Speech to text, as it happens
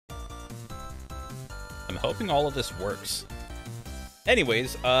I'm hoping all of this works.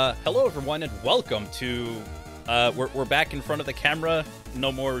 Anyways, hello everyone and welcome to, we're back in front of the camera.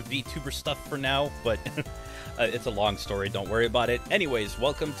 No more VTuber stuff for now, but it's a long story, don't worry about it. Anyways,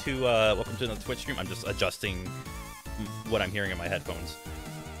 welcome to the Twitch stream. I'm just adjusting what I'm hearing in my headphones.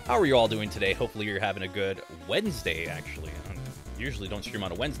 How are you all doing today? Hopefully you're having a good Wednesday, actually. I usually don't stream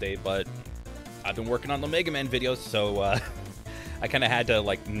on a Wednesday, but I've been working on the Mega Man videos, so I kind of had to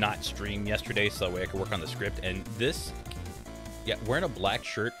like not stream yesterday so that way I could work on the script. And this, yeah, wearing a black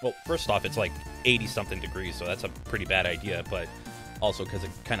shirt, well, first off, it's like 80 something degrees, so that's a pretty bad idea, but also because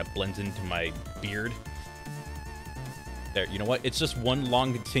it kind of blends into my beard. There, you know what? It's just one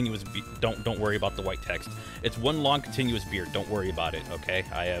long continuous don't worry about the white text. It's one long continuous beard. Don't worry about it, okay?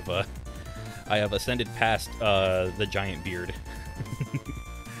 I have ascended past the giant beard.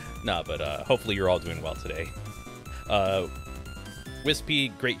 Nah, but hopefully you're all doing well today. Wispy,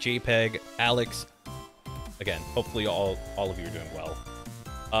 Great JPEG, Alex. Again, hopefully all of you are doing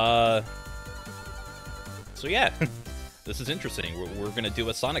well. So yeah, this is interesting. We're gonna do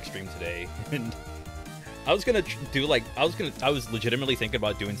a Sonic stream today, and I was gonna do like I was legitimately thinking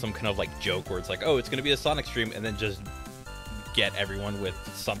about doing some kind of like joke where it's like, oh, it's gonna be a Sonic stream, and then just get everyone with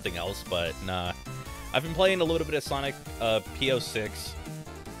something else. But nah, I've been playing a little bit of Sonic P-06.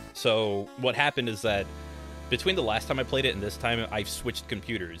 So what happened is that between the last time I played it and this time, I've switched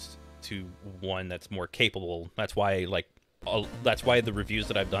computers to one that's more capable. That's why that's why the reviews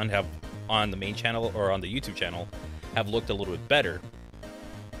that I've done have on the main channel or on the YouTube channel have looked a little bit better.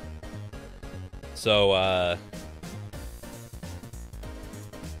 So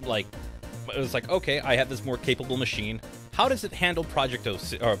like it was like, okay, I have this more capable machine. How does it handle Project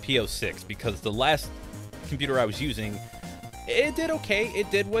 06 or P-06? Because the last computer I was using, it did okay. It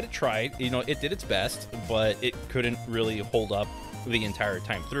did what it tried. You know, it did its best, but it couldn't really hold up the entire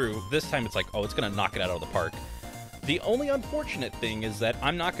time through. This time it's like, oh, it's gonna knock it out of the park. The only unfortunate thing is that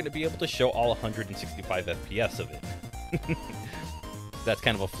I'm not going to be able to show all 165 FPS of it. That's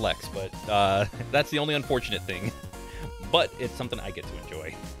kind of a flex, but that's the only unfortunate thing. But it's something I get to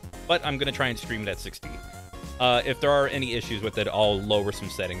enjoy. But I'm going to try and stream it at 60. If there are any issues with it, I'll lower some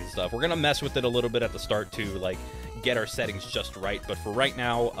settings and stuff. We're going to mess with it a little bit at the start to like get our settings just right. But for right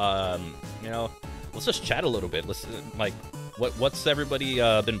now, you know, let's just chat a little bit. Let's like, what's everybody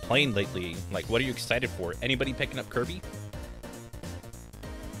been playing lately? Like, what are you excited for? Anybody picking up Kirby?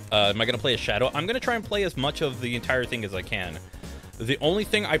 Am I going to play a Shadow? I'm going to try and play as much of the entire thing as I can. The only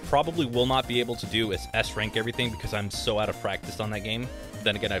thing I probably will not be able to do is S-rank everything because I'm so out of practice on that game.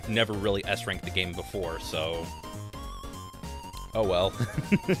 Then again, I've never really S-ranked the game before, so... Oh well.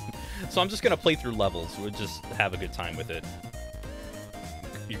 So I'm just going to play through levels. We'll just have a good time with it.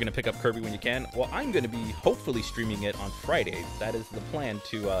 You're going to pick up Kirby when you can? Well, I'm going to be hopefully streaming it on Friday. That is the plan,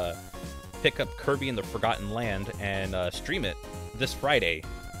 to pick up Kirby in the Forgotten Land and stream it this Friday.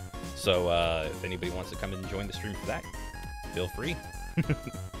 So if anybody wants to come and join the stream for that, feel free.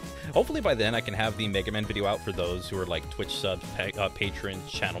 Hopefully by then I can have the Mega Man video out for those who are like Twitch subs, patrons,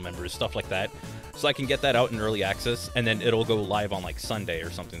 channel members, stuff like that. So I can get that out in early access, and then it'll go live on like Sunday or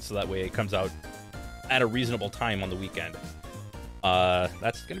something, so that way it comes out at a reasonable time on the weekend.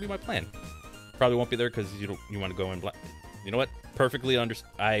 That's gonna be my plan. Probably won't be there because you want to go in. You know what?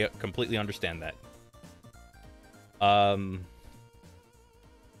 I completely understand that.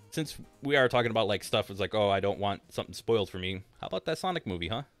 Since we are talking about like stuff, it's like, oh, I don't want something spoiled for me. How about that Sonic movie,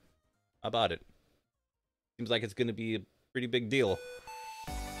 huh? How about it? Seems like it's gonna be a pretty big deal.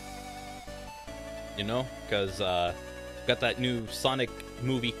 You know, because got that new Sonic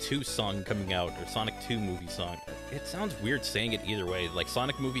Movie 2 song coming out, or Sonic 2 movie song. It sounds weird saying it either way. Like,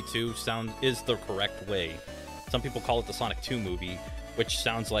 Sonic Movie 2 is the correct way. Some people call it the Sonic 2 movie, which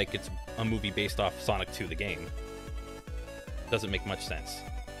sounds like it's a movie based off Sonic 2 the game. Doesn't make much sense.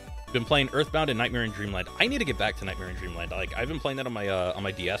 Been playing Earthbound and Nightmare in Dreamland. I need to get back to Nightmare in Dreamland. Like, I've been playing that on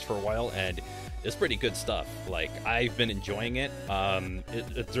my DS for a while, and it's pretty good stuff. Like, I've been enjoying it.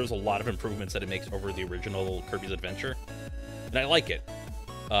 There's a lot of improvements that it makes over the original Kirby's Adventure, and I like it.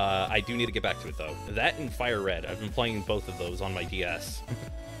 I do need to get back to it though. That and Fire Red. I've been playing both of those on my DS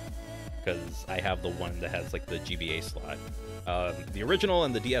because I have the one that has like the GBA slot. The original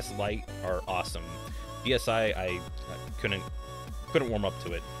and the DS Lite are awesome. DSi, I couldn't warm up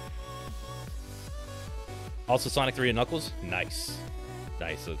to it. Also, Sonic 3 and Knuckles, nice.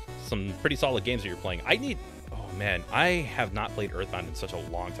 So, some pretty solid games that you're playing. Oh man, I have not played Earthbound in such a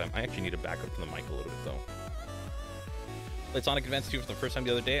long time. I actually need to back up from the mic a little bit though. Played Sonic Advance 2 for the first time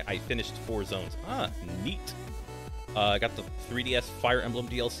the other day. I finished 4 zones. Ah, neat. I got the 3DS Fire Emblem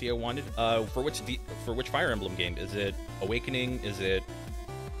DLC I wanted. For which Fire Emblem game? Is it Awakening? Is it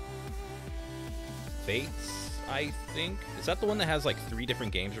Fates, I think. Is that the one that has like 3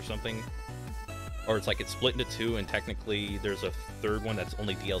 different games or something? Or it's like it's split into 2, and technically there's a third one that's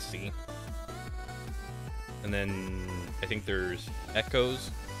only DLC. And then I think there's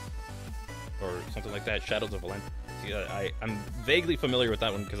Echoes or something like that. Shadows of Valencia. I'm vaguely familiar with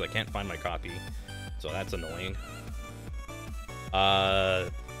that one because I can't find my copy, so that's annoying. You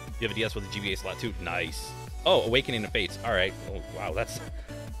have a DS with a GBA slot too. Nice. Oh, Awakening of Fates. All right. Oh, wow, that's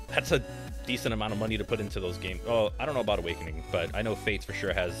a decent amount of money to put into those games. Oh, I don't know about Awakening, but I know Fates for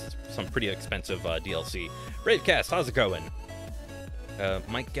sure has some pretty expensive DLC. Ravecast, how's it going?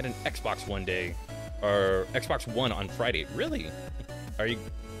 Might get an Xbox one day, or Xbox One on Friday. Really? Are you?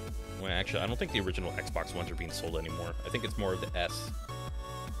 Well, actually, I don't think the original Xbox Ones are being sold anymore. I think it's more of the S,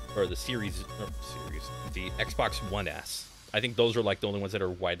 or the series, the Xbox One S. I think those are like the only ones that are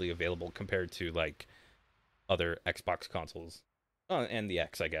widely available compared to like other Xbox consoles. Oh, and the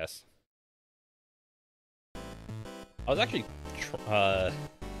X, I guess. I was actually, I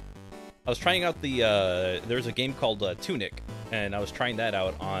was trying out the, there's a game called Tunic, and I was trying that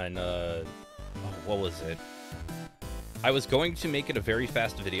out on, what was it? I was going to make it a very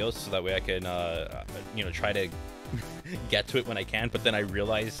fast video so that way I can, you know, try to get to it when I can, but then I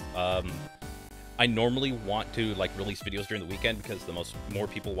realized, I normally want to like release videos during the weekend because more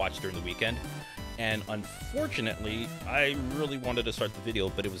people watch during the weekend. And unfortunately, I really wanted to start the video,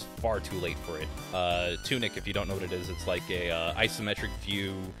 but it was far too late for it. Tunic, if you don't know what it is, it's like a isometric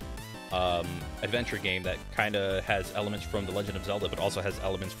view adventure game that kind of has elements from The Legend of Zelda, but also has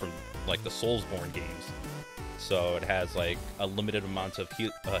elements from like the Soulsborne games. So it has like a limited amount of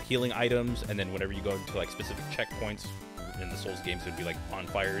healing items, and then whenever you go into like specific checkpoints in the Souls games, it would be like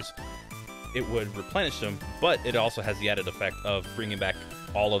bonfires. It would replenish them, but it also has the added effect of bringing back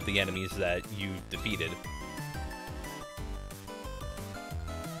all of the enemies that you defeated.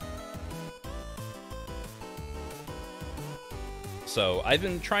 So I've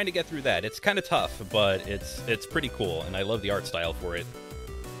been trying to get through that. It's kind of tough, but it's pretty cool, and I love the art style for it.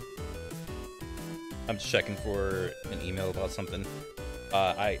 I'm just checking for an email about something.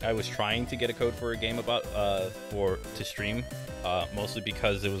 I was trying to get a code for a game about to stream, mostly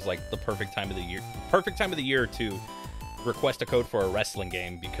because it was like the perfect time of the year to request a code for a wrestling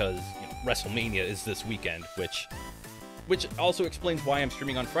game, because you know, WrestleMania is this weekend, which also explains why I'm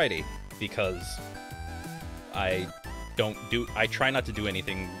streaming on Friday, because I try not to do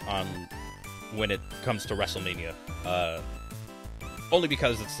anything on when it comes to WrestleMania, only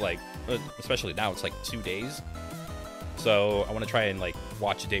because it's like, especially now, it's like 2 days. So I want to try and like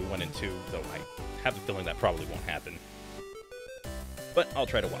watch day 1 and 2, though I have a feeling that probably won't happen. But I'll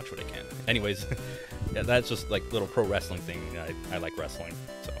try to watch what I can. Anyways, yeah, that's just like little pro wrestling thing. I like wrestling,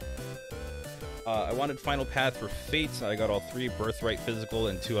 so. I wanted Final Path for Fates. I got all 3, Birthright, Physical,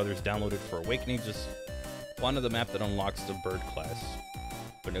 and 2 others downloaded for Awakening. Just wanted the map that unlocks the bird class.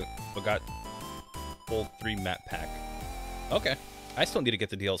 But got full 3 map pack. Okay. I still need to get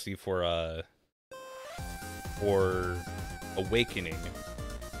the DLC for Awakening.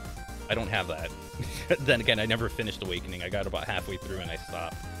 I don't have that. Then again, I never finished Awakening. I got about halfway through and I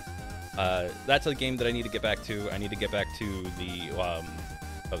stopped. That's a game that I need to get back to. I need to get back to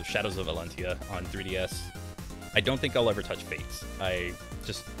the Shadows of Valencia on 3DS. I don't think I'll ever touch Fates. I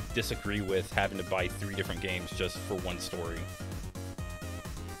just disagree with having to buy 3 different games just for one story.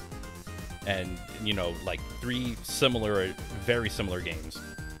 And, you know, like 3 very similar games.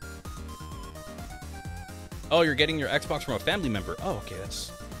 Oh, you're getting your Xbox from a family member. Oh, okay,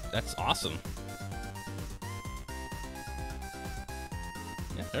 that's awesome.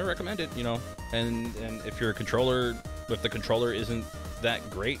 Yeah, I recommend it, you know. And if the controller isn't that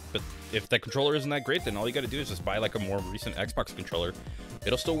great, but if the controller isn't that great, then all you got to do is just buy like a more recent Xbox controller.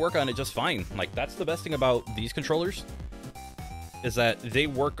 It'll still work on it just fine. Like, that's the best thing about these controllers, is that they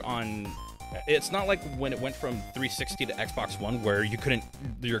work on. It's not like when it went from 360 to Xbox One where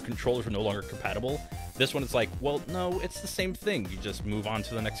your controllers were no longer compatible. This one is like, well, no, it's the same thing. You just move on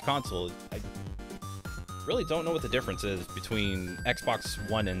to the next console. I really don't know what the difference is between Xbox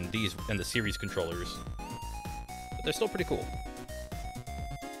One and the Series controllers, but they're still pretty cool.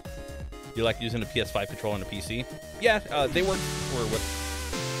 You like using a PS5 controller on a PC? Yeah, they work for what.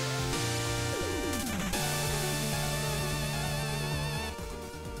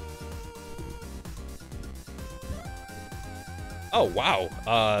 Oh, wow.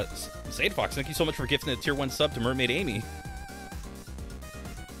 Zade Fox, thank you so much for gifting a tier 1 sub to Mermaid Amy.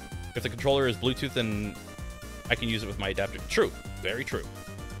 If the controller is Bluetooth, then I can use it with my adapter. True. Very true.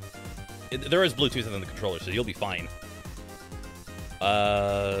 There is Bluetooth in the controller, so you'll be fine.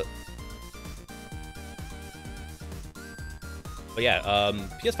 But yeah,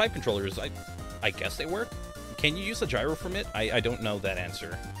 PS5 controllers, I guess they work. Can you use a gyro from it? I don't know that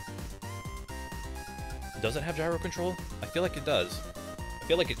answer. Does it have gyro control? I feel like it does. I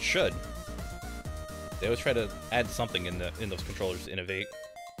feel like it should. They always try to add something in those controllers to innovate.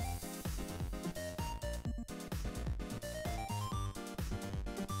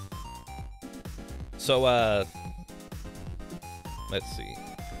 So, let's see.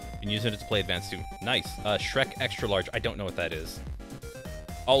 You can use it to play Advanced 2. Nice. Shrek Extra Large. I don't know what that is.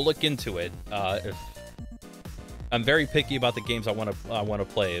 I'll look into it. If I'm very picky about the games I want to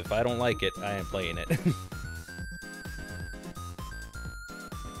play. If I don't like it, I ain't playing it.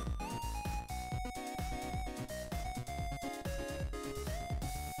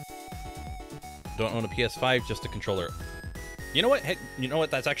 Don't own a PS5, just a controller. You know what? Hey, you know what?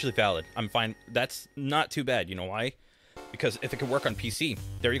 That's actually valid. I'm fine. That's not too bad. You know why? Because if it could work on PC,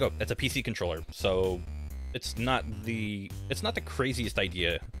 there you go. It's a PC controller. So it's not the craziest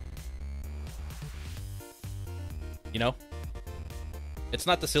idea. You know? It's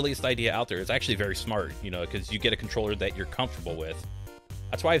not the silliest idea out there. It's actually very smart, you know, because you get a controller that you're comfortable with.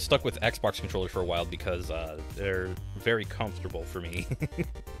 That's why I've stuck with Xbox controllers for a while, because they're very comfortable for me.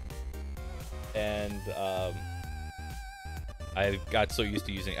 And I got so used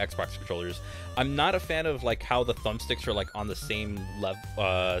to using Xbox controllers. I'm not a fan of like how the thumbsticks are like on the same level,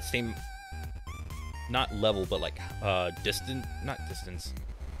 not level, but like not distance.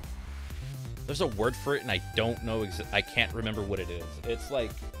 There's a word for it, and I don't know. I can't remember what it is. It's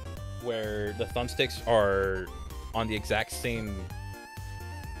like where the thumbsticks are on the exact same.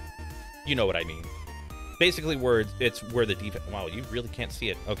 You know what I mean. Basically, where it's where the defense. Wow, you really can't see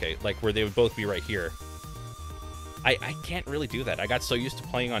it. Okay, like where they would both be right here. I can't really do that. I got so used to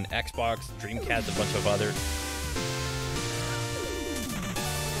playing on Xbox, Dreamcast, a bunch of other.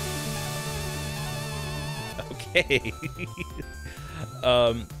 Okay.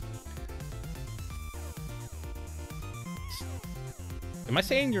 Am I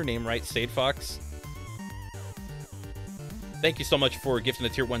saying your name right, Sade Fox? Thank you so much for gifting a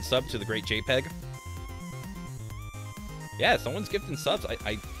tier 1 sub to the great JPEG. Yeah, someone's gifting subs.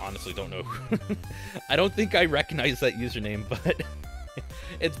 I honestly don't know. I don't think I recognize that username, but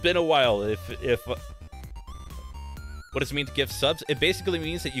it's been a while. If what does it mean to gift subs? It basically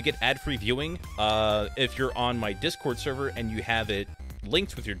means that you get ad-free viewing if you're on my Discord server and you have it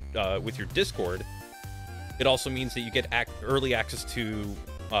linked with your Discord. It also means that you get early access to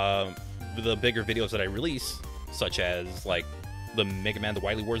the bigger videos that I release, such as like the Mega Man The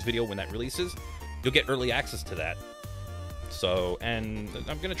Wily Wars video when that releases. You'll get early access to that. So, and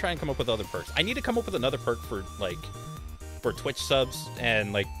I'm gonna try and come up with other perks. I need to come up with another perk for Twitch subs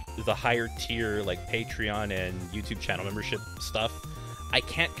and like the higher tier like Patreon and YouTube channel membership stuff. I've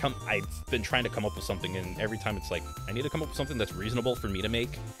been trying to come up with something, and every time it's like I need to come up with something that's reasonable for me to make,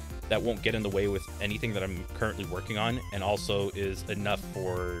 that won't get in the way with anything that I'm currently working on, and also is enough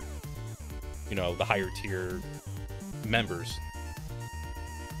for, you know, the higher tier members.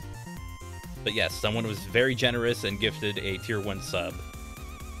 But yes, someone was very generous and gifted a tier 1 sub.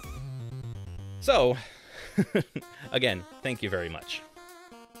 So, again, thank you very much.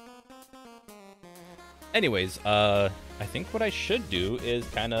 Anyways, I think what I should do is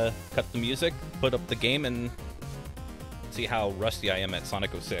kind of cut the music, put up the game, and see how rusty I am at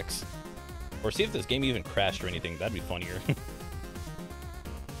Sonic 06. Or see if this game even crashed or anything. That'd be funnier.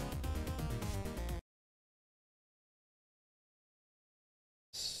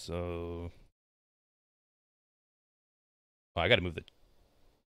 So... Oh, I gotta move the...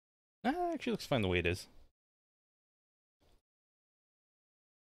 actually looks fine the way it is.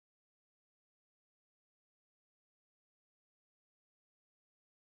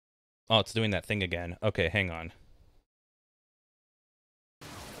 Oh, it's doing that thing again. Okay, hang on.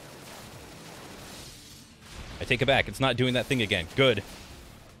 I take it back. It's not doing that thing again. Good.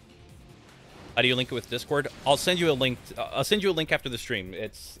 How do you link it with Discord? I'll send you a link. I'll send you a link after the stream.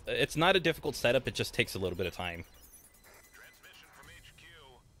 It's not a difficult setup. It just takes a little bit of time. Transmission from HQ.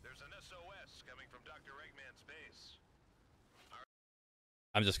 There's an SOS coming from Dr. Eggman's base.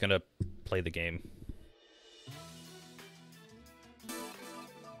 I'm just gonna play the game.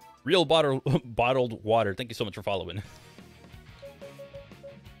 Real bottled water. Thank you so much for following.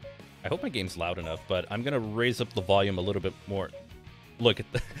 I hope my game's loud enough, but I'm gonna raise up the volume a little bit more. Look at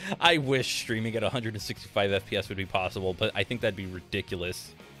the... I wish streaming at 165 FPS would be possible, but I think that'd be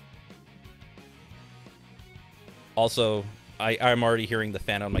ridiculous. Also, I'm already hearing the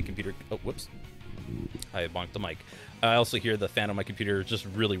fan on my computer. Oh, whoops. I bonked the mic. I also hear the fan on my computer just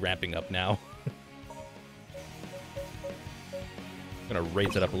really ramping up now. I'm gonna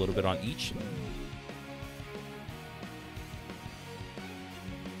raise it up a little bit on each.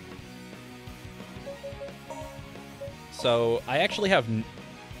 So I actually have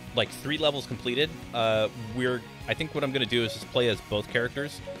like 3 levels completed. I think what I'm gonna do is just play as both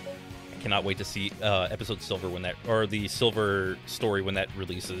characters. I cannot wait to see episode Silver when that, or the Silver story when that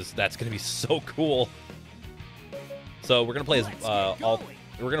releases. That's gonna be so cool. So we're gonna play as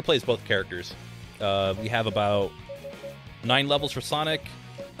we're gonna play as both characters. We have about 9 levels for Sonic,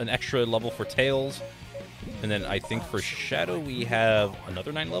 an extra level for Tails, and then I think for Shadow we have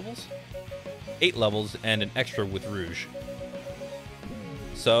another 9 levels, 8 levels, and an extra with Rouge.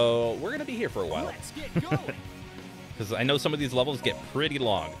 So we're gonna be here for a while, because I know some of these levels get pretty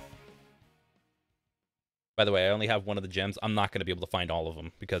long. By the way, I only have one of the gems. I'm not gonna be able to find all of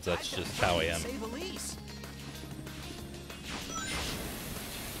them because that's just how I am.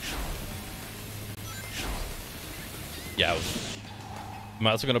 Yeah, am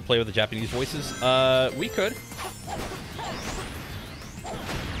I also gonna play with the Japanese voices? We could.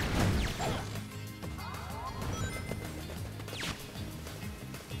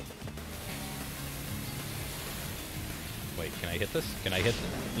 Wait, can I hit this? Can I hit?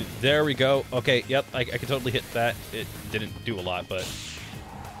 There we go. Okay, yep, I can totally hit that. It didn't do a lot, but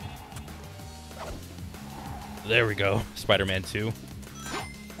there we go. Spider-Man 2.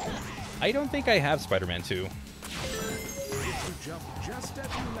 I don't think I have Spider-Man 2.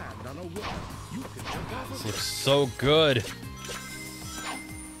 This looks so good.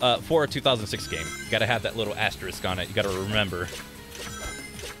 For a 2006 game, you gotta have that little asterisk on it. You gotta remember.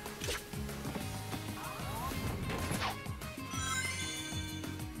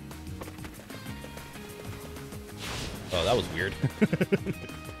 Oh, that was weird.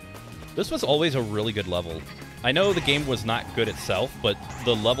 This was always a really good level. I know the game was not good itself, but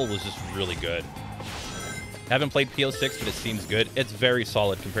the level was just really good. Haven't played P-06, but it seems good. It's very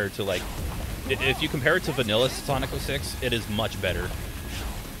solid compared to, like, if you compare it to vanilla Sonic 06, it is much better.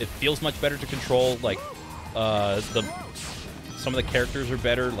 It feels much better to control. Like, some of the characters are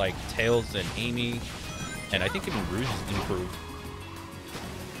better, like Tails and Amy, and I think even Rouge is improved.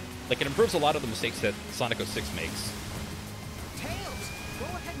 Like, it improves a lot of the mistakes that Sonic 06 makes.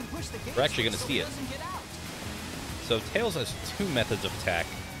 We're actually going to see it. So Tails has 2 methods of attack.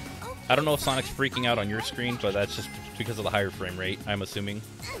 I don't know if Sonic's freaking out on your screen, but that's just because of the higher frame rate, I'm assuming.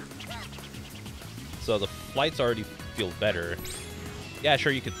 So the flights already feel better. Yeah,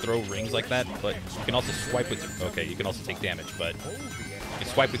 sure, you could throw rings like that, but you can also swipe with your... Okay, you can also take damage, but you can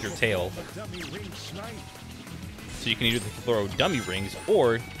swipe with your tail. So you can either throw dummy rings,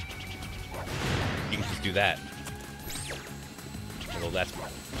 or you can just do that. Well, that's...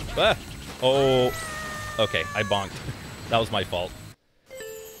 Ah! Oh! Okay, I bonked. That was my fault.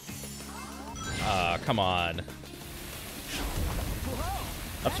 Ah, come on.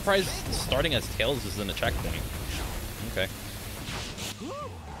 I'm surprised starting as Tails isn't a checkpoint. Okay.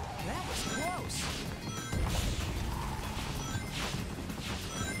 That was close.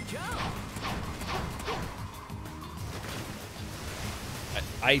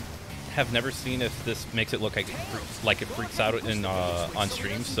 I have never seen if this makes it look like it freaks out in on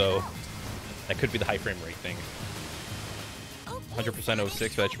stream, so that could be the high frame rate thing. 100%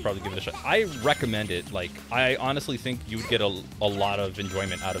 06, but I should probably give it a shot. I recommend it. Like, I honestly think you would get a lot of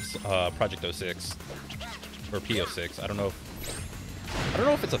enjoyment out of Project 06 or P-06. I don't know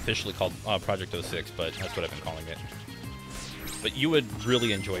if it's officially called Project 06, but that's what I've been calling it. But you would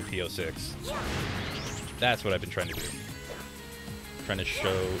really enjoy P-06. That's what I've been trying to do. Trying to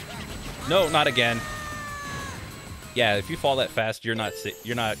show. No, not again. Yeah, if you fall that fast, you're not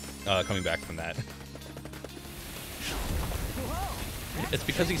coming back from that. It's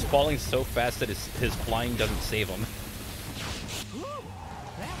because he's falling so fast that his flying doesn't save him.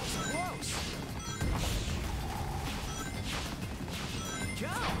 That was close.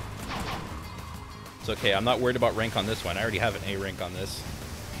 It's okay, I'm not worried about rank on this one. I already have an A rank on this.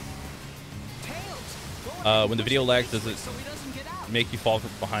 When the video lags, does it make you fall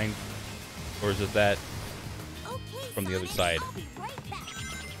from behind? Or is it that from the other side?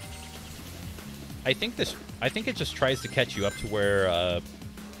 I think it just tries to catch you up to where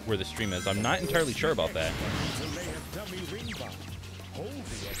the stream is. I'm not entirely sure about that.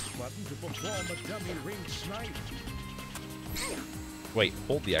 Wait,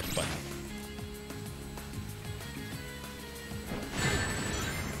 hold the X button.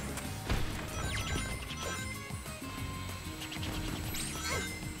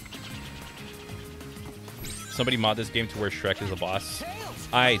 Somebody mod this game to where Shrek is a boss.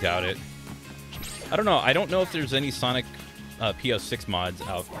 I doubt it. I don't know. I don't know if there's any Sonic P-06 mods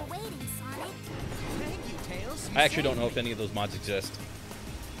out. I actually don't know if any of those mods exist.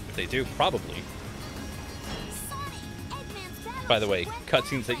 If they do, probably. By the way,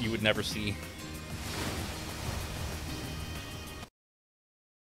 cutscenes that you would never see.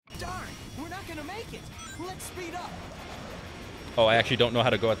 Oh, I actually don't know how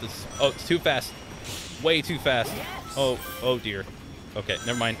to go at this. Oh, it's too fast. Way too fast. Oh, oh dear. Okay,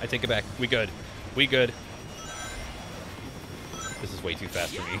 never mind. I take it back. We good. We good. This is way too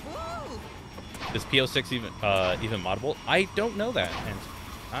fast for me. Is P-06 even moddable? I don't know that, and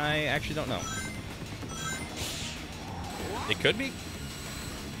I actually don't know. It could be.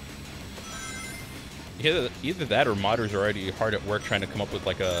 Either that or modders are already hard at work trying to come up with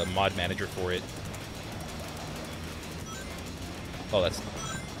like a mod manager for it. Oh,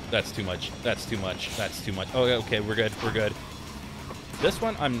 that's too much. That's too much. That's too much. Oh, okay, we're good. We're good. This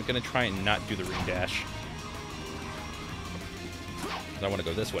one, I'm gonna try and not do the ring dash. I want to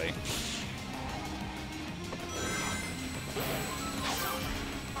go this way.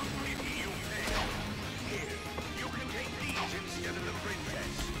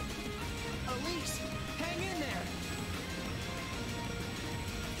 Elise, hang in there.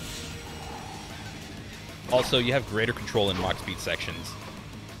 Also, you have greater control in mock speed sections,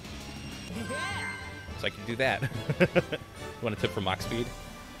 Yeah. so I can do that. Want a tip for mock speed?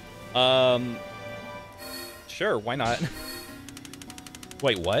 Sure, why not?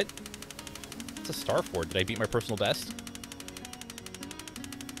 Wait, what? It's a star for. Did I beat my personal best?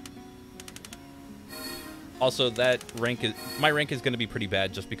 Also, my rank is going to be pretty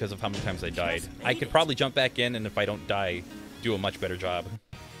bad just because of how many times I died. I could probably jump back in, and if I don't die, do a much better job.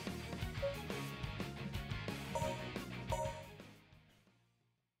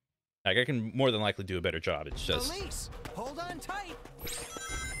 Like, I can more than likely do a better job. It's just Elise, hold on tight.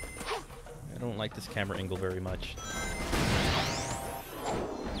 I don't like this camera angle very much.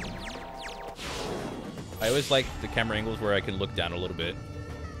 I always like the camera angles where I can look down a little bit.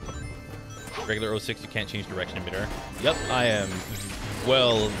 Regular 06, you can't change direction in midair. Yep, I am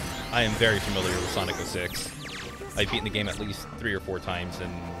very familiar with Sonic 06. I've beaten the game at least 3 or 4 times,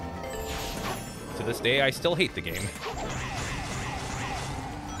 and to this day, I still hate the game.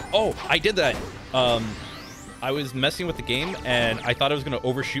 Oh, I did that. I was messing with the game, and I thought I was going to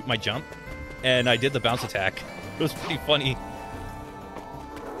overshoot my jump, and I did the bounce attack. It was pretty funny.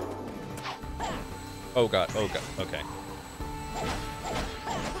 Oh god, okay.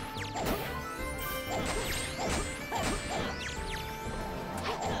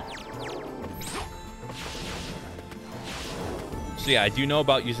 So yeah, I do know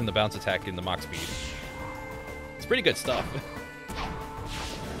about using the bounce attack in the mock speed. It's pretty good stuff.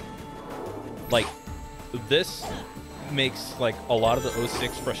 Like, this makes like a lot of the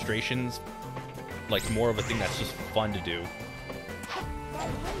 06 frustrations like more of a thing that's just fun to do.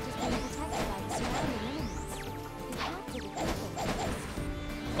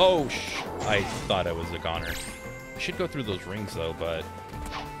 Oh, I thought I was a goner. I should go through those rings, though, but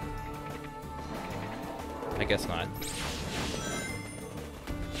I guess not.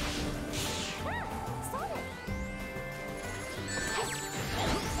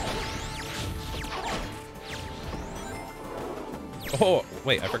 Oh,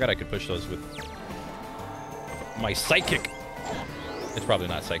 wait, I forgot I could push those with my psychic. It's probably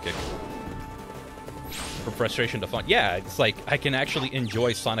not psychic. From frustration to fun. Yeah, it's like I can actually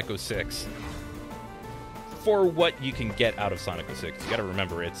enjoy Sonic 06 for what you can get out of Sonic 06. You gotta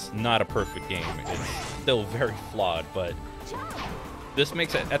remember, it's not a perfect game. It's still very flawed, but this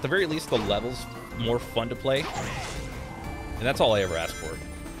makes it, at the very least, the levels more fun to play. And that's all I ever ask for.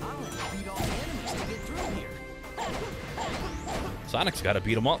 Sonic's gotta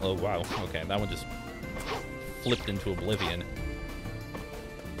beat them all. Oh, wow. Okay, that one just flipped into oblivion.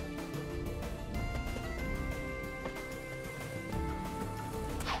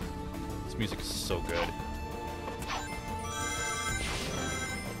 This music is so good.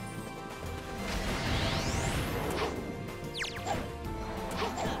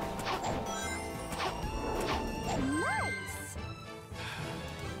 Nice.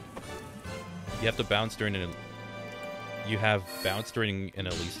 You have to bounce during an... You have bounce during an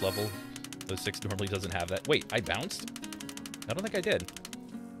Elise level. The 6 normally doesn't have that. Wait, I bounced? I don't think I did.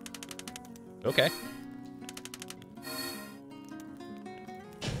 Okay.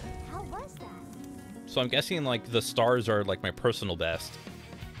 How was that? So I'm guessing, like, the stars are, like, my personal best.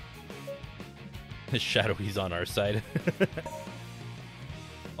 Shadowy's on our side.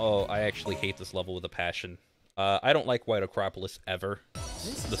 Oh, I actually hate this level with a passion. I don't like White Acropolis ever.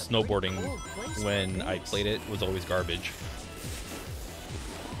 The snowboarding, when I played it, was always garbage.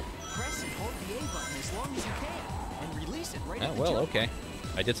 Press and hold the A button as long as you can, and release it right at the Well, jump. okay.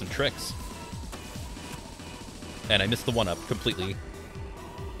 I did some tricks. And I missed the one-up completely.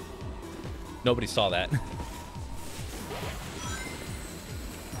 Nobody saw that.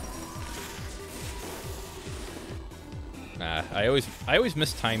 Nah, I always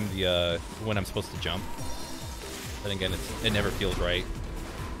mistime the when I'm supposed to jump. Then again, it never feels right.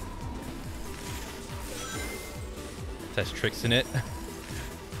 It has tricks in it.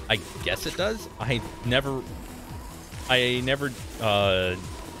 I guess it does. I never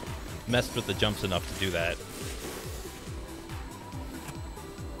messed with the jumps enough to do that.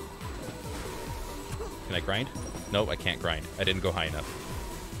 Can I grind? Nope, I can't grind. I didn't go high enough.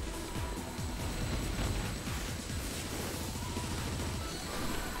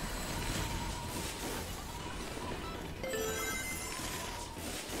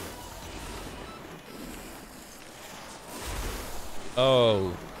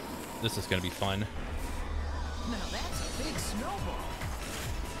 Oh, this is gonna be fun. Now that's a big snowball.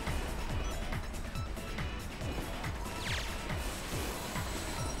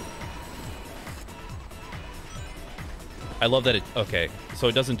 I love that it... Okay, so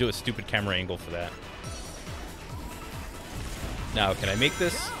it doesn't do a stupid camera angle for that. Now, can I make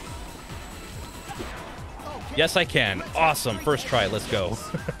this? Yes, I can. Awesome. First try. Let's go.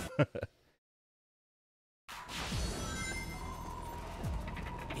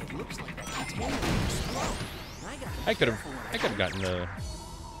 It looks like that container will explode. I could have gotten the...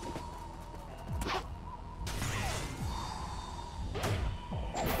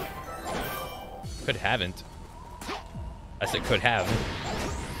 Could haven't. I said could have.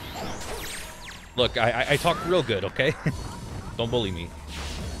 Look, I talk real good, okay? Don't bully me.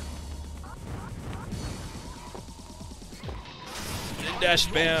 Dash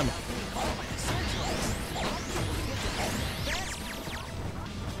spam.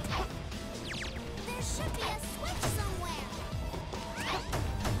 There should be a switch somewhere.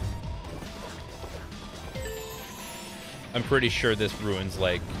 I'm pretty sure this ruins,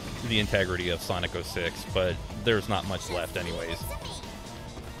 like, the integrity of Sonic 06, but there's not much left anyways.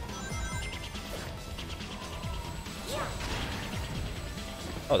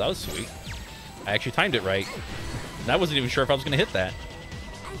 Oh, that was sweet. I actually timed it right. And I wasn't even sure if I was going to hit that.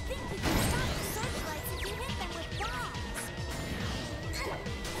 I think we can stop the searchlights if you hit them with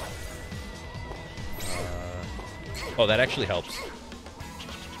bombs. Oh, that actually helps.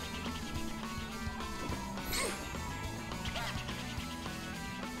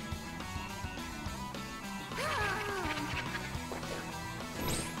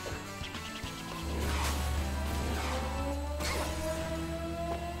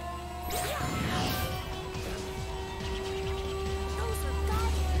 Those are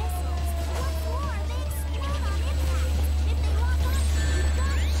guided missiles. What's more, they explode on impact. If they lock up, you've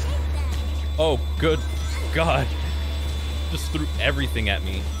got to shoot them. Oh, good God. Just threw everything at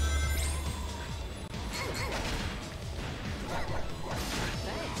me.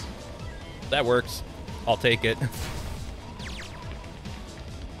 That works. I'll take it.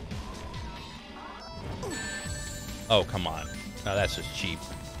 Oh, come on. Now that's just cheap.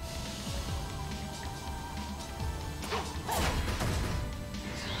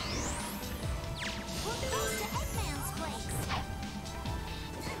 We're close to Eggman's place.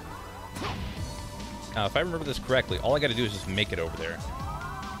 Now, if I remember this correctly, all I gotta do is just make it over there.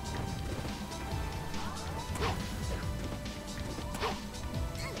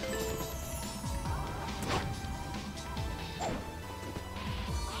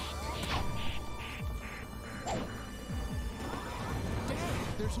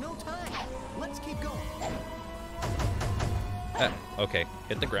 There's no time. Let's keep going. Okay,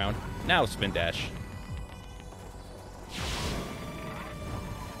 hit the ground. Now spin dash.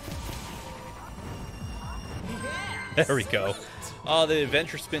 There we go. Oh, the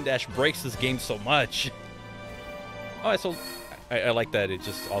adventure spin dash breaks this game so much. Oh, I like that. It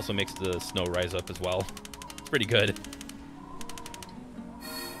just also makes the snow rise up as well. It's pretty good.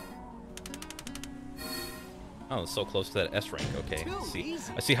 Oh, it's so close to that S rank. Okay, Too see.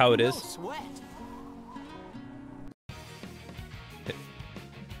 easy. I see how it No is. sweat.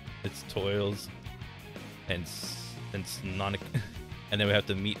 It's Toils and Sonic, and then we have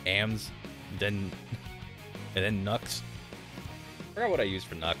to meet Ams, and then Nux. I forgot what I used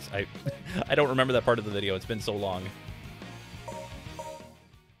for Nux. I don't remember that part of the video. It's been so long.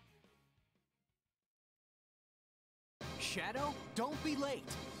 Shadow, don't be late.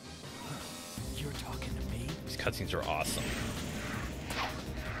 You're talking to me? These cutscenes are awesome.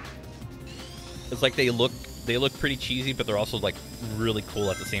 It's like they look pretty cheesy, but they're also like really cool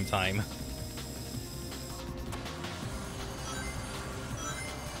at the same time.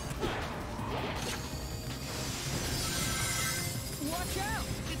 Watch out!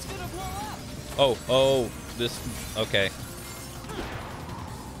 It's gonna blow up! Oh, this, okay.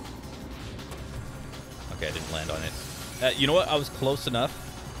 Okay, I didn't land on it. You know what? I was close enough.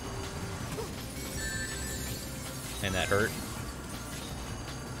 And that hurt.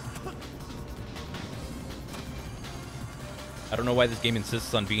 I don't know why this game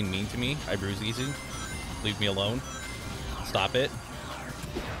insists on being mean to me. I bruise easy. Leave me alone. Stop it.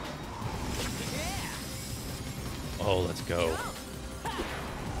 Oh, let's go.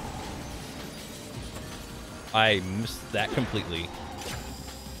 I missed that completely.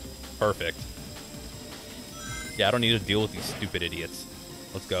 Perfect. Yeah, I don't need to deal with these stupid idiots.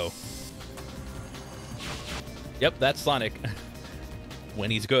 Let's go. Yep, that's Sonic.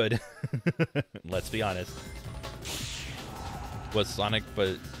 When he's good. Let's be honest. Was Sonic,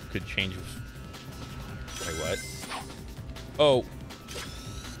 but could change... Wait, what? Oh.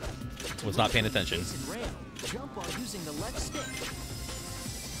 Was not paying attention. Basic rail. Jump while using the left stick.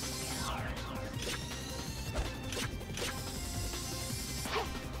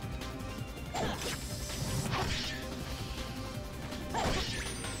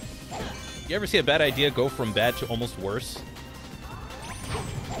 You ever see a bad idea go from bad to almost worse?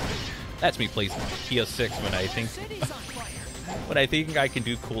 That's me playing P-06 when I think I can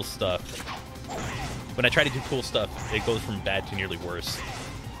do cool stuff. When I try to do cool stuff, it goes from bad to nearly worse.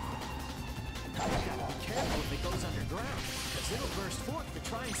 Be careful if it goes underground, because it'll burst forth to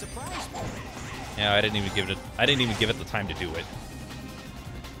try and surprise me. Yeah, I didn't even give it the time to do it.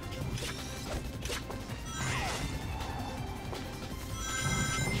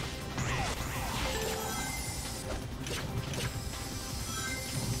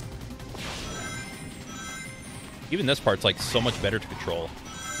 Even this part's like so much better to control.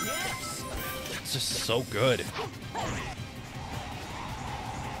 Yes! It's just so good.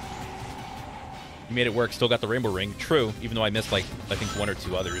 You made it work, still got the rainbow ring. True, even though I missed like, I think 1 or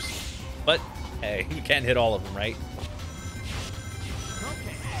 2 others. But, hey, you can't hit all of them, right?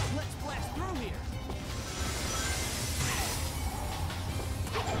 Okay, let's blast through here.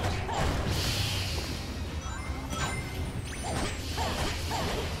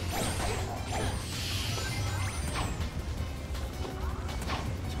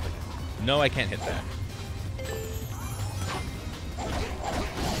 No, I can't hit that.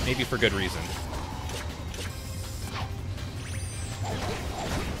 Maybe for good reason.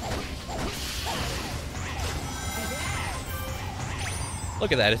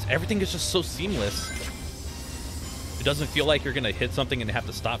 Look at that. Everything is just so seamless. It doesn't feel like you're going to hit something and have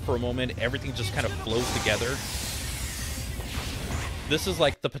to stop for a moment. Everything just kind of flows together. This is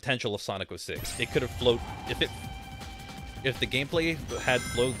like the potential of Sonic 06. It could have flowed... If the gameplay had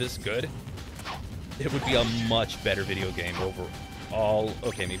flowed this good, it would be a much better video game overall.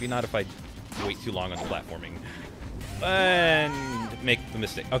 Okay, maybe not if I wait too long on the platforming. And make the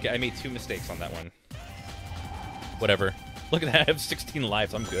mistake. Okay, I made 2 mistakes on that one. Whatever. Look at that, I have 16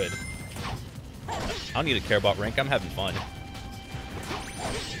 lives, I'm good. I don't need to care about rank, I'm having fun.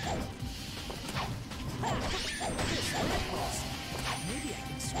 Maybe I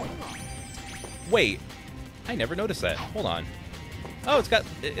can swing on it. Wait, I never noticed that. Hold on. Oh,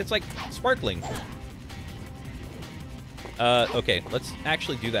 it's like sparkling. Okay, let's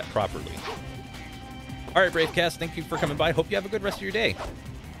actually do that properly. All right, Bravecast, thank you for coming by. Hope you have a good rest of your day.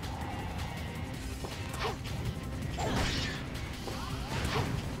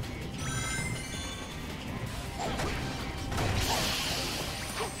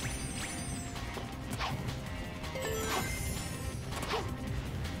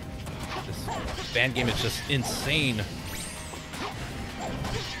 This fan game is just insane.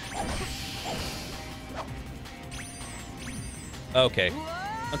 Okay.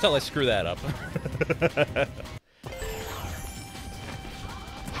 Until I screw that up.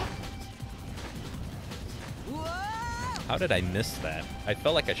 How did I miss that? I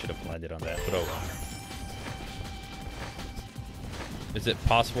felt like I should have landed on that, but oh well. Is it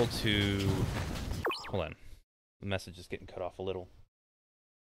possible to... Hold on. The message is getting cut off a little.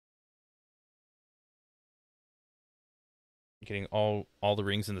 Getting all the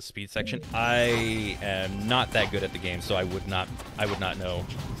rings in the speed section. I am not that good at the game, so I would not know.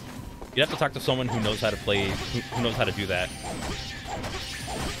 You'd have to talk to someone who knows how to play, who knows how to do that.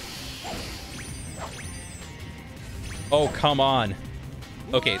 Oh, come on.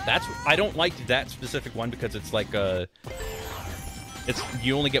 Okay, I don't like that specific one because it's like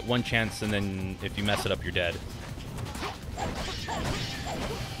you only get one chance, and then if you mess it up, you're dead.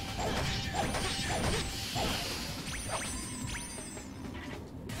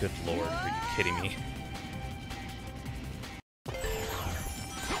 Good lord, are you kidding me?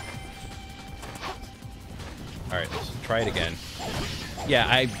 Alright, let's try it again. Yeah,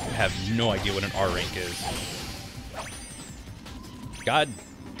 I have no idea what an R rank is. God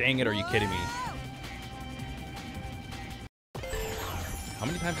dang it, are you kidding me? How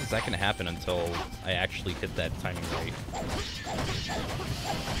many times is that going to happen until I actually hit that timing right?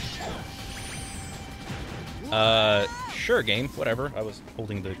 Sure, game. Whatever. I was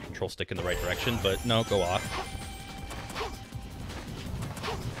holding the control stick in the right direction, but no, go off.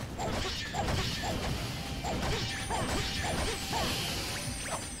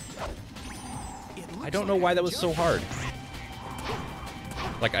 I don't know why that was so hard.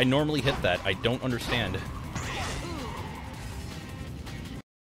 Like, I normally hit that. I don't understand.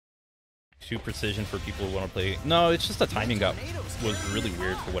 Too precision for people who want to play. No, it's just the timing was really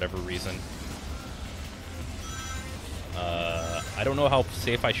weird for whatever reason. I don't know how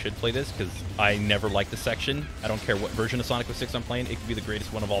safe I should play this, because I never liked the section. I don't care what version of Sonic 06 I'm playing. It could be the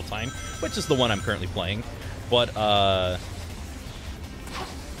greatest one of all time, which is the one I'm currently playing. But,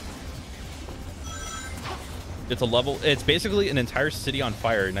 it's a level. It's basically an entire city on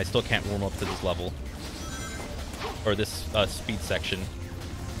fire, and I still can't warm up to this level. Or this speed section.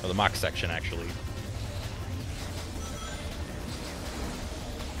 Or the Mach section, actually.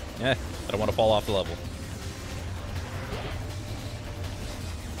 I don't want to fall off the level.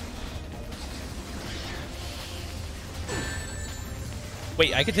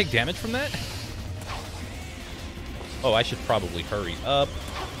 Wait, I can take damage from that? Oh, I should probably hurry up.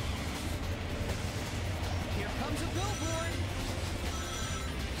 Here comes a billboard.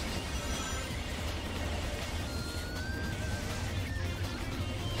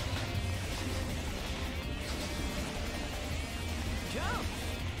 Jump.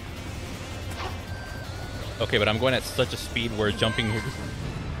 Okay, but I'm going at such a speed where jumping...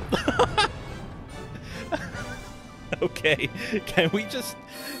 Okay, can we just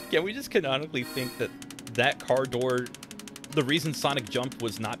canonically think that that car door, the reason Sonic jumped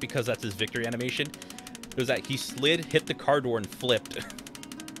was not because that's his victory animation, it was that he slid, hit the car door, and flipped.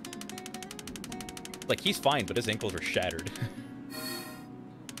 Like, he's fine, but his ankles are shattered.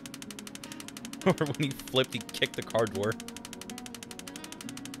 Or when he flipped, he kicked the car door.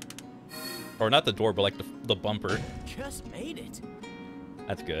 Or not the door, but like the bumper. Just made it.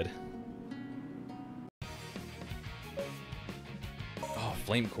 That's good. Oh,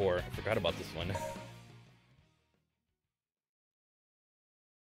 Flame Core. I forgot about this one.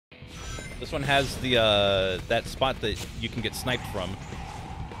 This one has the that spot that you can get sniped from.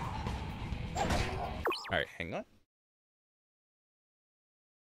 Alright, hang on.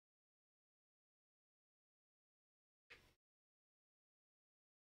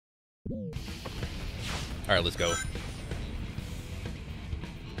 Alright, let's go.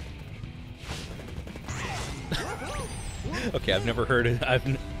 Okay, I've never heard it.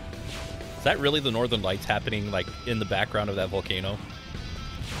 Is that really the Northern Lights happening, like, in the background of that volcano?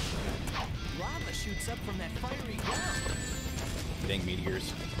 Lava shoots up from that fiery ground. Dang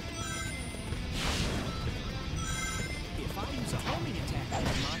meteors. If I use a homing attack on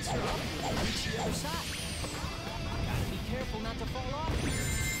the monster, I'll be able to reach the other side. Gotta be careful not to fall off here.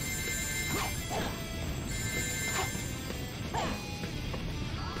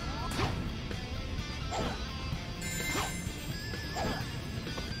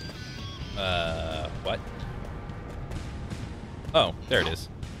 What? Oh, there it is.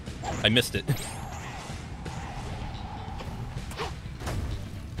 I missed it.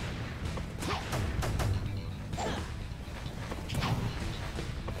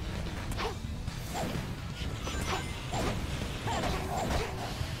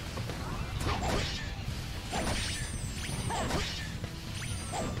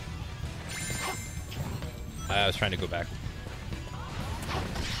 I was trying to go back.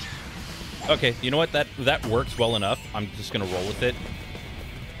 Okay, you know what? That works well enough. I'm just gonna roll with it.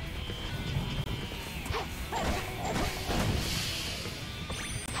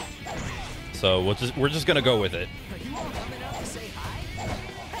 So we're just gonna go with it. Are you all coming out to say hi?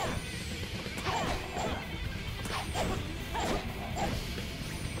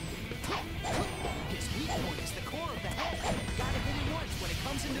 His weak point is the core of the head. Gotta hit him once when it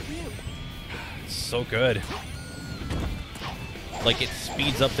comes into view. So good. Like, it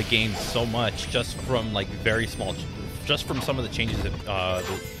speeds up the game so much just from, like, very small... Just from some of the changes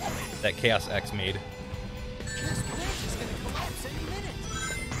that Chaos X made. This bridge is gonna collapse any minute.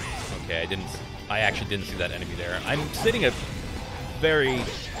 Okay, I actually didn't see that enemy there. I'm sitting at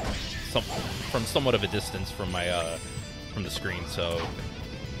from somewhat of a distance from my, from the screen, so...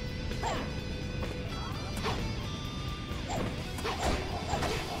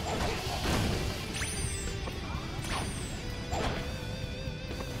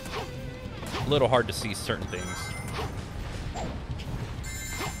 A little hard to see certain things.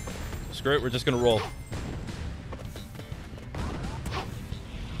 Screw it, we're just gonna roll.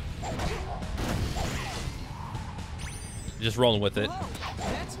 Just rolling with it. Whoa,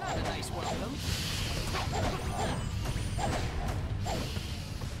 that's not a nice welcome.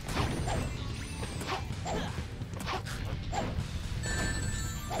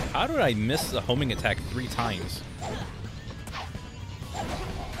 How did I miss a homing attack 3 times?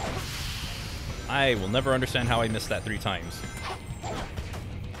 I will never understand how I missed that 3 times.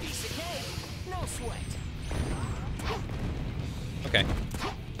 Piece of cake, no sweat. Okay.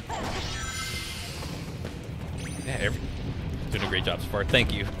 Yeah, doing a great job so far.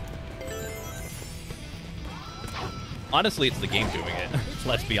 Thank you. Honestly, it's the game doing it.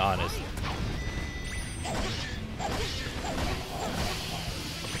 Let's be honest.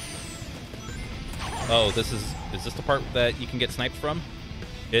 Oh, is this the part that you can get sniped from?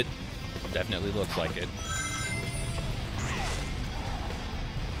 It definitely looks like it.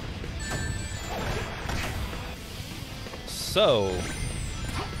 So,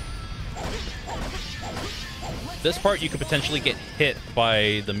 this part you could potentially get hit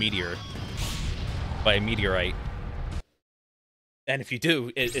by the meteor, by a meteorite. And if you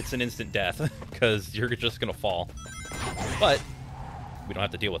do, it's an instant death, because you're just gonna fall. But we don't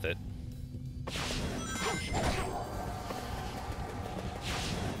have to deal with it.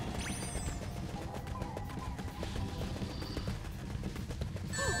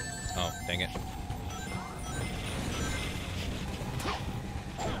 Oh, dang it.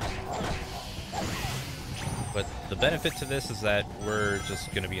 But the benefit to this is that we're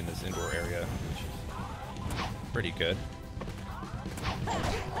just gonna be in this indoor area, which is pretty good.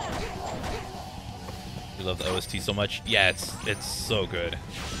 You love the OST so much? Yeah, it's so good.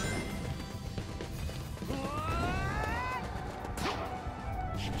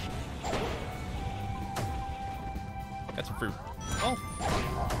 Got some fruit. Oh,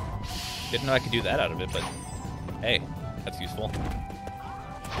 didn't know I could do that out of it, but hey, that's useful.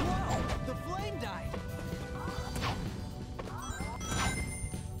 Whoa, the flame died.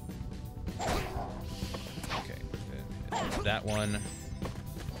 Okay, that one.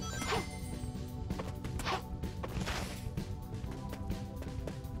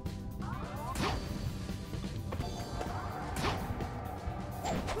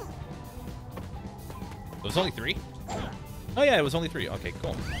 It was only 3? Oh yeah, it was only 3. Okay,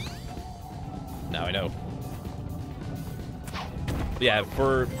 cool. Now I know. But yeah,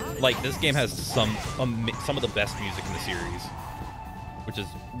 for like this game has some of the best music in the series, which is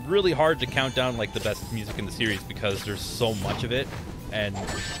really hard to count down like the best music in the series because there's so much of it, and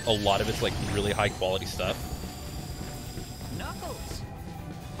a lot of it's like really high quality stuff. Knuckles.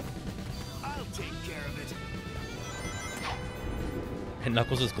 I'll take care of it. And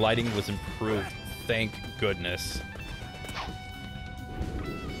Knuckles' gliding was improved. Thank goodness.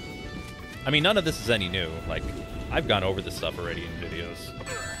 I mean, none of this is any new. Like, I've gone over this stuff already in videos.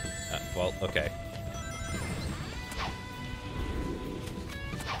 Well, okay.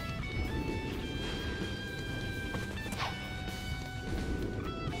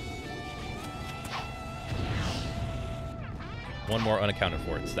 One more unaccounted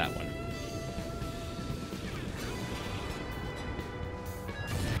for. It's that one.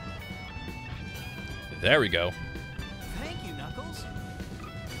 There we go. Thank you, Knuckles.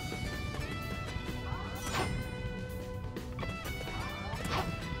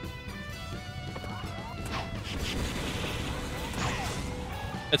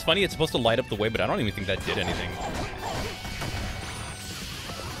 It's funny, it's supposed to light up the way, but I don't even think that did anything.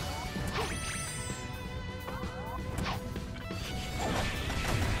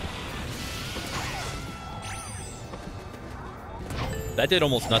 That did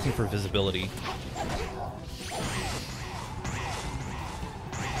almost nothing for visibility.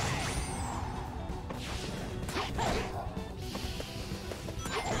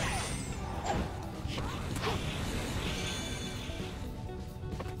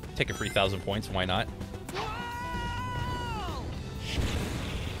 Take a free 1,000 points, why not?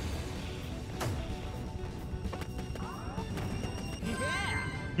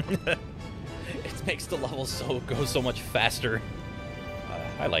 Yeah. It makes the level go so much faster.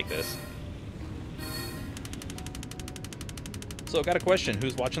 I like this. So, got a question.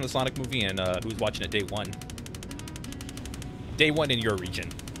 Who's watching the Sonic movie and who's watching it day 1? Day 1 in your region.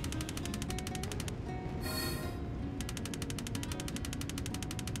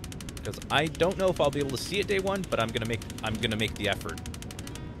 Because I don't know if I'll be able to see it day 1, but I'm gonna make the effort.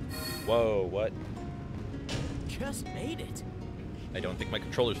 Whoa, what? Just made it. I don't think my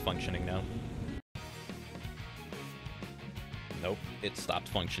controller's functioning now. Nope, it stopped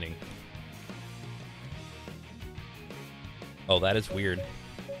functioning. Oh, that is weird.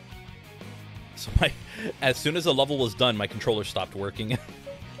 So as soon as the level was done, my controller stopped working.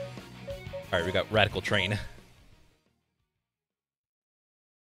 Alright, we got Radical Train.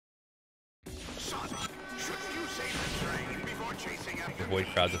 Sonic, shouldn't you save the train before chasing after Avoid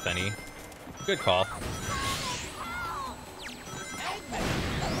me? crowds, if any. Good call.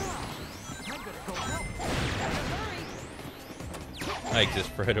 I exist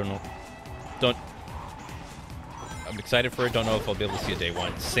for it. I don't know. Don't. I'm excited for it. Don't know if I'll be able to see it day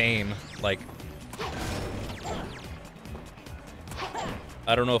one. Same. Like,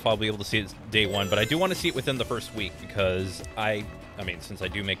 I don't know if I'll be able to see it day one, but I do want to see it within the first week because I mean, since I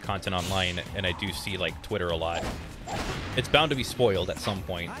do make content online and I do see like Twitter a lot, it's bound to be spoiled at some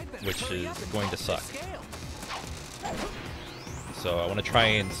point, which is going to suck. So I want to try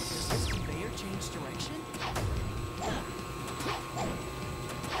and. Conveyor change direction?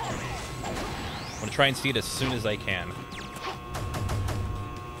 I want to try and see it as soon as I can.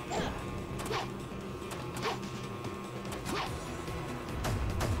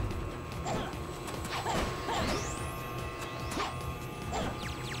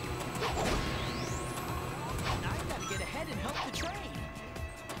 Now I've got to get ahead and help the train.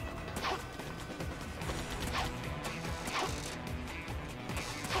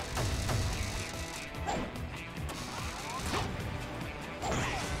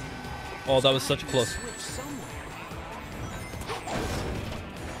 Oh, that was such a close. Switch somewhere.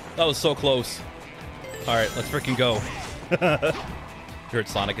 That was so close. All right, let's freaking go. You heard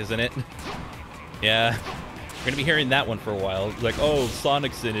Sonic is in it? Yeah. We're gonna be hearing that one for a while. Like, oh,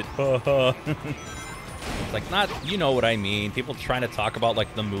 Sonic's in it. Like, not, you know what I mean. People trying to talk about,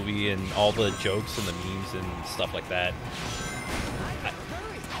 like, the movie and all the jokes and the memes and stuff like that.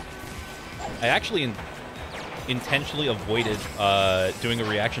 I actually intentionally avoided doing a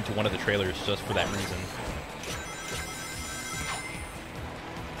reaction to one of the trailers just for that reason.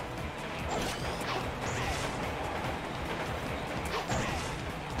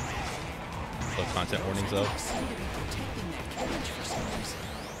 So content warnings, though.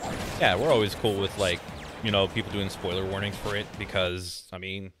 Yeah, we're always cool with, like, you know, people doing spoiler warnings for it because, I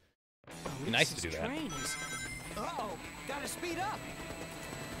mean, it'd be nice to do that. Uh-oh, gotta speed up.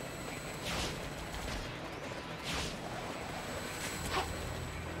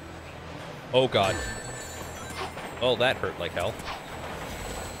 Oh, God. Oh, that hurt like hell.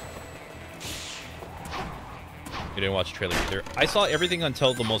 You didn't watch the trailer either. I saw everything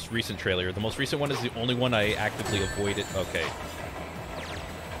until the most recent trailer. The most recent one is the only one I actively avoided. Okay.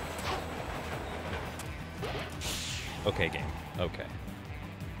 Okay, game. Okay.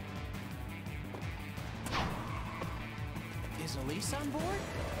 Is Elise on board?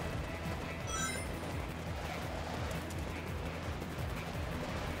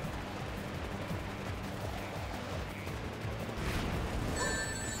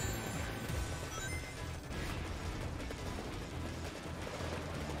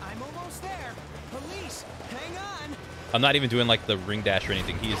 I'm almost there. Police, hang on. I'm not even doing like the ring dash or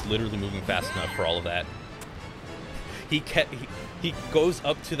anything. He is literally moving fast enough for all of that. He goes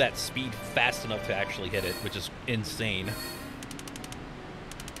up to that speed fast enough to actually hit it, which is insane.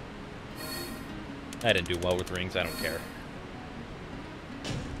 I didn't do well with rings. I don't care.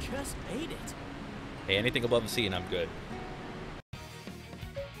 Just ate it. Hey, anything above C and I'm good.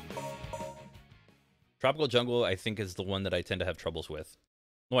 Tropical Jungle, I think, is the one that I tend to have troubles with.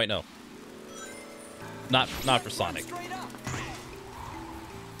 Oh, wait, no. Not for Sonic. Straight up.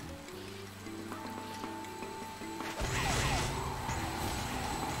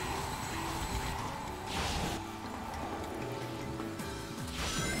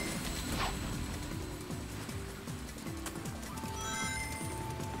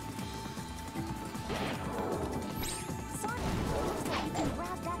 Sonic, looks like you can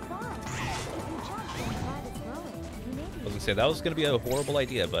grab that vine. If you jump when the vibe is growing, you may I be was gonna say, that was gonna be a horrible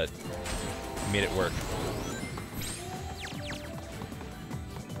idea, but I made it work.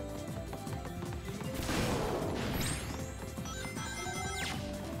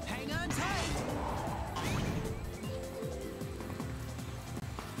 Hang on tight.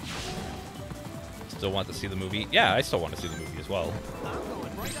 Still want to see the movie? Yeah, I still want to see the movie as well. I'm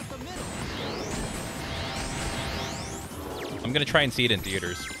going right up the middle. I'm gonna try and see it in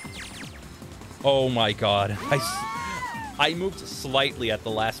theaters. Oh my god. I moved slightly at the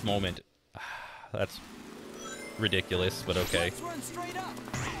last moment. That's ridiculous, but okay. Let's run straight up.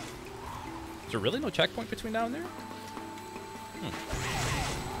 Is there really no checkpoint between now and there?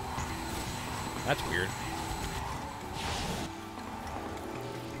 That's weird.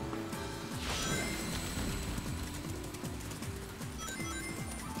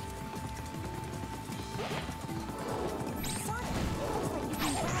 Sonic, looks like you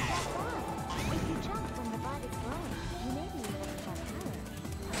can grab that vine. If you jump when the vibe is growing, you may be able to jump higher.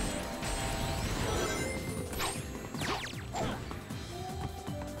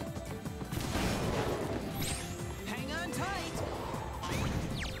 Hang on tight.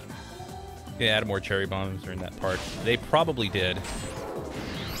 They added more cherry bombs during that part. They probably did.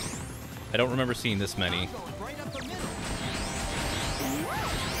 I don't remember seeing this many. Going right up the middle.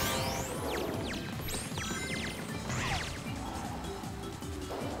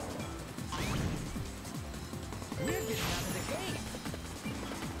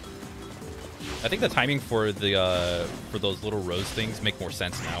 I think the timing for the for those little rose things make more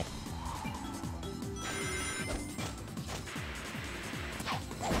sense now.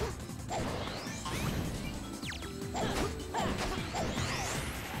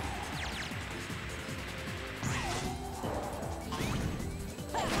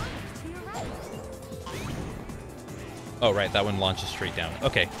 Oh, right, that one launches straight down.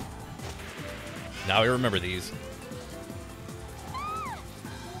 Okay. Now I remember these.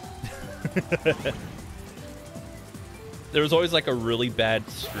 There was always like a really bad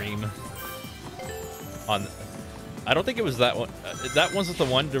scream on... I don't think it was that one. That wasn't the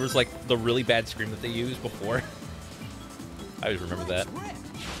one. There was like the really bad scream that they used before. I always remember that.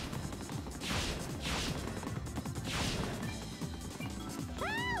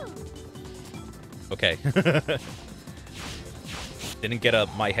 Okay. Didn't get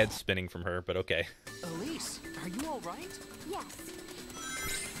my head spinning from her, but okay. Elise, are you all right? Yes.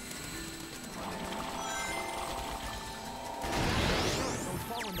 Don't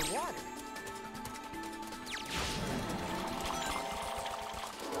fall in the water.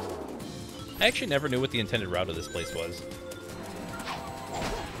 I actually never knew what the intended route of this place was.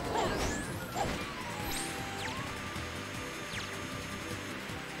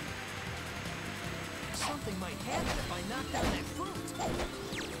 Something might happen if I knock down that fruit.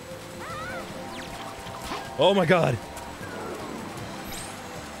 Oh my god!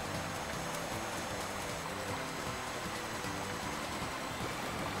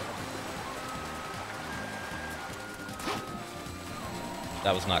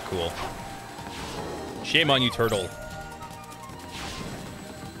 That was not cool. Shame on you, turtle.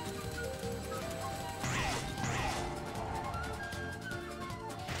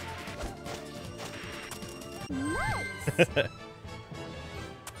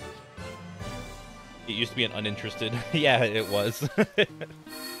 It used to be an uninterested. Yeah, it was. I'm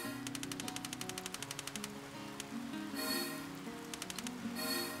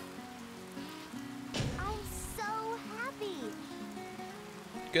so happy.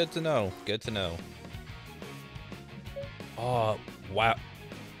 Good to know. Good to know. Oh, wow.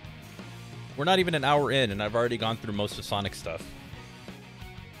 We're not even an hour in, and I've already gone through most of Sonic stuff.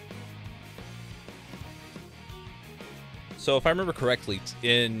 So if I remember correctly,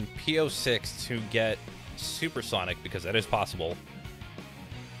 in P-06 to get Supersonic, because that is possible,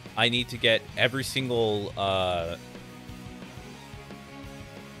 I need to get every single, I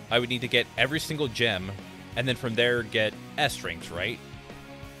would need to get every single gem, and then from there get S ranks, right?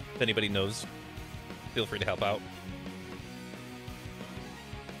 If anybody knows, feel free to help out.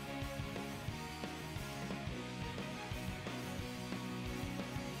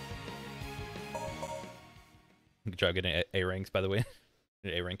 Good job getting A ranks, by the way.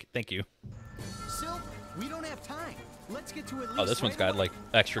 A rank. Thank you. Silph, we don't have time. Let's get to Elise. Oh, this one's got away. like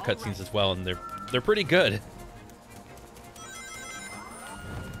extra cutscenes as well, and they're pretty good.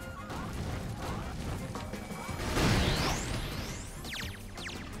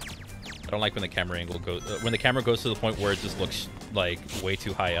 I don't like when the camera angle goes when the camera goes to the point where it just looks like way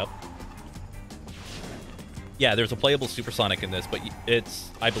too high up. Yeah, there's a playable Supersonic in this, but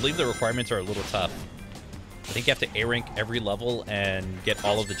I believe the requirements are a little tough. I think you have to A rank every level and get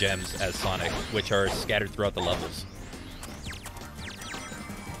all of the gems as Sonic, which are scattered throughout the levels.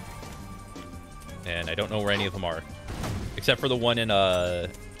 And I don't know where any of them are, except for the one in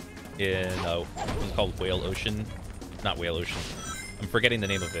what's it called, Whale Ocean? Not Whale Ocean. I'm forgetting the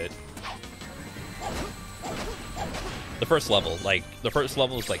name of it. The first level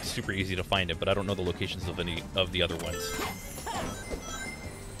is like super easy to find it, but I don't know the locations of any of the other ones.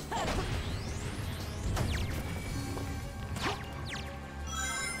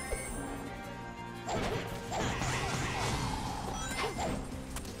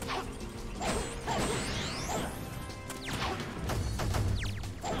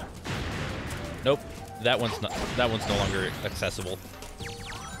 Nope, that one's no longer accessible.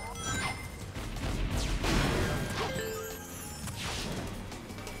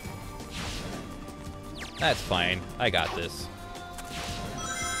 That's fine. I got this.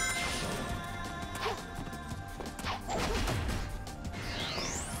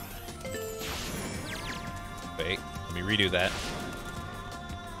 Wait, let me redo that.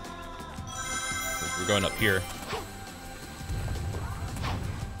 We're going up here.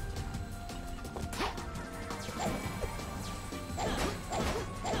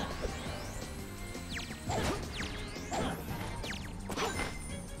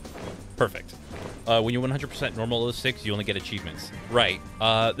 Perfect. When you 100% normal 06, you only get achievements. Right.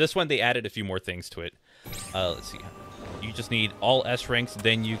 This one, they added a few more things to it. Let's see. You just need all S ranks,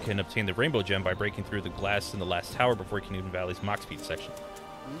 then you can obtain the Rainbow Gem by breaking through the glass in the last tower before Kingdom Valley's Mach Speed section.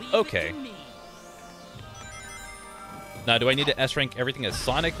 Leave Okay. it to me. Now, do I need to S rank everything as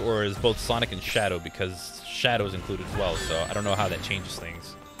Sonic, or is both Sonic and Shadow? Because Shadow is included as well, so I don't know how that changes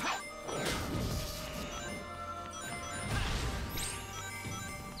things.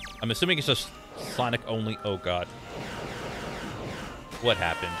 I'm assuming it's just Sonic only. Oh god. What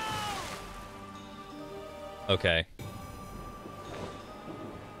happened? Okay.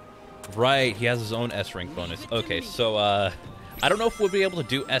 Right, he has his own S rank bonus. Okay, so I don't know if we'll be able to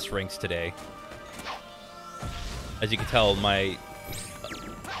do S ranks today. As you can tell, my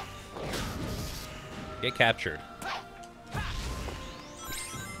get captured.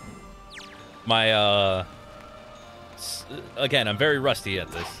 My again, I'm very rusty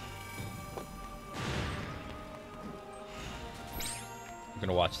at this. I'm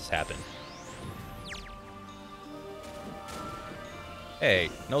gonna watch this happen.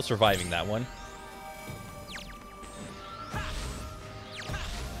 Hey, no surviving that one.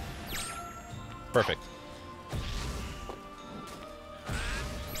 Perfect.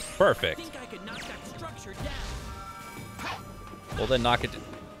 Perfect. I think I could knock that structure down. Well, then knock it.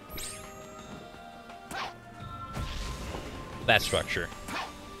 That structure.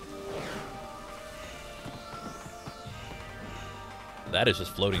 That is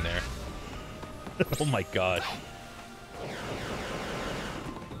just floating there. Oh my gosh.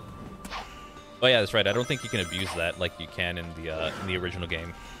 Oh yeah, that's right. I don't think you can abuse that like you can in the original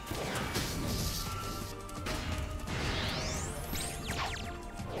game.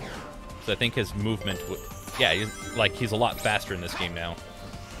 So I think his movement would... Yeah, he's a lot faster in this game now.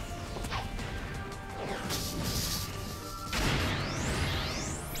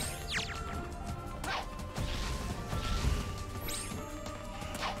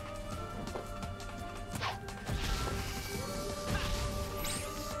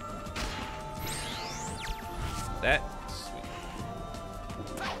 That... Sweet.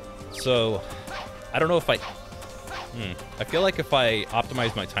 So, I don't know if I feel like if I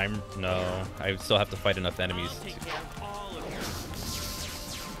optimize my time... No, I would still have to fight enough enemies.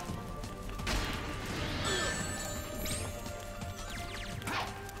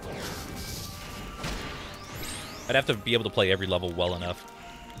 I'd have to be able to play every level well enough.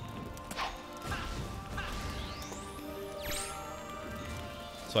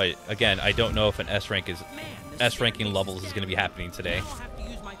 So I don't know if an S rank is... S ranking levels is going to be happening today.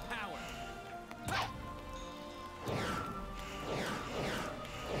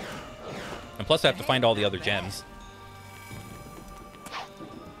 And plus I have to find all the other gems.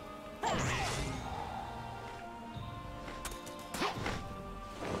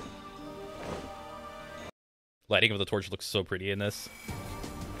 Lighting of the torch looks so pretty in this.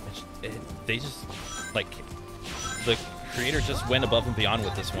 They just, like, the creator just went above and beyond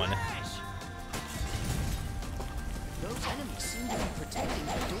with this one. Those enemies seem to be protecting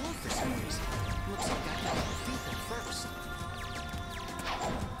the door for some reason. Looks like I have to defeat them first.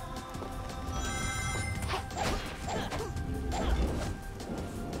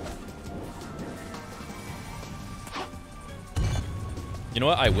 You know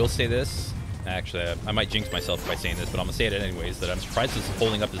what? I will say this. Actually, I might jinx myself by saying this, but I'm gonna say it anyways. That I'm surprised it's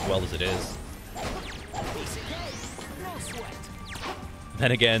holding up as well as it is.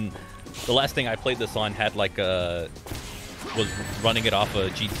 Then again, the last thing I played this on had like was running it off a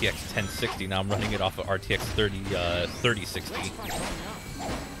GTX 1060. Now I'm running it off a RTX 3060.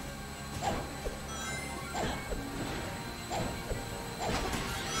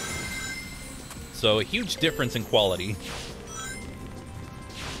 So a huge difference in quality.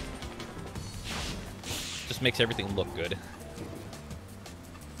 Just makes everything look good.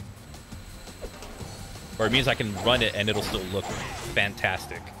 Or it means I can run it and it'll still look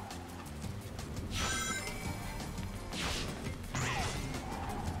fantastic.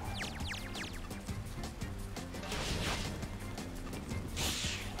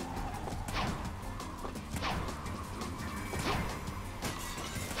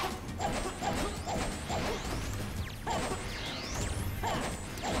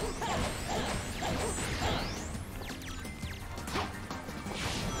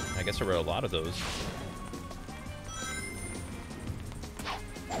 I guess there were a lot of those.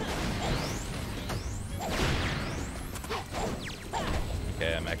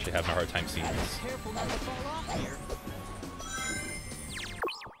 Okay, I'm actually having a hard time seeing this.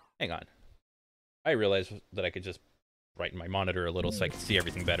 Hang on. I realized that I could just brighten my monitor a little so I can see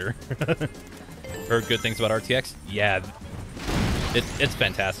everything better. Heard good things about RTX? Yeah, it's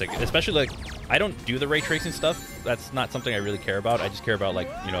fantastic. Especially, like, I don't do the ray tracing stuff. That's not something I really care about. I just care about, like,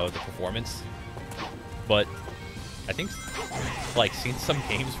 you know, the performance. But I think, like, seeing some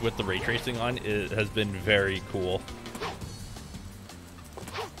games with the ray tracing on has been very cool.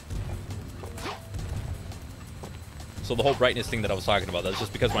 So the whole brightness thing that I was talking about, that's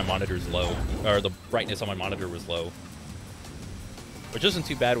just because my monitor is low, or the brightness on my monitor was low. Which isn't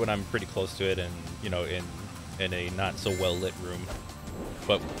too bad when I'm pretty close to it and, you know, in a not so well lit room.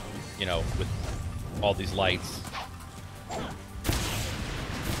 But, you know, with all these lights.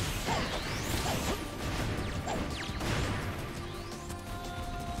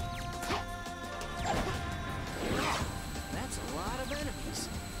 That's a lot of enemies.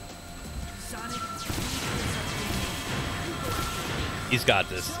 Sonic, He's got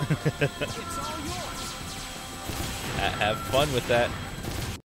this. it's all yours. Have fun with that.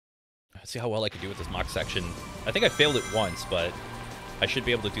 Let's see how well I can do with this mock section. I think I failed it once, but I should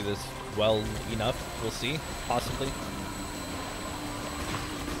be able to do this well enough. We'll see, possibly.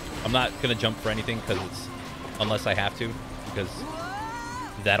 I'm not gonna jump for anything because it's unless I have to, because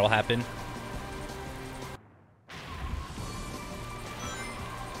that'll happen.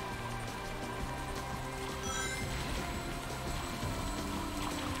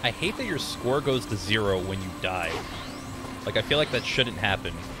 I hate that your score goes to 0 when you die. Like, I feel like that shouldn't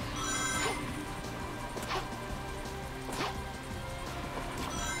happen.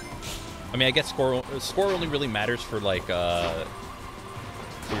 I mean, I guess score only really matters for like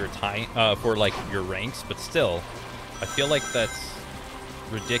for your time, for like your ranks, but still, I feel like that's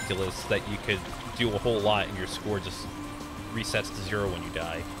ridiculous that you could do a whole lot and your score just resets to 0 when you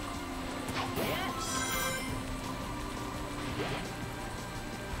die.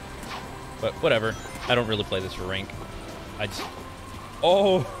 But whatever. I don't really play this for rank. I just...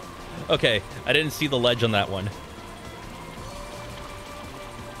 Oh! Okay, I didn't see the ledge on that one.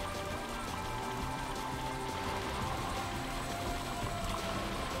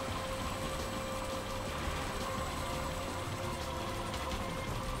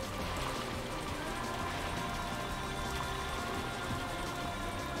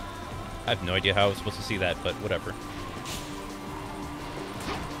 I have no idea how I was supposed to see that, but whatever.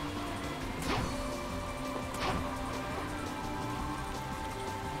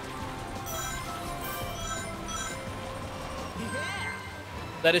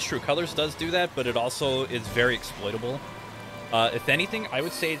 That is true. Colors does do that, but it also is very exploitable. If anything, I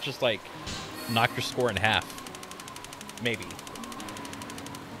would say just like knock your score in half. Maybe.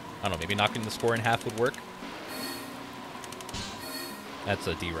 I don't know, maybe knocking the score in half would work. That's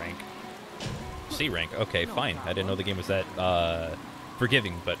a D rank. C rank. Okay, fine. I didn't know the game was that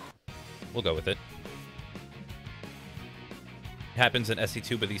forgiving, but we'll go with it. It happens in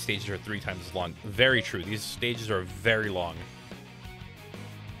SC2, but these stages are 3 times as long. Very true. These stages are very long.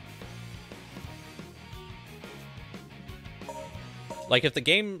 Like, if the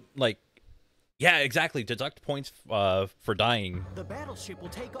game, like... Yeah, exactly. Deduct points for dying. The battleship will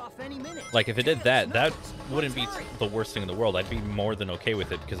take off any minute. Like, if it did that, that wouldn't be the worst thing in the world. I'd be more than okay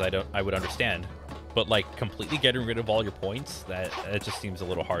with it, because I would understand. But, like, completely getting rid of all your points, it just seems a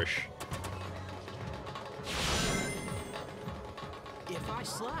little harsh. If I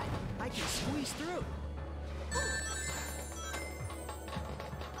slide, I can squeeze through.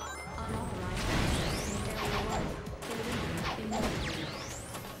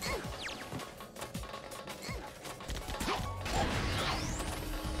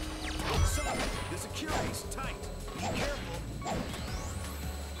 The security's tight. Be careful.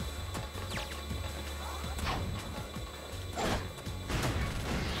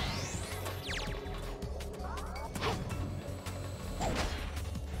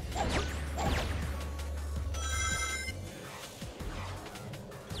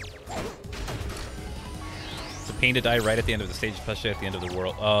 It's a pain to die right at the end of the stage, especially at the end of the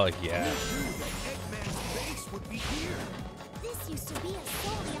world. Oh, yeah. Eggman's base would be here. This used to be a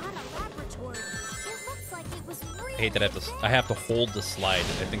Soliana laboratory. It looks like it was really I hate that I have to hold the slide.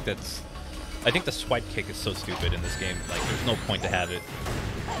 I think the swipe kick is so stupid in this game. Like, there's no point to have it.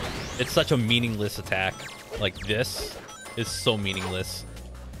 It's such a meaningless attack. Like, this is so meaningless.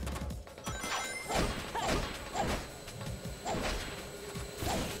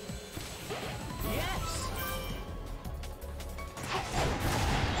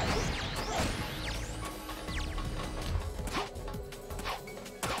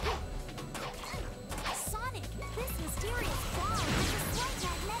 Sonic, this mysterious bomb is a slight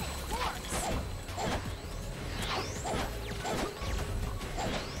magnetic force.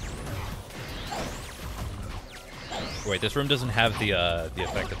 Wait, this room doesn't have the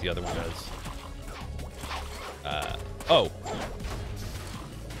effect that the other one does. Oh.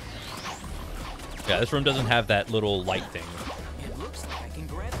 Yeah, this room doesn't have that little light thing. It looks like I can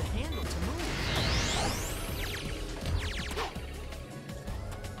grab the handle to move.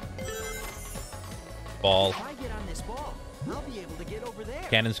 Ball. If I get on this ball, I'll be able to get over there.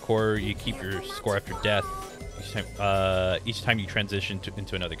 Cannon's core, you keep your score after death. You each time you transition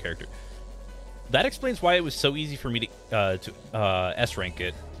into another character. That explains why it was so easy for me to S rank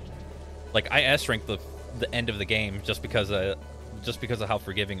it. Like I S ranked the end of the game just because of how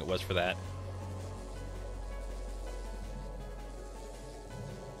forgiving it was for that.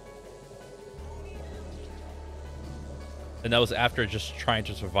 And that was after just trying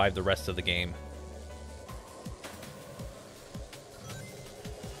to survive the rest of the game.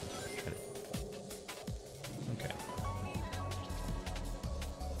 Okay.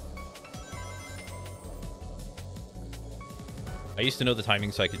 I used to know the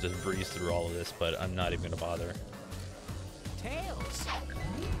timing so I could just breeze through all of this, but I'm not even gonna bother. Tails!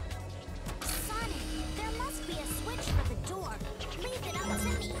 Sonic, there must be a switch for the door. Leave it up to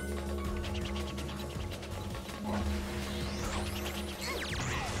me.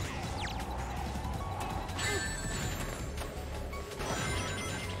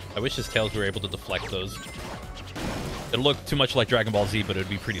 I wish his tails were able to deflect those. It'd look too much like Dragon Ball Z, but it'd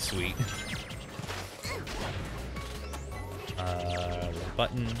be pretty sweet.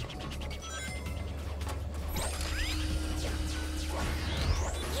 Button.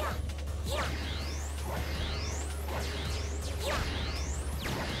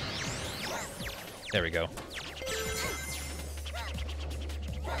 There we go.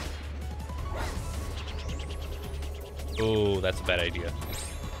 Oh, that's a bad idea.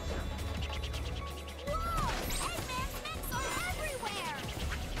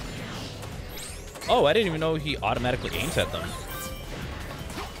 Oh, I didn't even know he automatically aims at them.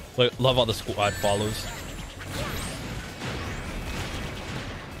 Like, love all the squad follows.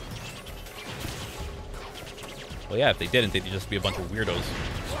 Well, yeah, if they didn't, they'd just be a bunch of weirdos.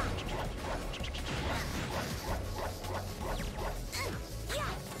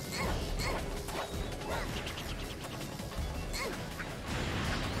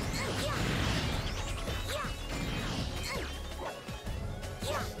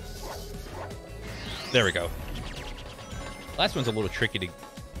 There we go. Last one's a little tricky to...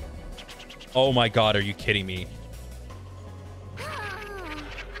 Oh my god, are you kidding me?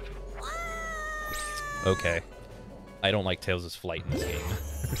 Okay. I don't like Tails' flight in this game.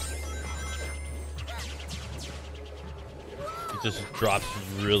 It just drops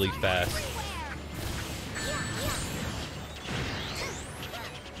really fast.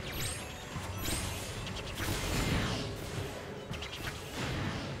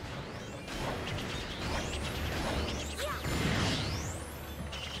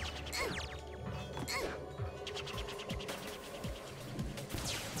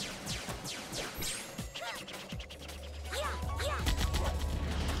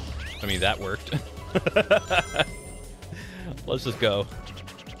 I mean, that worked. Let's just go.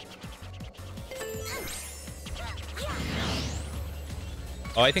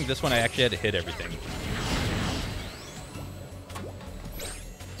 Oh, I think this one I actually had to hit everything.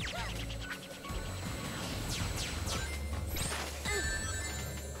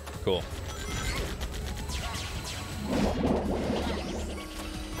 Cool.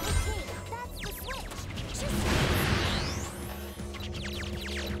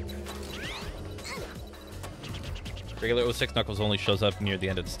 Regular 06 Knuckles only shows up near the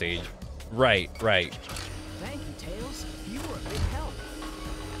end of the stage. Right. Thank you, Tails. You were a big help.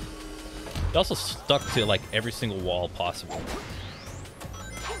 He also stuck to like every single wall possible.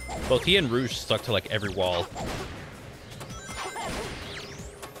 Both he and Rouge stuck to like every wall.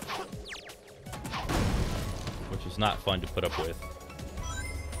 Which was not fun to put up with.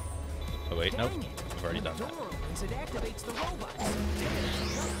 Oh wait, nope. I've already done that. It activates the robots.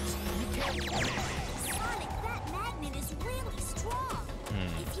 Sonic, that magnet is really strong.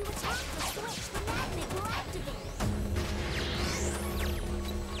 If you attack the switch, the magnet will activate.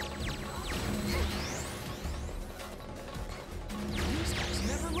 These guys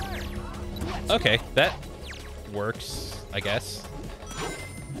never learn. Okay, that works, I guess.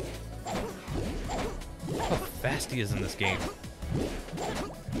 Look how fast he is in this game.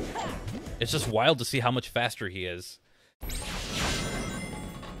 It's just wild to see how much faster he is.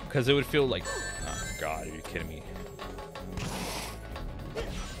 Because it would feel like... Oh, God, are you kidding me?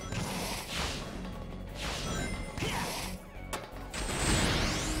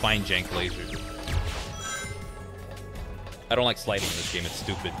 Fine jank laser. I don't like sliding in this game, it's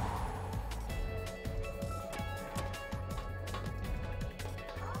stupid.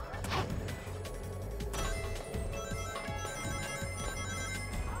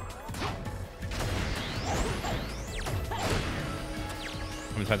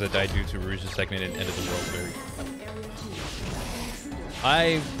 Sometimes I died due to Rouge's segment and end of the world very...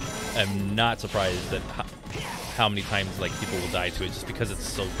 I am not surprised that how many times like people will die to it just because it's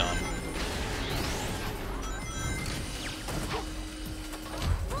so dumb.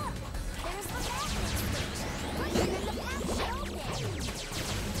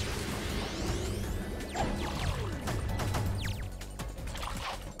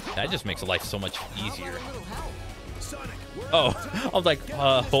 That just makes life so much easier. A little help. Sonic, we're Oh, out of time. I was like,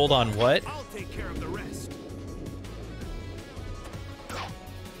 hold on, what? I'll take care of the rest.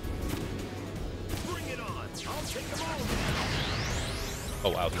 Bring it on. I'll take them all down. Oh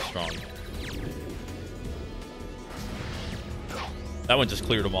wow, he's strong. That one just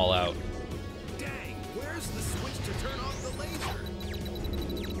cleared them all out. Dang, where's the switch to turn off the laser?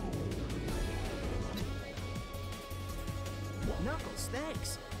 Knuckles,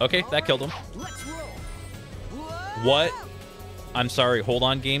 thanks. Okay, that killed him. Let's roll. Whoa! What? I'm sorry, hold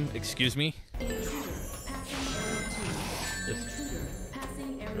on, game. Excuse me.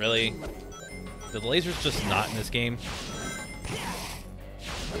 Really? The laser's just not in this game.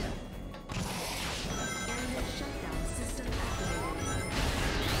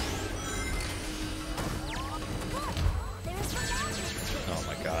 Oh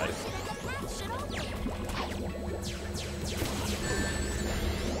my god.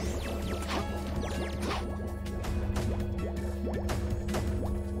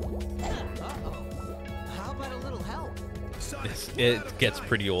 Uh-oh. How about a little help? Sonic, It gets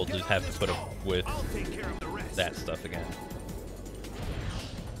pretty old to have to put up with I'll take care of the rest. that stuff again.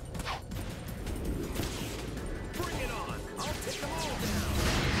 Bring it on. I'll take them all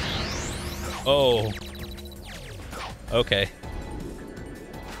down. Oh. Okay.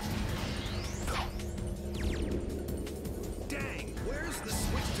 Dang, where's the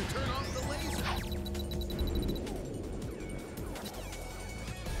switch to turn off the laser?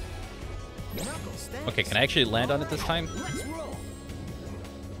 Knuckles, thanks. Okay, can I actually land on it this time? Let's roll.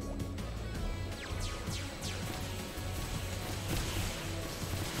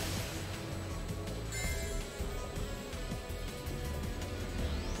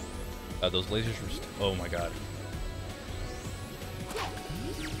 Those lasers were oh my god.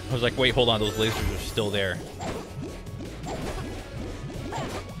 I was like, wait, hold on, those lasers are still there.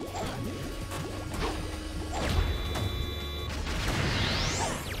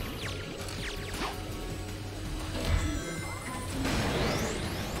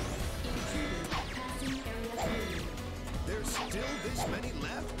 There's still this many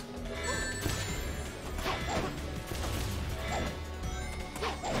left?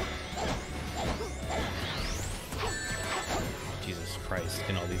 Jesus Christ,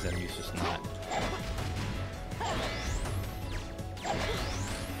 can all these enemies just not?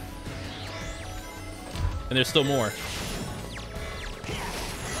 And there's still more.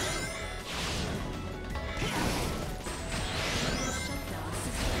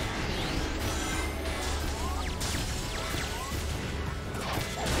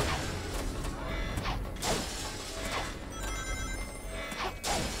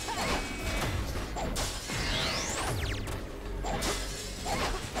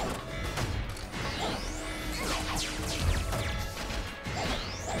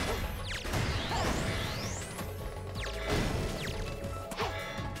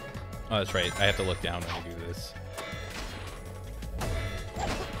 Oh, that's right. I have to look down when I do this.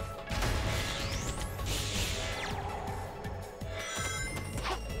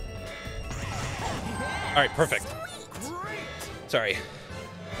 All right, perfect. Great! Sorry.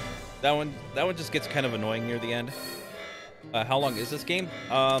 That one just gets kind of annoying near the end. How long is this game?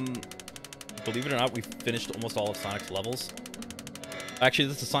 Believe it or not, we've finished almost all of Sonic's levels. Actually,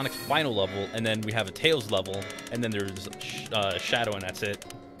 this is Sonic's final level, and then we have a Tails level, and then there's Shadow, and that's it.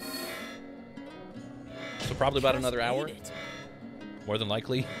 So probably about another hour, Made it. more than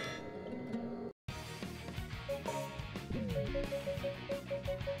likely.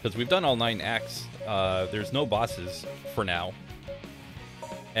 Because we've done all 9 acts. There's no bosses for now.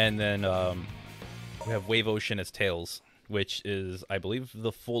 And then we have Wave Ocean as Tails, which is, I believe,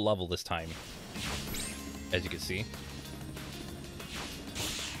 the full level this time. As you can see.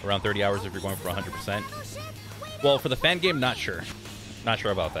 Around 30 hours if you're going for 100%. Well, for the fan game, not sure. Not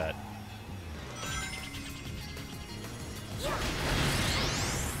sure about that.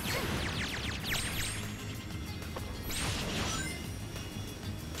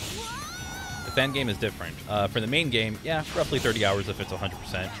 The fan game is different. For the main game, yeah, roughly 30 hours if it's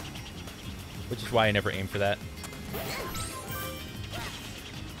 100%. Which is why I never aim for that.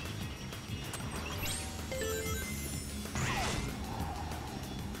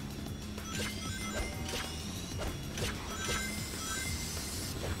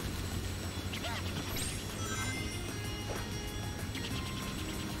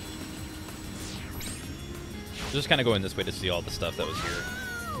 Just kind of going this way to see all the stuff that was here.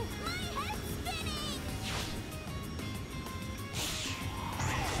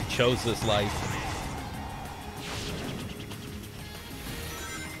 We chose this life.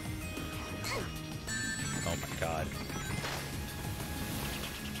 Oh my god.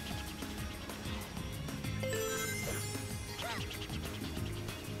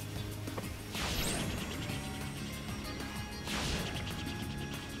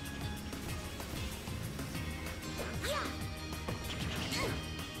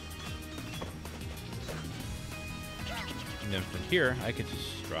 here, I could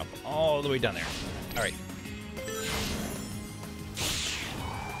just drop all the way down there. All right.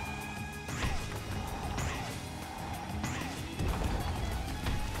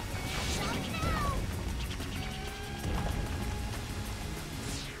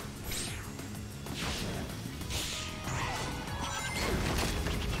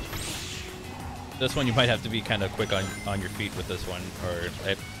 This one you might have to be kind of quick on your feet with this one, or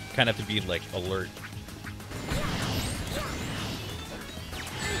I kind of have to be like alert.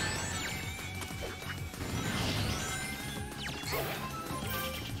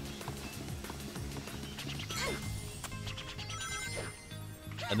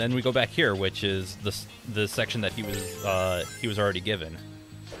 And then we go back here, which is the section that he was already given.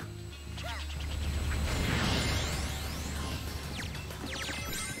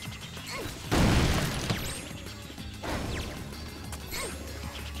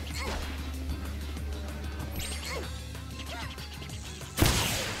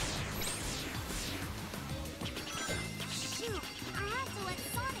 Shoot! I have to let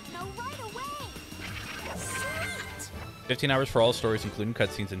Sonic know right away. Sweet! 15 hours for all stories, including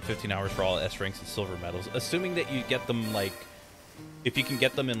cutscenes, and 15 hours for all S ranks and silver medals. Assuming that you get them, like, if you can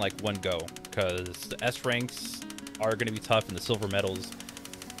get them in, like, one go. Because the S ranks are going to be tough, and the silver medals...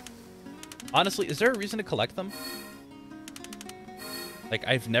 Honestly, is there a reason to collect them? Like,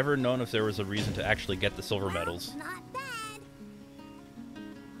 I've never known if there was a reason to actually get the silver medals. Not bad.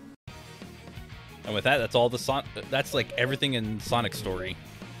 And with that, that's all the that's, like, everything in Sonic's story.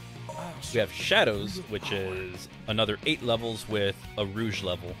 We have Shadows, which is another 8 levels with a Rouge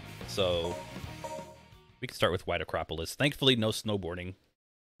level. So we can start with White Acropolis. Thankfully, no snowboarding,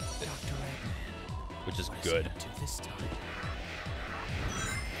 which is good.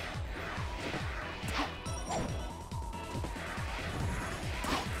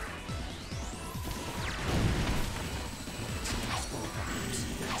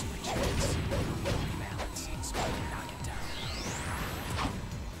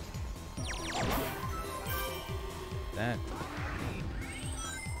 That.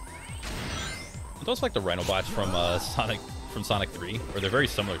 It's also like the Rhinobots from Sonic 3, where they're very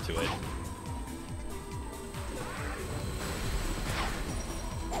similar to it.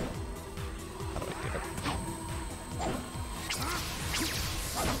 How do I get up?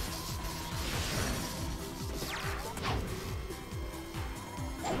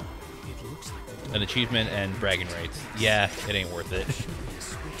 An achievement and bragging rights. Yeah, it ain't worth it.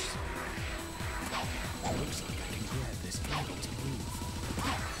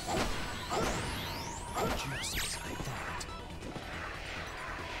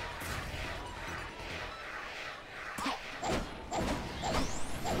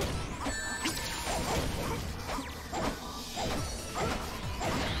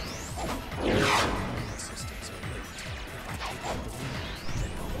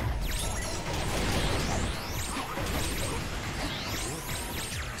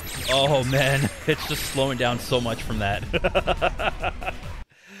 Oh man, it's just slowing down so much from that.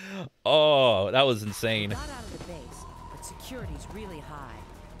 Oh, that was insane. Not out of the base, but security's really high.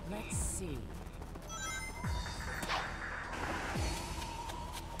 Let's see.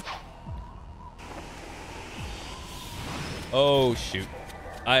 Oh shoot,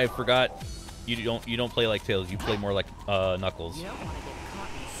 I forgot. You don't play like Tails. You play more like Knuckles. You don't want to get caught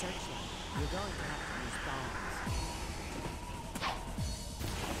in the searchlight. You're going to have to use bombs.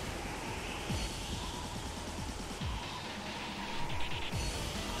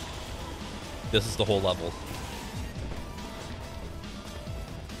 This is the whole level.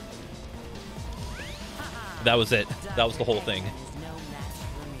 That was it. That was the whole thing. Is no match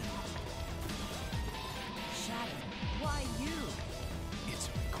for me. Shadow, why you? It's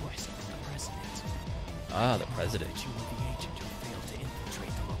a request from the president. Ah, the president. That you were the agent who failed to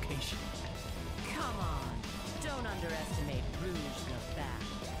infiltrate the location. Come on. Don't underestimate Rouge the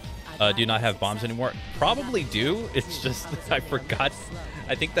Bat. Do you not have bombs anymore? Probably do. It's just I forgot.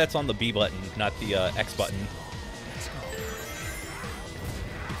 I think that's on the B button, not the X button. Let's go.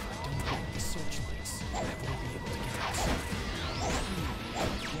 If I don't get the searchlights, I won't be able to get outside.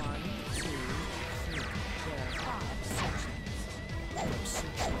 1, 2, 3. There are 5 sections. Those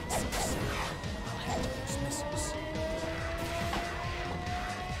searchlights succeed. I'll head to those missiles.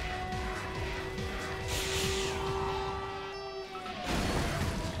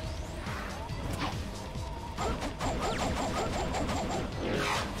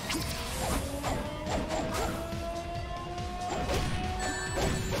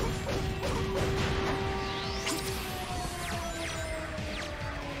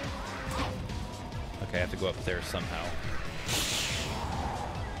 Okay, I have to go up there somehow.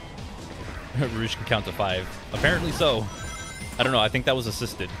 Rouge can count to 5. Apparently so. I don't know. I think that was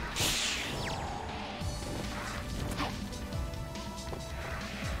assisted.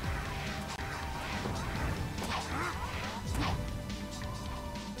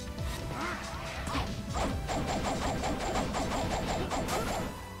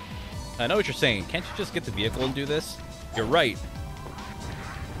 I know what you're saying. Can't you just get the vehicle and do this? You're right.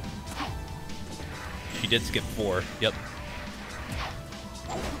 She did skip 4. Yep.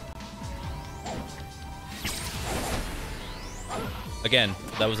 Again,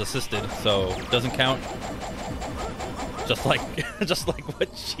 that was assisted, so doesn't count. Just like just like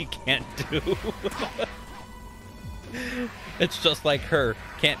what she can't do. It's just like her.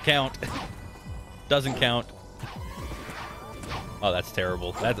 Can't count. Doesn't count. Oh, that's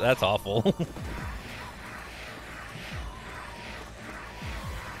terrible. That's awful.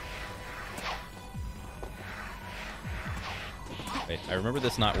 Wait, I remember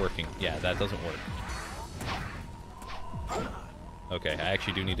this not working. Yeah, that doesn't work. Okay, I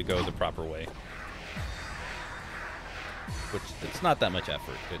actually do need to go the proper way. Which, it's not that much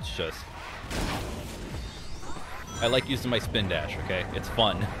effort. It's just... I like using my spin dash, okay? It's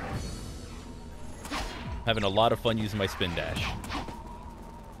fun. Having a lot of fun using my spin dash.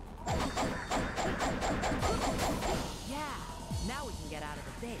 Yeah, now we can get out of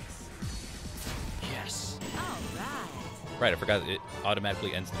the base. Yes. All right. Right, I forgot it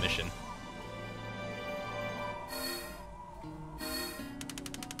automatically ends the mission.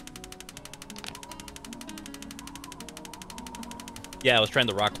 Yeah, I was trying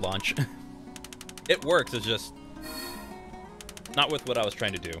the rock launch. It works, it's just not with what I was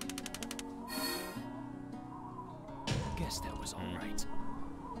trying to do. Guess that was all right.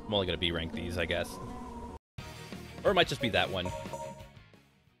 I'm only gonna B rank these, I guess. Or it might just be that one. But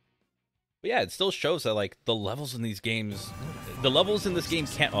yeah, it still shows that, like, the levels in these games... The levels in this game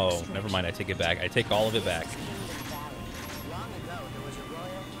can't... Oh, never mind, I take it back. I take all of it back. Long ago, there was a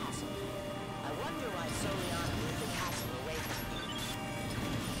royal castle. I wonder why Soliana moved the castle away from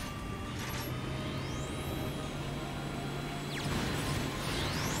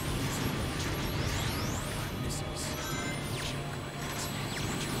Missiles. Choke lights.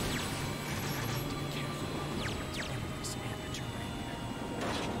 Be careful. To enemies and the terrain.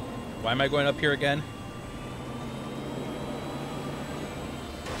 Why am I going up here again?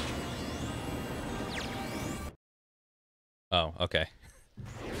 Oh, okay.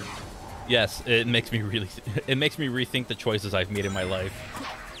 Yes, it makes me really... It makes me rethink the choices I've made in my life.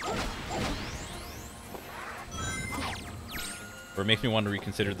 Or it makes me want to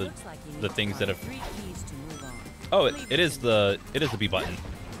reconsider the things that have... 3 keys to move on. Oh, it is the B button.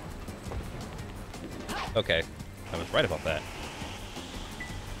 Okay, I was right about that.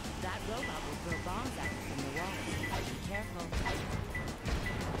 That robot will throw bombs at you from the walls. Be careful.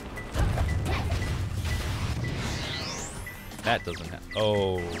 That doesn't have...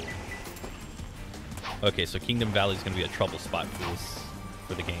 Oh. Okay, so Kingdom Valley is going to be a trouble spot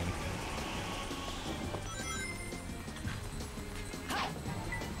for the game.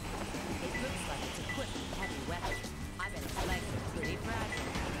 It looks like it's equipped with heavy weapons. I bet its legs are pretty fragile.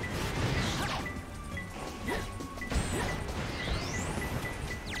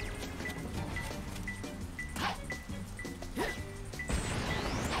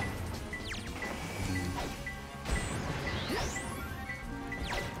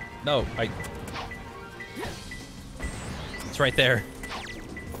 No, it's right there.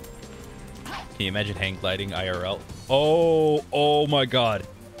 Can you imagine hang gliding IRL? Oh my god.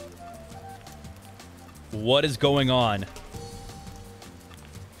 What is going on?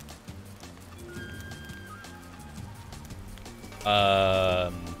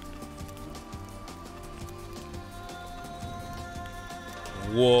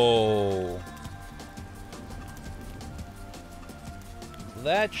 Whoa.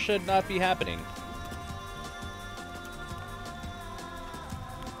 That should not be happening.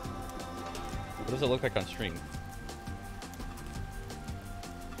 What does it look like on stream?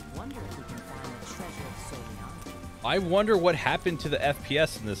 Wonder if we can find the treasure of Soliana. I wonder what happened to the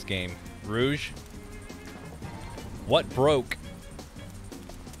FPS in this game, Rouge. What broke?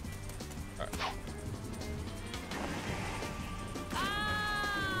 Alright.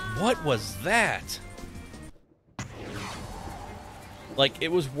 What was that? Like,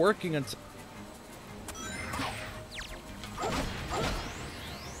 it was working until...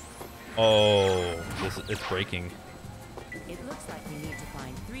 Oh, it's breaking. It looks like we need to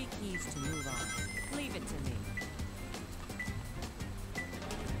find 3 keys to move on. Leave it to me.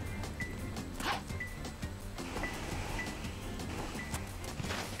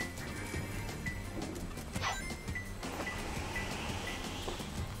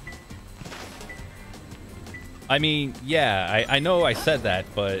 I mean, yeah, I know I said that,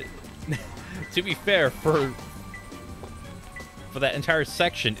 but to be fair, for that entire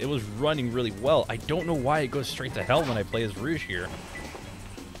section, it was running really well. I don't know why it goes straight to hell when I play as Rouge here.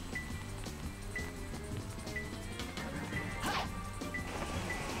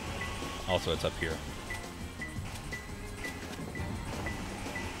 Also, it's up here.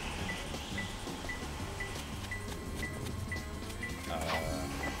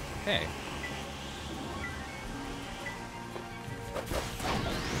 Okay.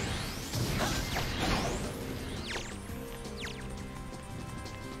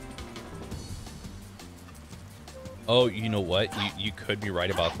 Oh, you know what? You could be right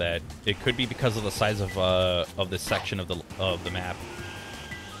about that. It could be because of the size of this section of the map.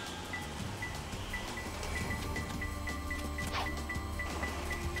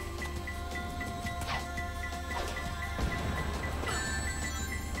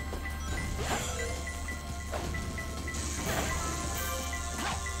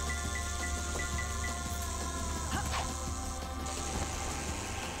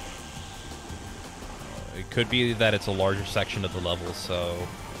 Could be that it's a larger section of the level, so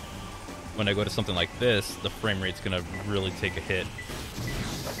when I go to something like this, the frame rate's gonna really take a hit.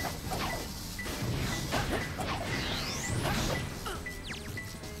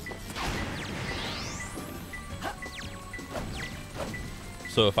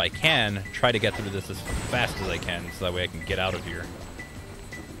 So if I can, try to get through this as fast as I can, so that way I can get out of here. It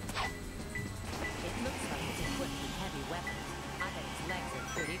looks like it's equipped with heavy weapons. I bet its legs are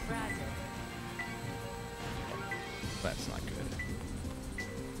pretty fragile. That's not good.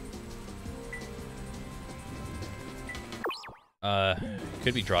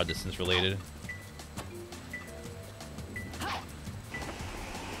 Could be draw distance related.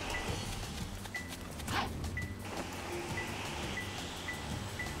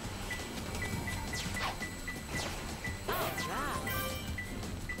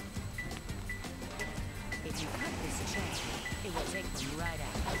 If you cut this chain, it will take them right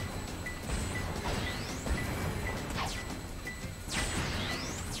out.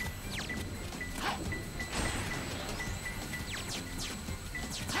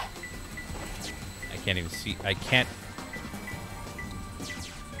 I can't even see. I can't.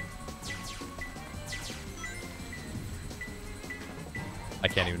 I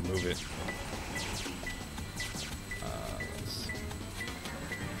can't even move it.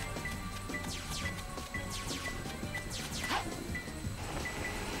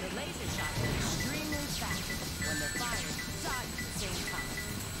 The laser shots are extremely fast. When they're fired, dodge at the same time.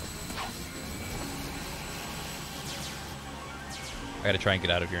 I gotta try and get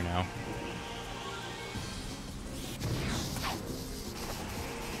out of here now.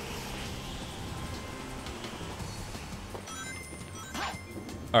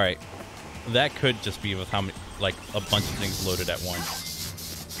 Alright. That could just be with how many, like, a bunch of things loaded at once.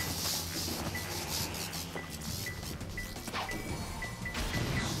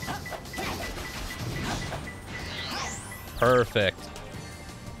 Perfect.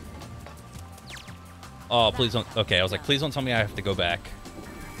 Oh, please don't. Okay, I was like, please don't tell me I have to go back.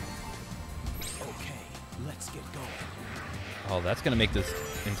 Okay, let's get going. Oh, that's gonna make this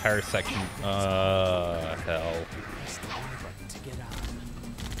entire section. Hell. Press the Y button to get out.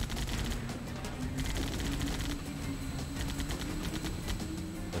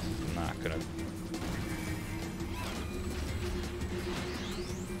 This is not gonna.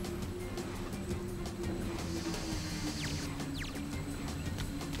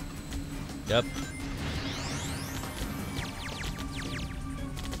 Yep.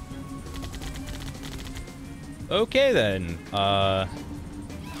 Okay then. I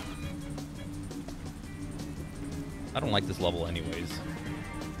don't like this level anyways.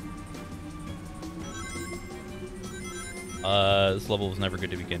 This level was never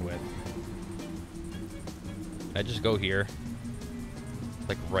good to begin with. Can I just go here?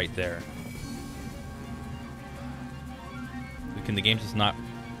 Like right there. Can the game just not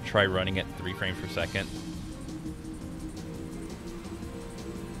try running at 3 frames per second?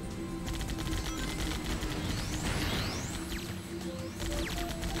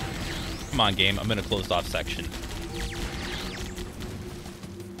 Come on, game. I'm in a closed off section.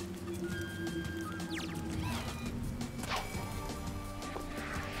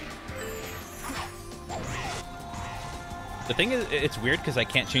 The thing is, it's weird because I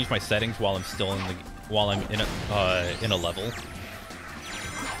can't change my settings while I'm still in the in a level.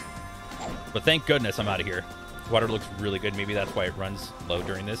 But thank goodness I'm out of here. Water looks really good. Maybe that's why it runs low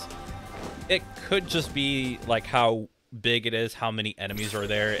during this. It could just be like how big it is, how many enemies are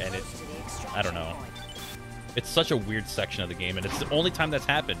there, and it, I don't know. It's such a weird section of the game, and it's the only time that's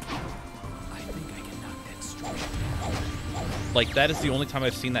happened. I think I can knock that straight. Like, that is the only time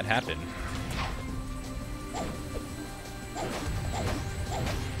I've seen that happen.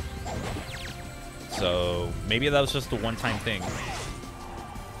 So, maybe that was just a one-time thing.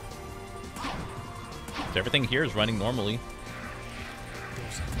 So everything here is running normally.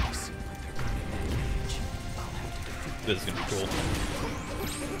 This is gonna be cool.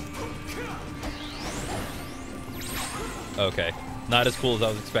 Okay. Not as cool as I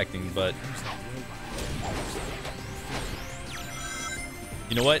was expecting, but...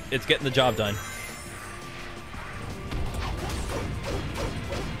 You know what? It's getting the job done.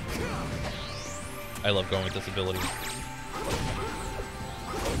 I love going with this ability.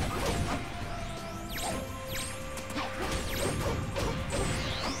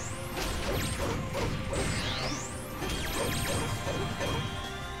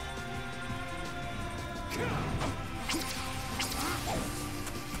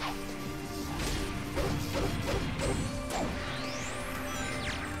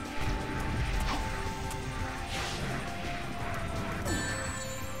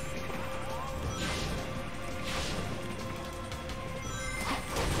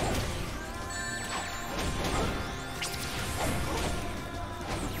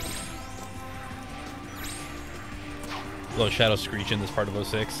 Little Shadow Screech in this part of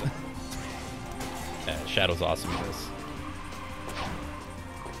 06. Yeah, Shadow's awesome in this.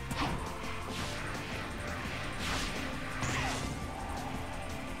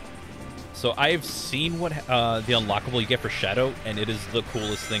 So I've seen what the unlockable you get for Shadow, and it is the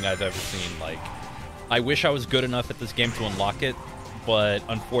coolest thing I've ever seen. Like, I wish I was good enough at this game to unlock it, but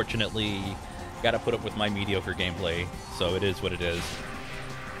unfortunately, gotta put up with my mediocre gameplay, so it is what it is.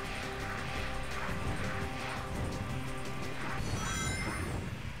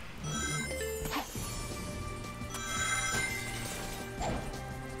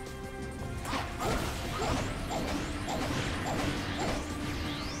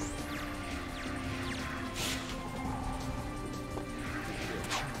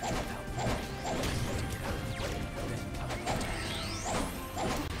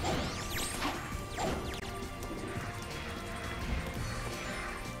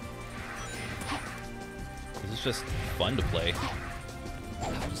 It's just fun to play.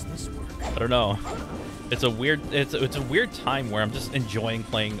 How does this work? I don't know. It's a weird time where I'm just enjoying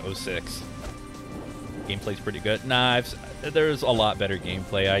playing 06. Gameplay's pretty good. Nah, there's a lot better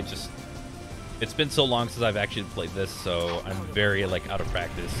gameplay. It's been so long since I've actually played this, so I'm very like out of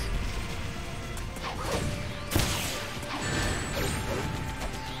practice.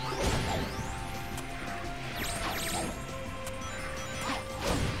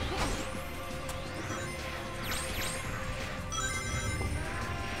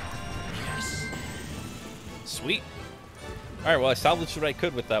 Sweet. Alright, well, I salvaged what I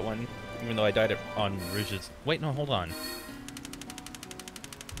could with that one, even though I died on Rouge's... Wait, no, hold on.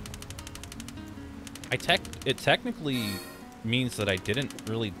 It technically means that I didn't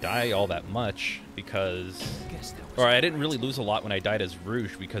really die all that much, because... Or I didn't really lose a lot when I died as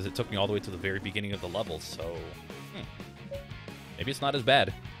Rouge, because it took me all the way to the very beginning of the level, so... Maybe it's not as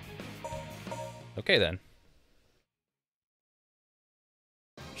bad. Okay, then.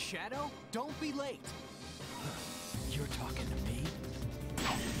 Shadow, don't be late. You're talking to me?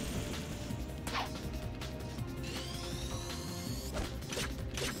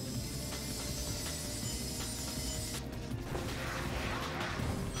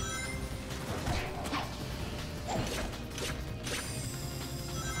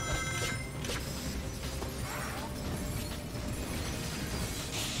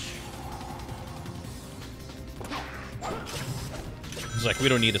 It's like, we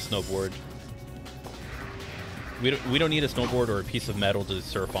don't need a snowboard. We don't need a snowboard or a piece of metal to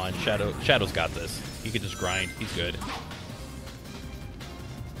surf on. Shadow's got this. He can just grind. He's good.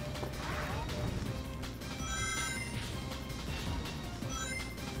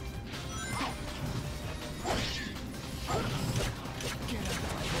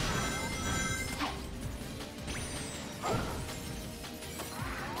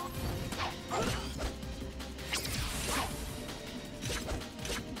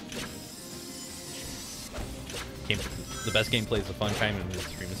 The best gameplay is a fun time, and the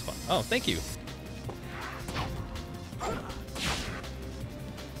stream is fun. Oh, thank you.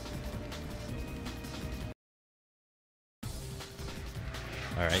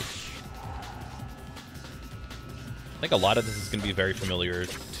 All right. I think a lot of this is going to be very familiar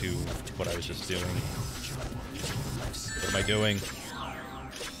to what I was just doing. What am I doing?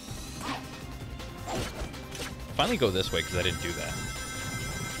 Finally go this way, because I didn't do that.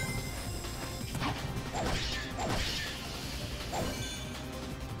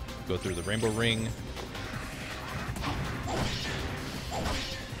 Go through the rainbow ring.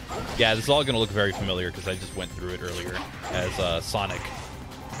 Yeah, this is all going to look very familiar because I just went through it earlier as Sonic. Need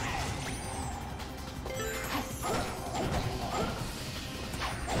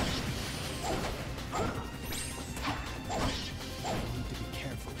to be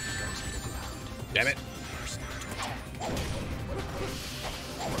careful with those underground. Damn it. First to attack.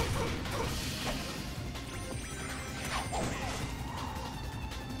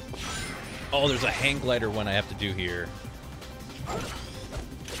 Oh, there's a hang glider one I have to do here.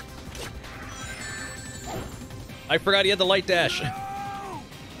 I forgot he had the light dash.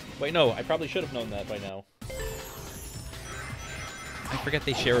 Wait, no, I probably should have known that by now. I forget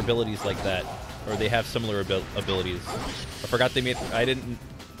they share abilities like that, or they have similar abilities. I forgot they made.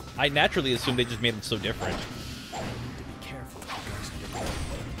 I naturally assumed they just made them so different. Need to be careful with those underground.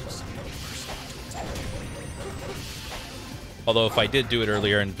 First to attack. Although if I did do it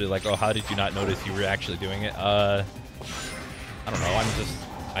earlier and be like, oh, how did you not notice you were actually doing it? I don't know.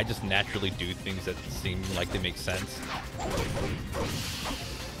 I just naturally do things that seem like they make sense.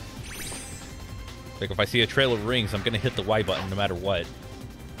 Like if I see a trail of rings, I'm gonna hit the Y button no matter what.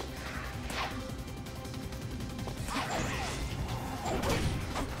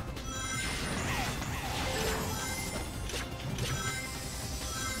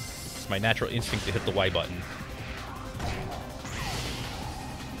 It's my natural instinct to hit the Y button.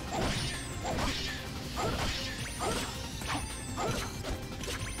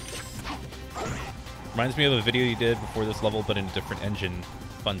 Reminds me of a video you did before this level, but in a different engine.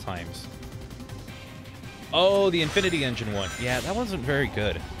 Fun times. Oh, the Infinity Engine one. Yeah, that wasn't very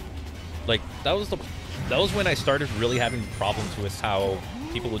good. Like, that was when I started really having problems with how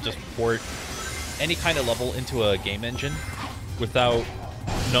people would just port any kind of level into a game engine without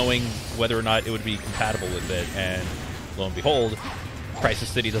knowing whether or not it would be compatible with it. And lo and behold, Crisis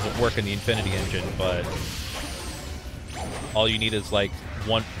City doesn't work in the Infinity Engine, but all you need is like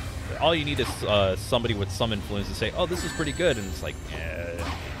all you need is somebody with some influence to say, oh, this is pretty good, and it's like,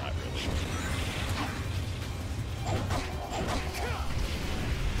 not really.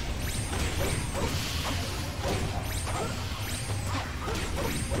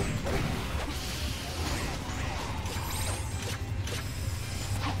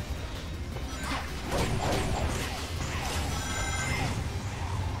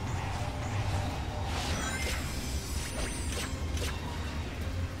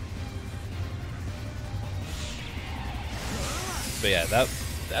 But yeah,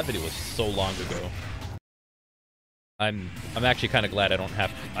 that video was so long ago. I'm actually kind of glad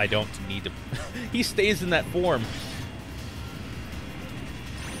I don't need to. He stays in that form.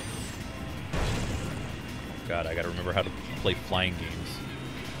 God, I gotta remember how to play flying games.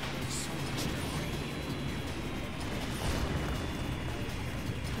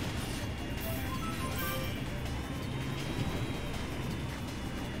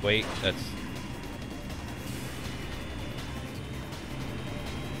 Wait, that's.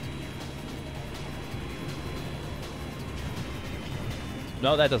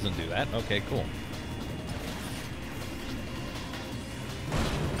 No, that doesn't do that. Okay, cool.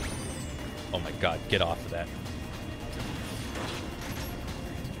 Oh my god, get off of that.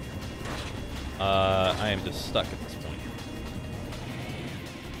 I am just stuck at this point.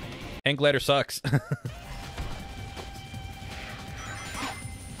 Hang glider sucks.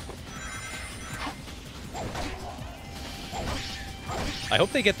 I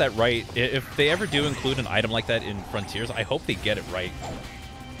hope they get that right. If they ever do include an item like that in Frontiers, I hope they get it right.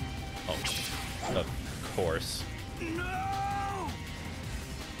 Oh, of course. No!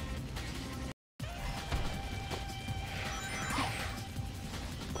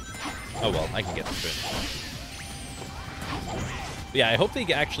 Oh well, I can get this bit. Yeah, I hope they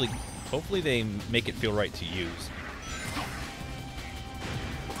actually... Hopefully they make it feel right to use.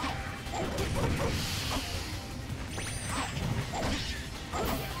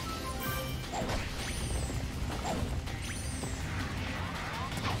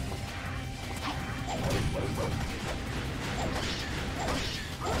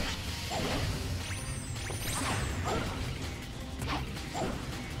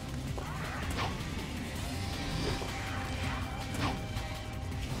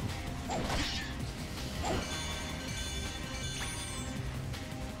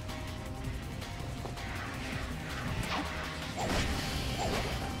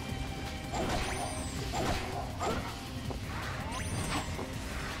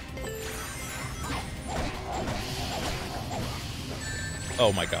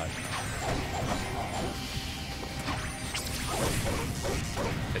 Oh my god.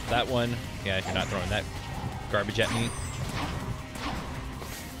 Hit that one. Yeah, if you're not throwing that garbage at me.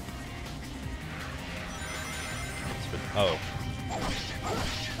 Oh.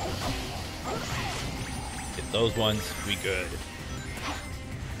 Those ones, we good.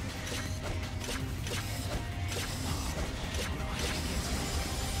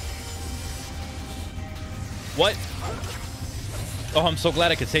 What? Oh, I'm so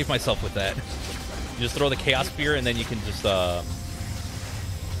glad I could save myself with that. You just throw the Chaos Spear, and then you can just, do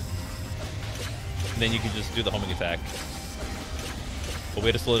the homing attack. A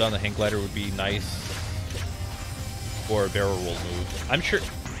way to slow down the hang glider would be nice. Or a barrel roll move. I'm sure...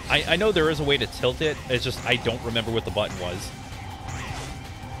 I know there is a way to tilt it. It's just I don't remember what the button was.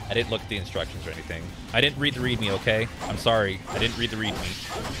 I didn't look at the instructions or anything. I didn't read the README, okay? I'm sorry. I didn't read the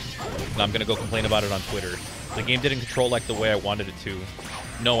README. And I'm gonna go complain about it on Twitter. The game didn't control like the way I wanted it to.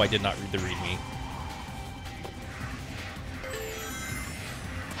 No, I did not read the README.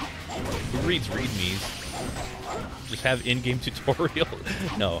 Who reads READMEs? Just have in-game tutorial.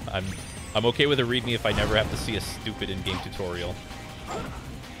 No, I'm okay with a README if I never have to see a stupid in-game tutorial.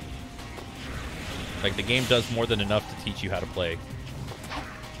 Like, the game does more than enough to teach you how to play.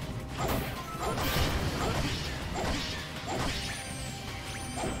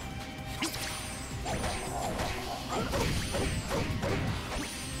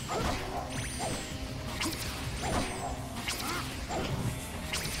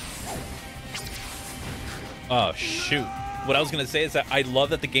 Oh, shoot. What I was going to say is that I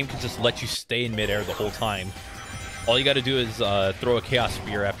love that the game can just let you stay in midair the whole time. All you got to do is throw a Chaos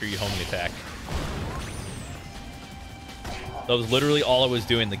Spear after you homing attack. That was literally all I was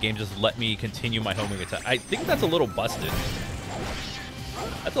doing. The game just let me continue my homing attack. I think that's a little busted.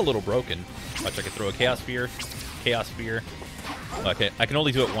 That's a little broken. Watch, I can throw a Chaos Spear. Chaos Spear. Okay, I can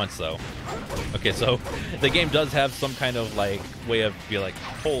only do it once, though. Okay, so the game does have some kind of, like, way of be like,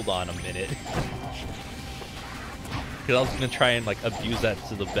 hold on a minute. Because I was going to try and, like, abuse that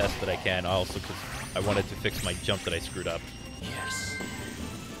to the best that I can. Also, because I wanted to fix my jump that I screwed up. Yes.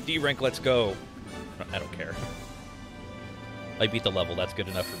 D rank, let's go. I don't care. I beat the level. That's good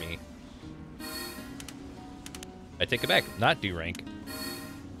enough for me. I take it back. Not D rank.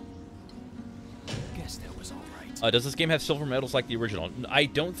 Guess that was all right. Does this game have silver medals like the original? I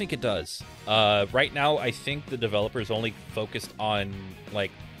don't think it does. Right now, I think the developers only focused on,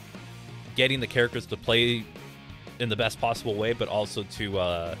 like, getting the characters to play in the best possible way, but also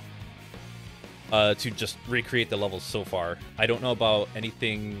to just recreate the levels so far. I don't know about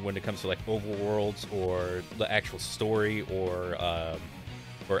anything when it comes to, like, overworlds or the actual story or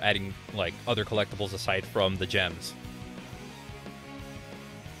adding, like, other collectibles aside from the gems.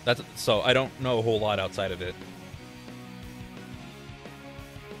 So I don't know a whole lot outside of it.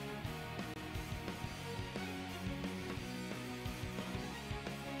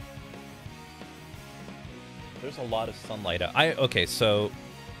 There's a lot of sunlight out. Okay, so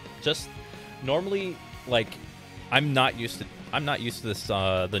just normally, like, I'm not used to this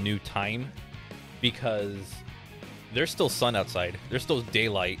the new time because there's still sun outside. There's still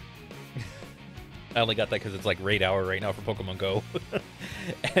daylight. I only got that because it's like raid hour right now for Pokemon Go.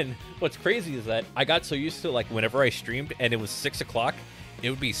 And what's crazy is that I got so used to, like, whenever I streamed and it was 6 o'clock, it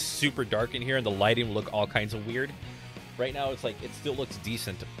would be super dark in here and the lighting would look all kinds of weird. Right now, it's like, it still looks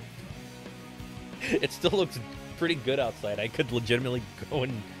decent. It still looks pretty good outside. I could legitimately go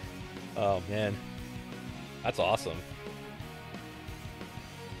and... Oh, man. That's awesome.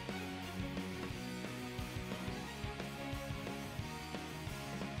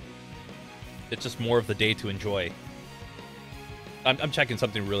 It's just more of the day to enjoy. I'm checking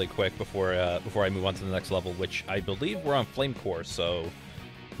something really quick before I move on to the next level, which I believe we're on Flame Core, so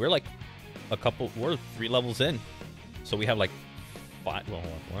we're like we're 3 levels in. So we have like 5, well,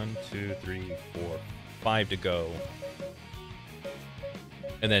 1, 2, 3, 4, 5 to go.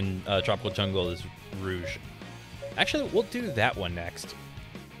 And then Tropical Jungle is Rouge. Actually, we'll do that one next,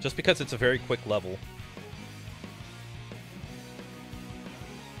 just because it's a very quick level.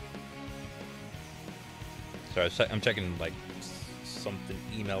 Sorry, I'm checking, like, something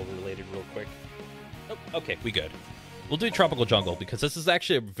email related real quick. Oh, okay, we good. We'll do Tropical Jungle because this is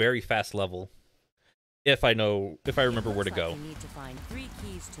actually a very fast level. If I remember where to go. You need to find 3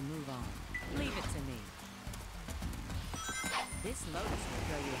 keys to move on. Leave it to me. This lotus will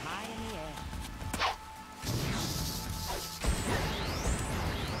throw you high in the air.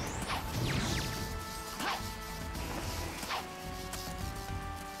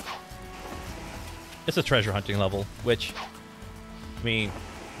 It's a treasure hunting level, which, I mean,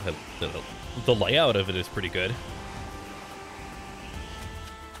 the layout of it is pretty good. You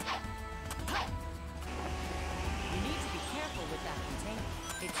need to be careful with that container.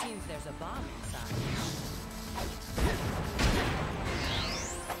 It seems there's a bomb inside.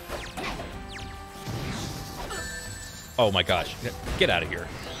 Oh my gosh, get out of here.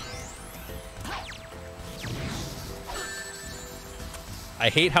 I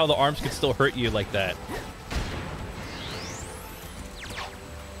hate how the arms can still hurt you like that.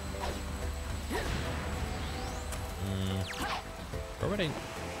 Where would I...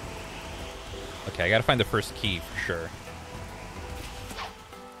 Okay, I gotta find the first key for sure.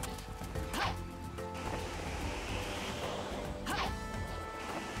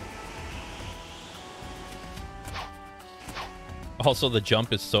 Also, the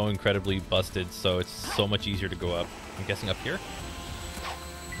jump is so incredibly busted, so it's so much easier to go up. I'm guessing up here?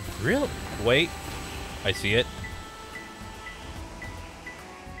 Really? Wait. I see it.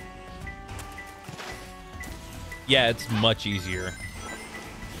 Yeah, it's much easier.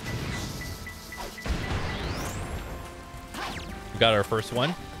 We got our first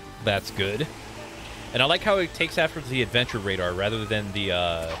one. That's good. And I like how it takes after the Adventure radar rather than the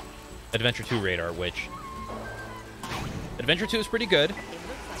Adventure 2 radar, which... Adventure 2 is pretty good. It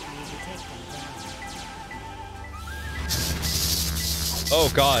looks like we need to take them down.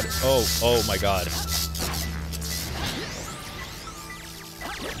 Oh, God. Oh my God.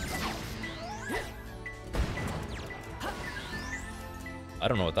 I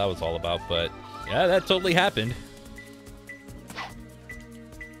don't know what that was all about, but yeah, that totally happened.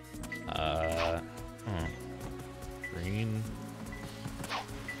 Green.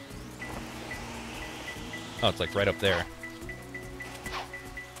 Oh, it's like right up there.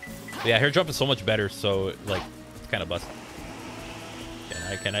 But yeah, hair jump is so much better, so like it's kind of busted.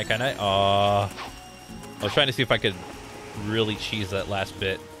 Can I? I was trying to see if I could really cheese that last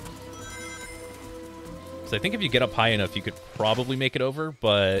bit. So I think if you get up high enough, you could probably make it over,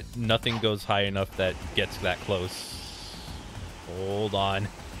 but nothing goes high enough that gets that close. Hold on.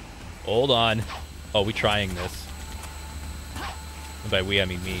 Hold on. Oh, we trying this. And by we, I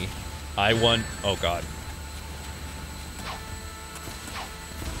mean me. I won. Oh, God.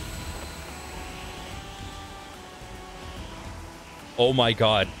 Oh, my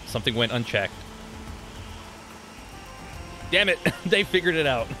God. Something went unchecked. Damn it. They figured it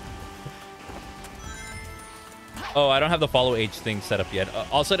out. Oh, I don't have the follow age thing set up yet.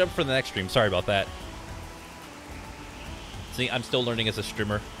 I'll set up for the next stream. Sorry about that. See, I'm still learning as a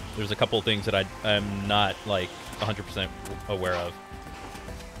streamer. There's a couple of things that I'm not, like, 100% aware of.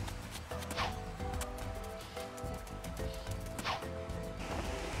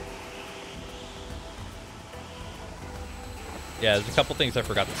 Yeah, there's a couple things I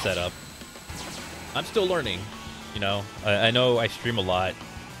forgot to set up. I'm still learning, you know. I know I stream a lot.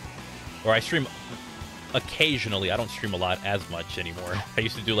 Or I stream occasionally. I don't stream a lot as much anymore. I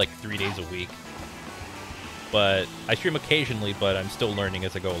used to do like 3 days a week. But I stream occasionally, but I'm still learning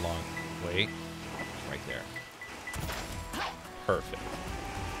as I go along. Wait. Right there. Perfect.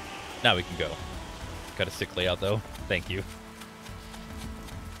 Now we can go. Got a sick layout, though. Thank you.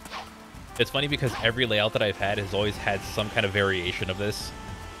 It's funny because every layout that I've had has always had some kind of variation of this.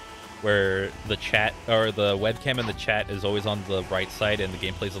 Where the chat, or the webcam and the chat is always on the right side and the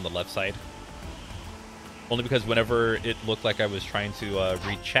gameplay's on the left side. Only because whenever it looked like I was trying to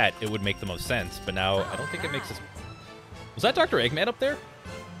read chat, it would make the most sense. But now, I don't think it makes this... Was that Dr. Eggman up there?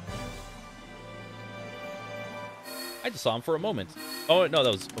 I just saw him for a moment. Oh, no,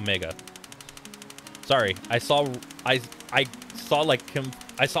 that was Omega. Sorry, I saw like him...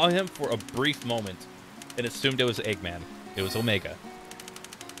 I saw him for a brief moment and assumed it was Eggman. It was Omega.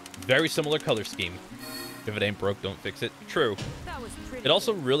 Very similar color scheme. If it ain't broke, don't fix it. True. That was pretty. It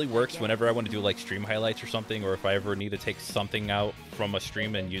also really works whenever I want to do like stream highlights or something, or if I ever need to take something out from a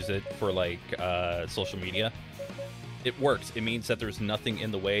stream and use it for like social media. It works. It means that there's nothing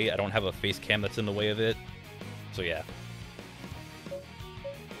in the way. I don't have a face cam that's in the way of it. So yeah.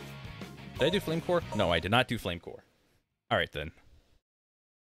 Did I do flame core? No, I did not do flame core. All right then.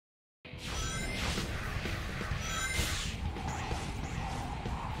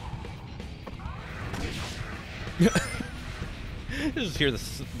 Just hear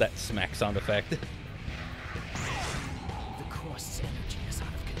that smack sound effect. The crust's energy is out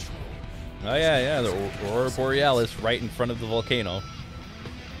of control. Oh yeah, the Aurora Borealis right in front of the volcano.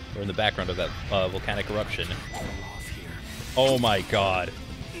 Or in the background of that volcanic eruption. Off here. Oh my god.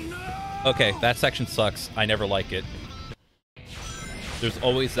 Okay, that section sucks. I never like it. There's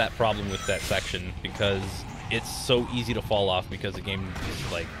always that problem with that section because it's so easy to fall off because the game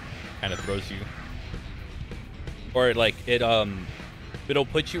just like kind of throws you. Or like it'll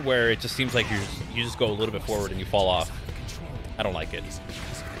put you where it just seems like you just go a little bit forward and you fall off. I don't like it.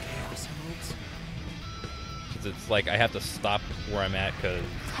 It's like I have to stop where I'm at because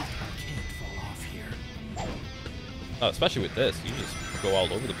oh, especially with this, you just go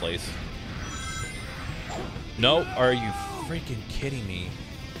all over the place. No, are you freaking kidding me?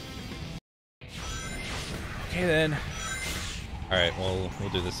 Okay then. Alright, well, we'll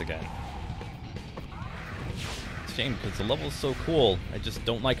do this again. It's a shame, because the level is so cool. I just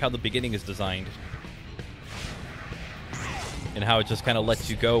don't like how the beginning is designed. And how it just kind of lets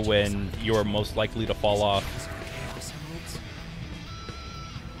you go when you're most likely to fall off.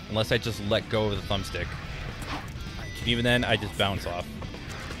 Unless I just let go of the thumbstick. Even then, I just bounce off.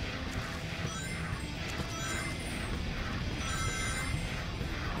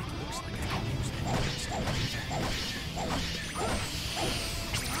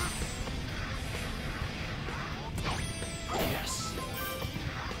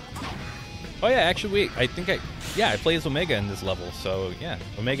 Oh yeah, actually, wait, I think I play as Omega in this level, so yeah,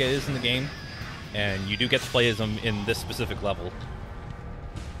 Omega is in the game, and you do get to play as him in this specific level.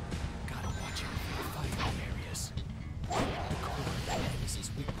 Gotta watch out for the fighting areas. The core of the head is his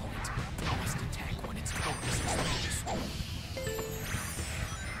weak point. Must attack when its focus is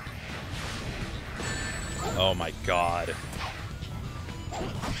lowest. Oh my god.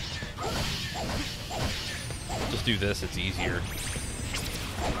 Just do this, it's easier.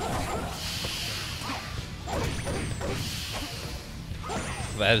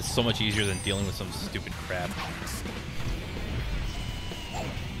 That is so much easier than dealing with some stupid crap.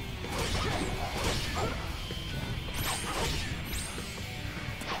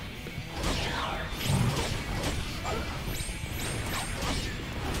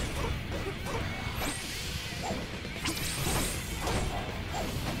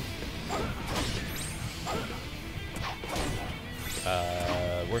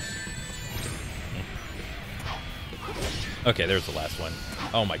 Where's... Okay, there's the last one.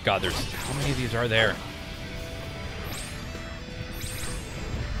 Oh my god, there's... How many of these are there?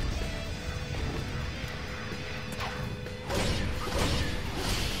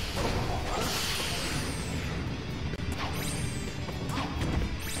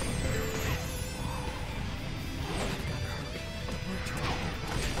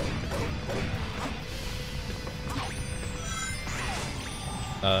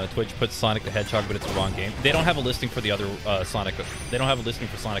 Twitch puts Sonic the Hedgehog, but it's the wrong game. They don't have a listing for the other Sonic. They don't have a listing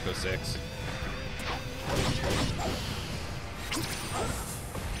for Sonic 06.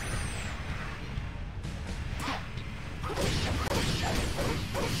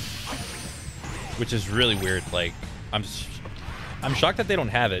 Which is really weird. Like, I'm shocked that they don't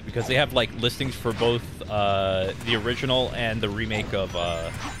have it, because they have like listings for both the original and the remake of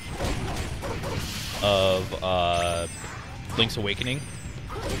Link's Awakening.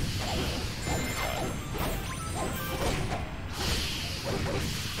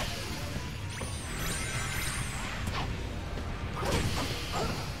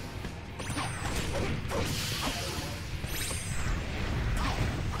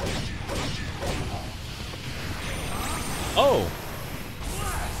 Oh!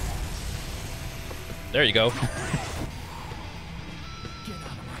 There you go.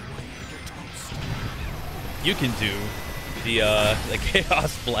 You can do the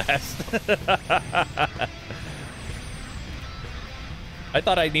Chaos Blast. I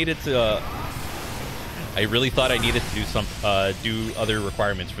thought I needed to. I really thought I needed to do some do other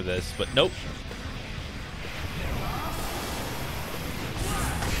requirements for this, but nope.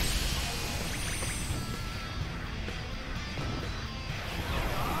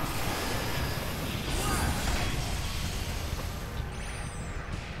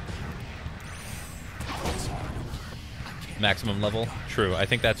 Maximum level? True, I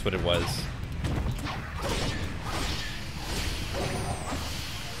think that's what it was.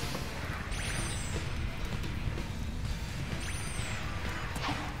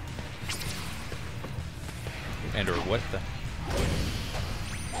 And or what the...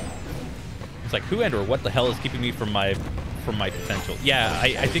 It's like, who and or what the hell is keeping me from my potential? Yeah,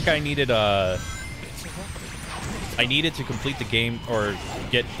 I think I needed I needed to complete the game or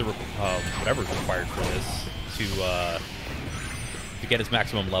get the whatever's required for this to get its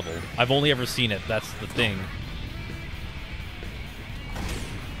maximum level. I've only ever seen it. That's the thing.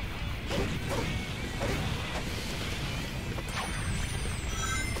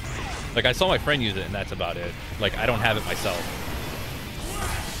 Like, I saw my friend use it, and that's about it. Like, I don't have it myself.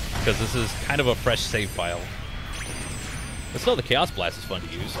 Because this is kind of a fresh save file. But still, the Chaos Blast is fun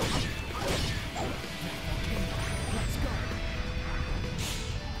to use.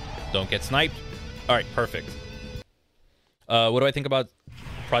 Don't get sniped. Alright, perfect. What do I think about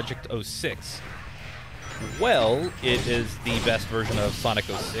Project 06? Well, it is the best version of Sonic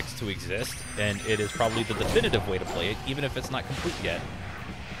 06 to exist, and it is probably the definitive way to play it, even if it's not complete yet.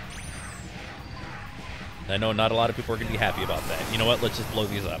 I know not a lot of people are going to be happy about that. You know what? Let's just blow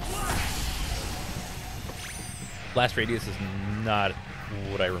these up. Blast radius is not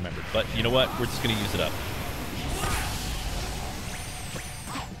what I remembered, but you know what? We're just going to use it up.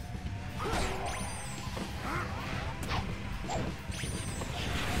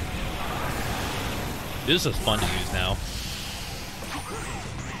 This is fun to use now.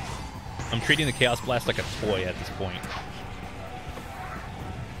 I'm treating the Chaos Blast like a toy at this point.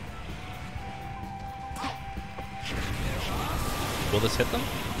 Will this hit them?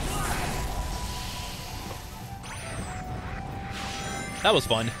 That was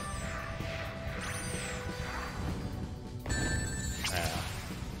fun.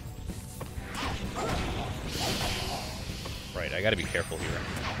 Right, I gotta be careful here.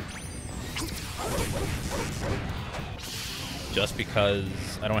 Just because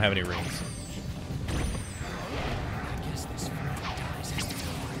I don't have any rings. I guess this food dies after a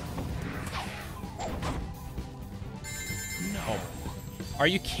while. No. Are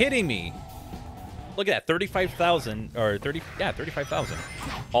you kidding me? Look at that, 35,000 or 35,000.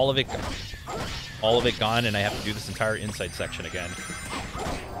 All of it gone, and I have to do this entire inside section again.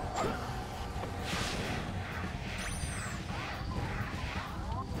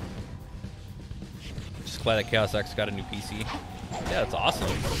 Just glad that Chaos X got a new PC. Yeah, that's awesome.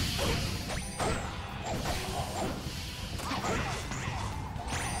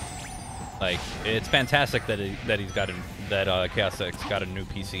 Like, it's fantastic that he's got Chaos X got a new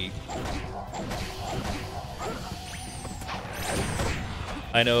PC.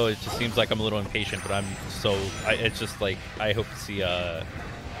 I know it just seems like I'm a little impatient, but it's just like I hope to see the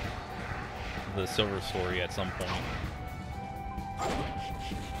Silver Story at some point.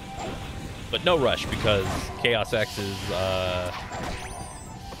 But no rush, because Chaos X is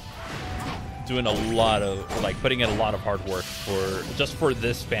doing a lot of, like, putting in a lot of hard work for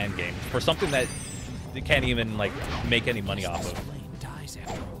this fan game, for something that they can't even, like, make any money off of. Flame dies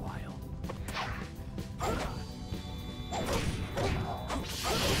after a while.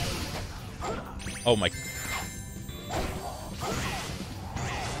 Oh my.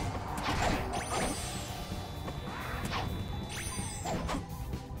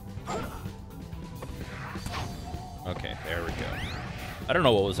 Okay, there we go. I don't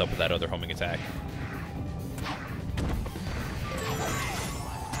know what was up with that other homing attack.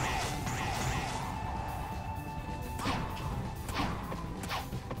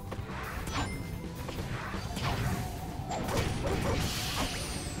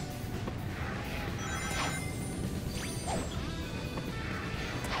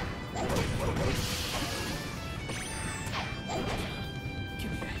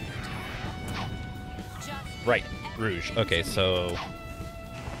 Right, Rouge. Okay, so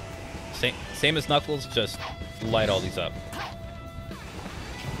same as Knuckles, just light all these up.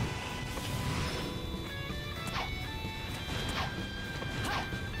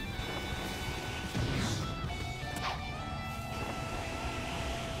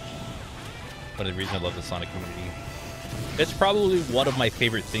 One of the reasons I love the Sonic community. It's probably one of my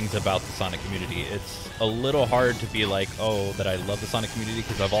favorite things about the Sonic community. It's a little hard to be like, oh, that I love the Sonic community,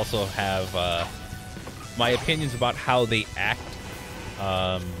 because I've also have my opinions about how they act.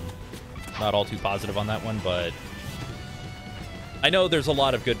 Not all too positive on that one, but I know there's a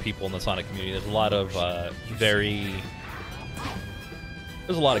lot of good people in the Sonic community. There's a lot of there's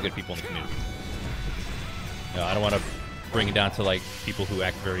a lot of good people in the community. You know, I don't want to bring it down to like people who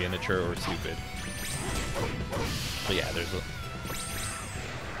act very immature or stupid. But yeah, there's a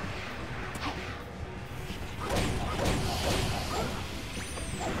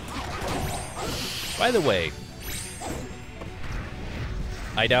By the way,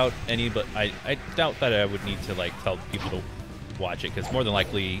 I doubt I doubt that I would need to like tell people to watch it, because more than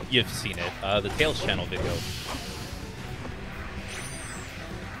likely you've seen it. The Tails channel video.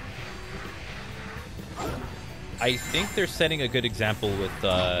 I think they're setting a good example with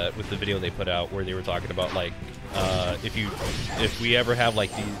the video they put out, where they were talking about like if we ever have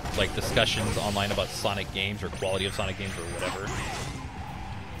like these like discussions online about Sonic games or quality of Sonic games or whatever,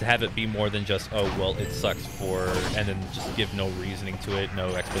 to have it be more than just, oh, well, it sucks and then just give no reasoning to it, no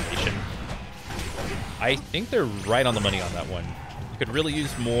explanation. I think they're right on the money on that one. You could really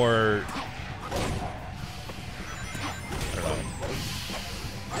use more, I don't know.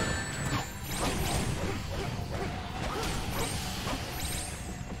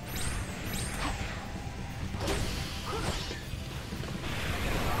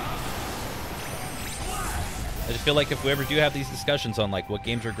 I just feel like if we ever do have these discussions on like what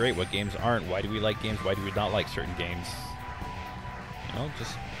games are great, what games aren't, why do we like games, why do we not like certain games, you know,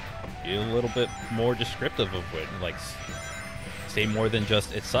 just be a little bit more descriptive of it, like say more than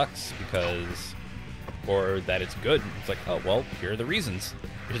just it sucks because, or that it's good. It's like, oh well, here are the reasons.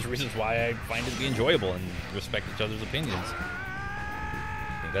 Here's the reasons why I find it to be enjoyable and respect each other's opinions.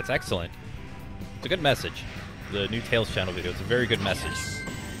 I think that's excellent. It's a good message. The new Tails channel video, it's a very good message.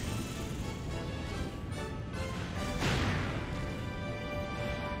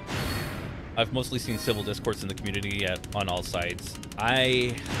 I've mostly seen civil discourse in the community on all sides.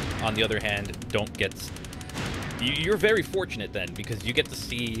 I, on the other hand, don't get... You're very fortunate then, because you get to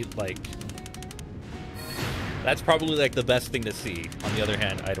see, like... That's probably, like, the best thing to see. On the other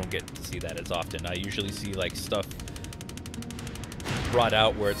hand, I don't get to see that as often. I usually see, like, stuff brought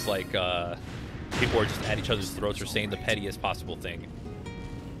out where it's like, people are just at each other's throats or saying the pettiest possible thing.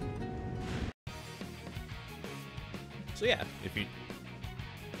 So yeah, if you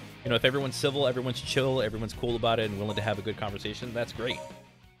know, if everyone's civil, everyone's chill, everyone's cool about it and willing to have a good conversation, that's great.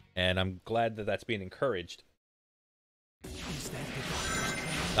 And I'm glad that that's being encouraged.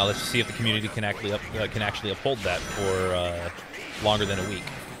 Now let's see if the community can actually uphold that for longer than a week.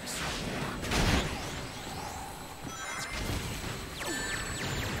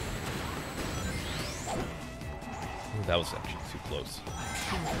 Ooh, that was actually too close.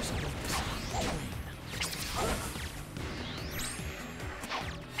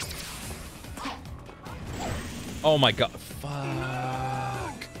 Oh my god.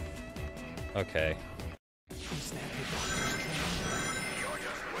 Fuck. Okay.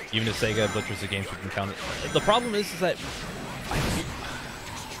 Even if Sega butchers the games, we can count it. The problem is that...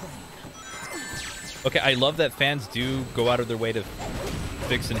 Okay, I love that fans do go out of their way to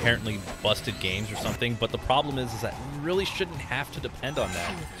fix inherently busted games or something, but the problem is that you really shouldn't have to depend on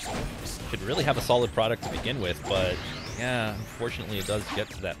that. You should really have a solid product to begin with, but yeah, unfortunately it does get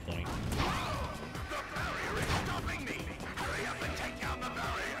to that point.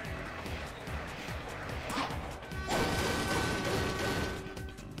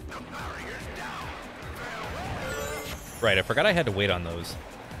 Right, I forgot I had to wait on those.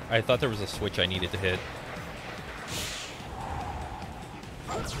 I thought there was a switch I needed to hit.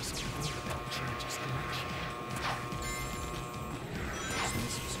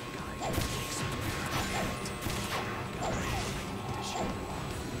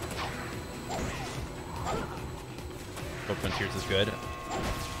 Oh, Frontiers is good.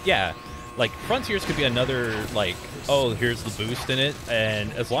 Yeah, like Frontiers could be another, like, oh, here's the boost in it,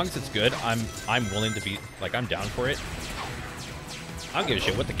 and as long as it's good, I'm willing to be, like, I'm down for it. I don't give a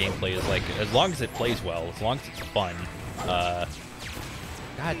shit what the gameplay is like, as long as it plays well, as long as it's fun. God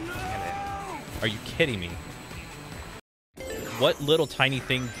damn it. Are you kidding me? What little tiny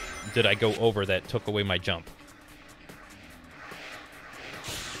thing did I go over that took away my jump?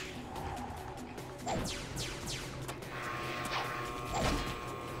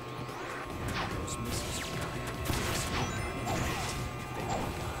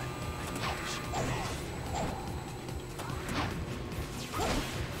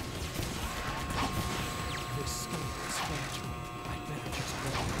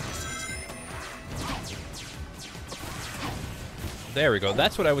 There we go.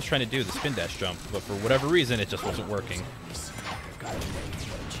 That's what I was trying to do, the spin dash jump, but for whatever reason, it just wasn't working.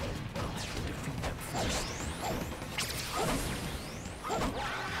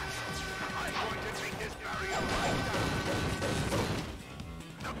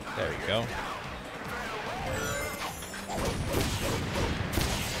 There we go.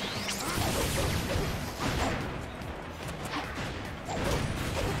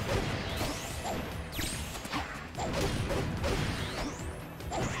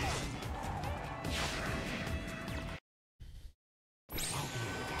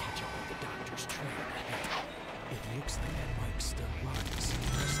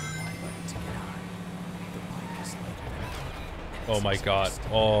 Oh my god.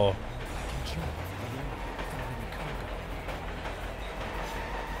 Oh.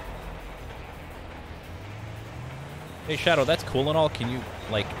 Hey Shadow, that's cool and all. Can you,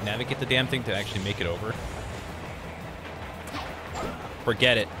 like, navigate the damn thing to actually make it over?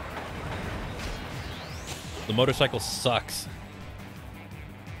 Forget it. The motorcycle sucks.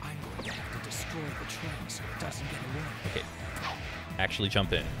 I'm going to have to destroy the train so it doesn't get away. Okay. Actually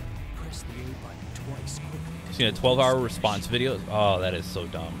jump in. Press the A button twice quickly. Seen a 12-hour response video? Oh, that is so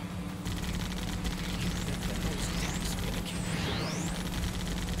dumb.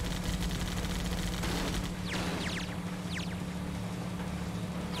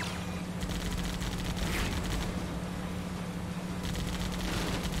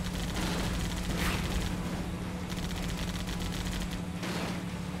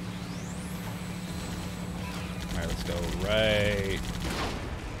 Alright, let's go right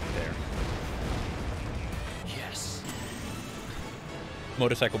there. Yes.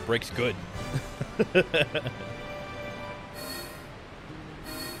 Motorcycle brakes good.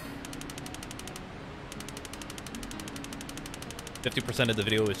 50% of the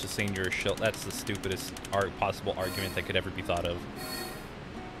video is just saying you're a shell. That's the stupidest possible argument that could ever be thought of.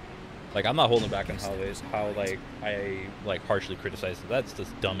 Like, I'm not holding back on how like I like harshly criticize it. That's the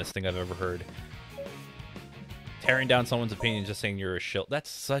dumbest thing I've ever heard. Tearing down someone's opinion just saying you're a shill. That's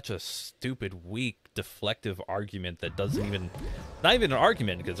such a stupid, weak, deflective argument that doesn't even... Not even an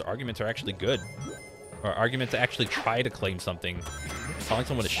argument, because arguments are actually good. Or arguments to actually try to claim something. Calling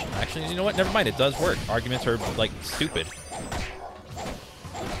someone a actually, you know what? Never mind, it does work. Arguments are, like, stupid.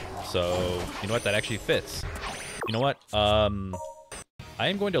 So, you know what? That actually fits. You know what? I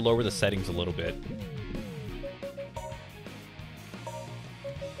am going to lower the settings a little bit.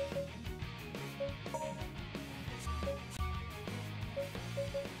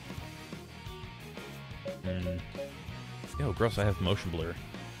 Yo, gross, I have motion blur.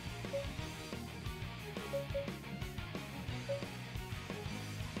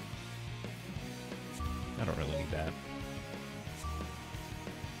 I don't really need that.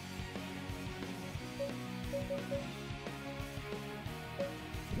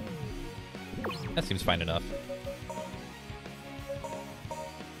 That seems fine enough.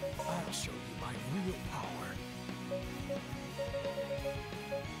 I'll show you my real power.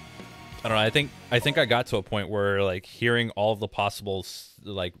 I don't know. I think I got to a point where, like, hearing all of the possible,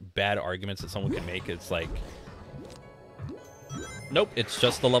 like, bad arguments that someone can make, it's like, nope, it's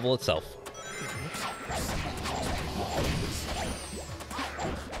just the level itself.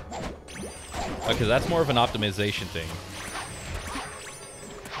 Okay, that's more of an optimization thing.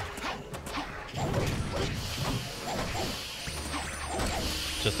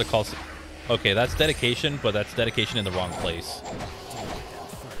 Just to call... Okay, that's dedication, but that's dedication in the wrong place.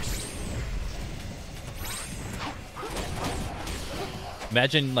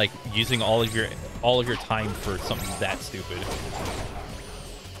 Imagine, like, using all of your time for something that stupid.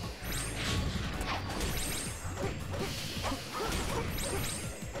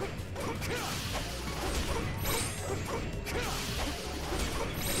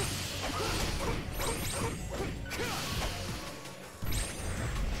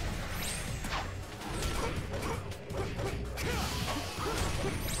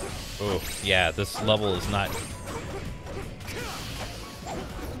 Oh, yeah, this level is not...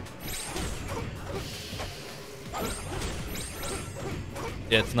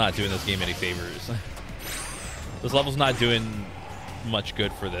 It's not doing this game any favors. This level's not doing much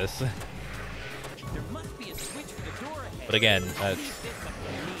good for this. There must be a switch for the door ahead. But again, that's...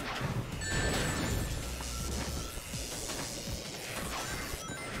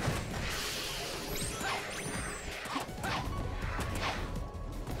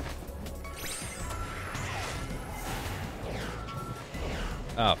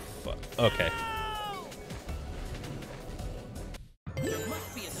 Oh, fuck. Okay. There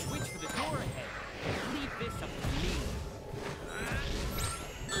must be a switch for the door ahead. Leave this up to me.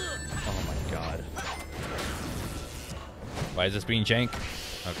 Oh my god. Why is this being jank?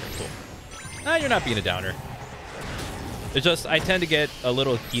 Okay, cool. Ah, you're not being a downer. It's just, I tend to get a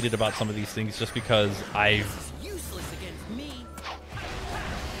little heated about some of these things just because Useless against me.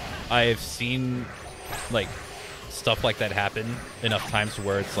 I've seen, like, stuff like that happen enough times to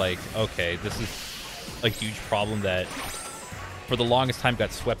where it's like, okay, this is a huge problem that for the longest time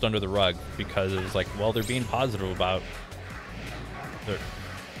got swept under the rug because it was like, well, they're being positive about their...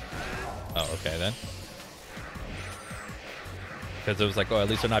 Oh, okay then. Because it was like, oh, at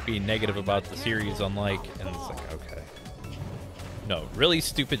least they're not being negative about the series, unlike... And it's like, okay. No, really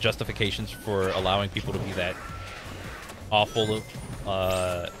stupid justifications for allowing people to be that awful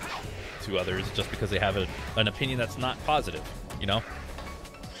to others just because they have an opinion that's not positive, you know?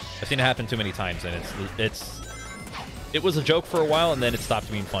 I've seen it happen too many times, and it was a joke for a while, and then it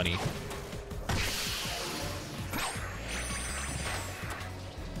stopped being funny.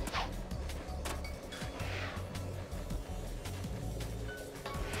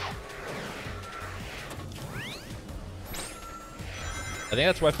 I think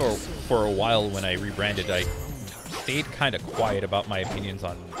that's why for a while when I rebranded, I stayed kind of quiet about my opinions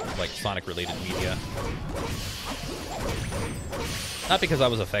on, like, Sonic-related media. Not because I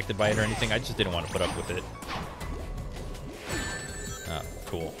was affected by it or anything, I just didn't want to put up with it. Ah,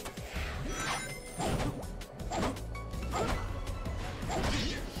 cool.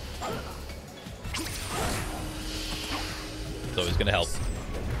 It's always gonna help.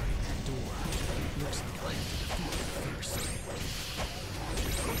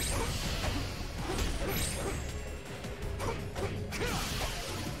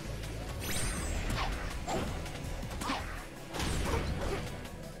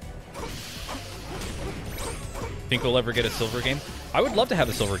 Think we'll ever get a Silver game? I would love to have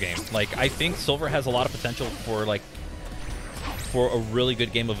a Silver game. Like, I think Silver has a lot of potential for, like, for a really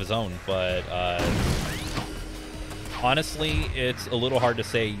good game of his own, but Honestly, it's a little hard to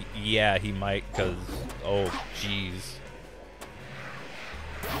say, yeah, he might, because, oh, jeez.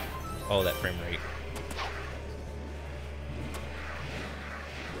 Oh, that frame rate.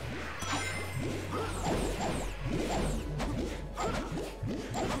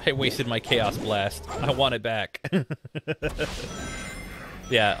 I wasted my Chaos Blast. I want it back.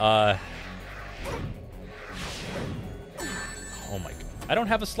 Yeah, oh my god. I don't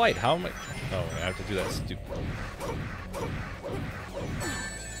have a slide. How am I... Oh, I have to do that stupid...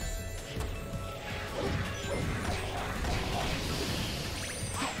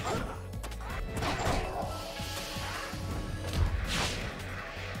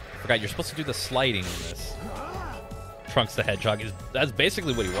 Forgot, you're supposed to do the sliding in this. Trunks the Hedgehog that's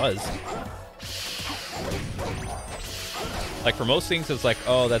basically what he was. Like, for most things, it's like,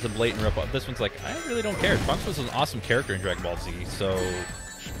 oh, that's a blatant rip-off. This one's like, I really don't care. Trunks was an awesome character in Dragon Ball Z, so...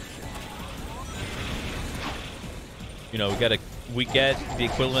 You know, we get the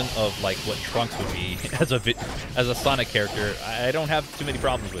equivalent of, like, what Trunks would be as a Sonic character. I don't have too many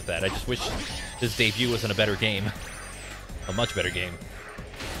problems with that. I just wish his debut was in a better game. A much better game.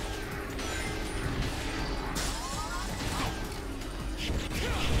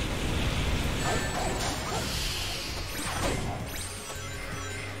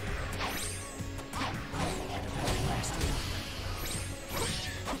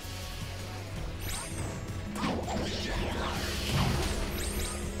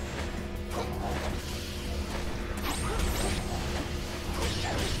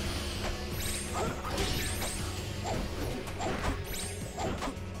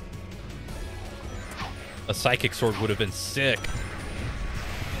 A Psychic Sword would have been sick.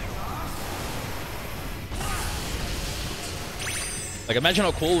 Like, imagine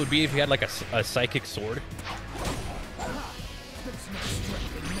how cool it would be if you had, like, a Psychic Sword.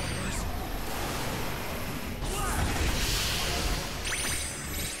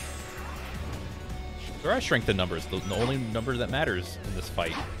 There are strength in numbers. The only number that matters in this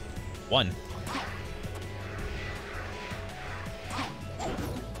fight. 1.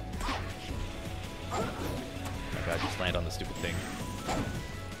 I just land on the stupid thing.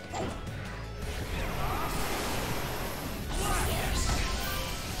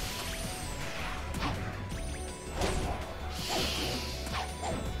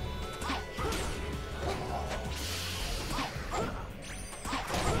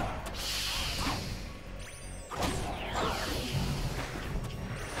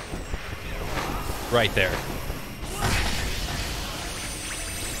 Right there.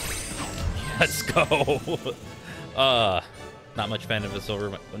 Let's go. Not much fan of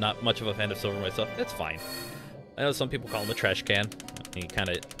Silver. Not much of a fan of Silver myself. It's fine. I know some people call him a trash can. He kind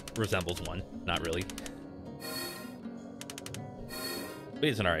of resembles one. Not really. But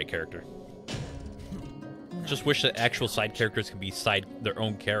he's an alright character. Just wish that actual side characters could be their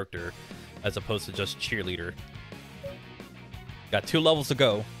own character, as opposed to just cheerleader. Got 2 levels to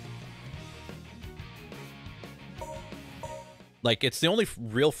go. Like, it's the only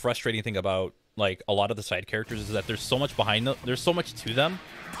real frustrating thing about, like, a lot of the side characters is that there's so much behind them. There's so much to them.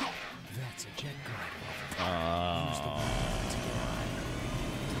 That's a jet glide.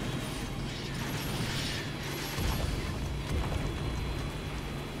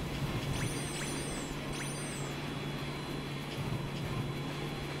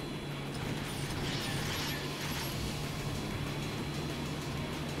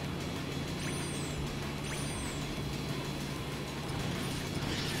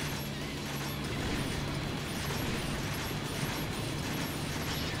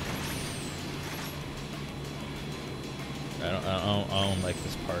 I don't like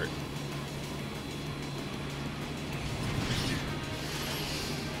this part.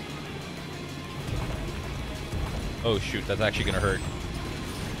 Oh shoot, that's actually gonna hurt.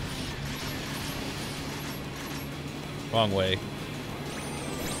 Wrong way.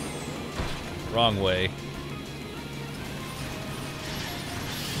 Wrong way.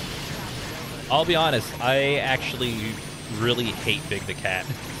 I'll be honest, I actually really hate Big the Cat.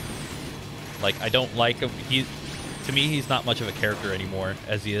 Like, I don't like him. To me, he's not much of a character anymore,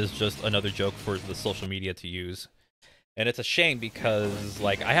 as he is just another joke for the social media to use. And it's a shame because,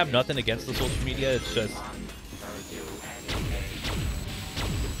 like, I have nothing against the social media, it's just...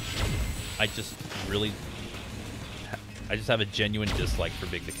 I just have a genuine dislike for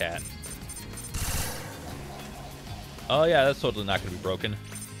Big the Cat. Oh yeah, that's totally not going to be broken.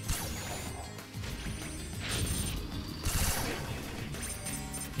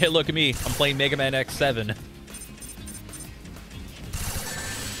 Hey, look at me. I'm playing Mega Man X7.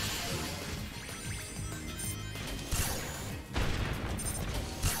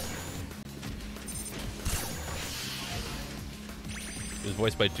 It was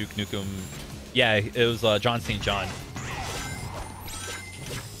voiced by Duke Nukem. Yeah, it was John St. John.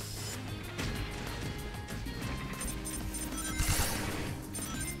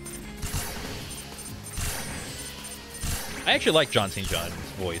 I actually like John St. John's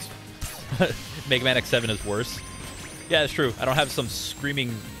voice. Mega Man X7 is worse. Yeah, it's true. I don't have some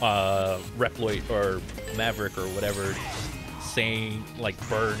screaming Reploid or Maverick or whatever saying like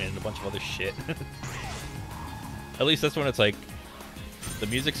burn and a bunch of other shit. At least that's when it's like the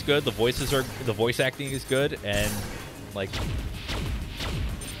music's good, the voice acting is good, and like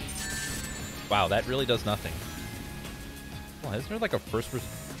wow, that really does nothing. Well, isn't there like a first person?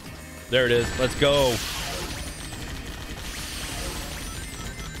 There it is. Let's go.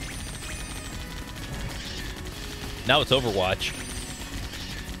 Now it's Overwatch.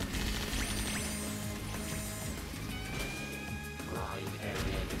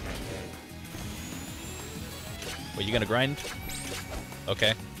 Wait, you gonna grind?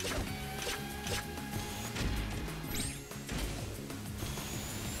 Okay.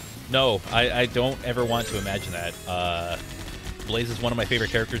 No, I don't ever want to imagine that. Blaze is one of my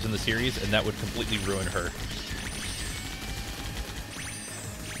favorite characters in the series, and that would completely ruin her.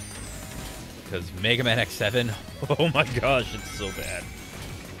 Because Mega Man X7, oh my gosh, it's so bad.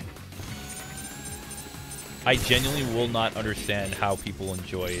 I genuinely will not understand how people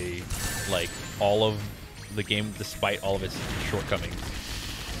enjoy, like, all of the game despite all of its shortcomings.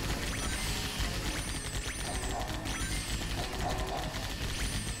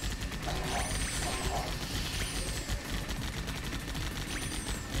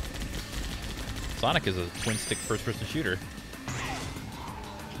 Sonic is a twin-stick first-person shooter.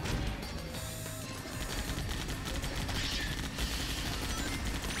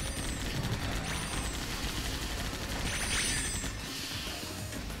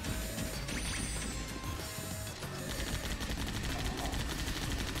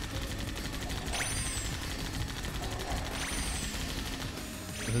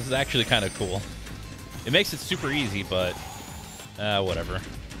 This is actually kind of cool. It makes it super easy, but whatever.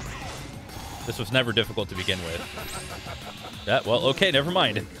 This was never difficult to begin with. Yeah, well, okay, never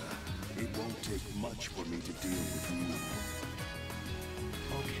mind. It won't take much for me to deal with you.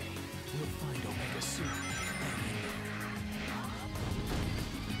 Okay, we'll find Omega soon.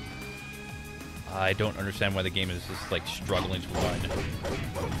 I don't understand why the game is just, like, struggling to run.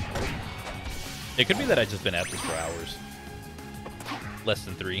 It could be that I've just been at this for hours. Less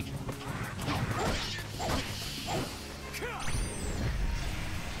than 3.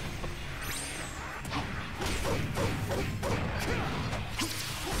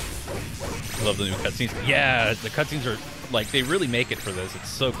 Love the new cutscenes. Yeah, the cutscenes are, like, they really make it for this. It's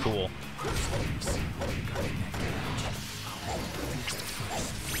so cool.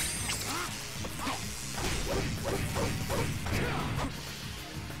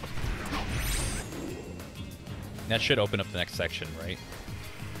 That should open up the next section, right?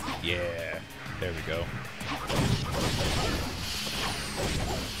 Yeah, there we go.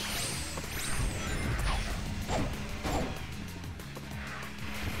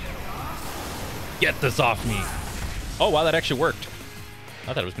 Get this off me! Oh, wow, that actually worked.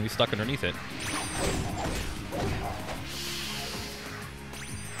 I thought it was going to be stuck underneath it.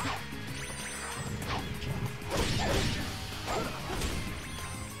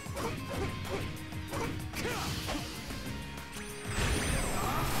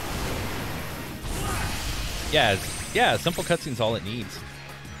 Yeah, simple cutscene's all it needs.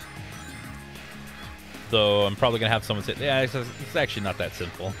 Though I'm probably gonna have someone say, yeah, it's actually not that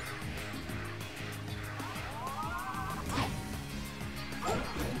simple.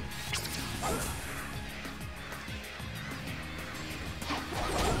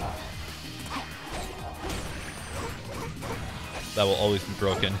 That will always be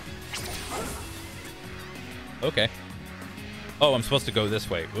broken. Okay. Oh, I'm supposed to go this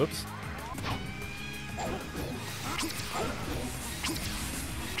way. Whoops.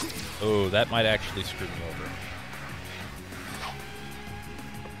 Oh, that might actually screw me over.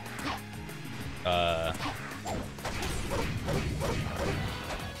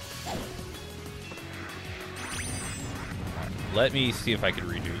 Let me see if I could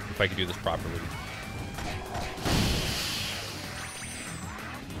do this properly.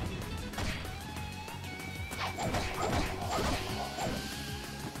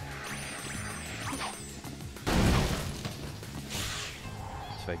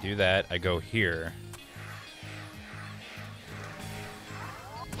 So I do that, I go here.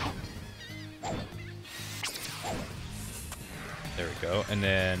 There we go. And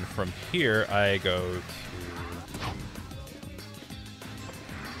then from here, I go to...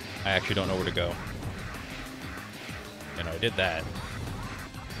 I actually don't know where to go. And I did that.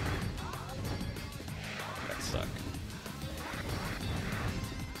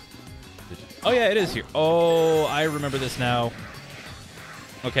 Oh yeah, it is here. Oh, I remember this now.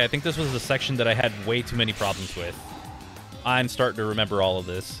 Okay, I think this was the section that I had way too many problems with. I'm starting to remember all of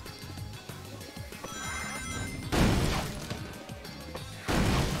this.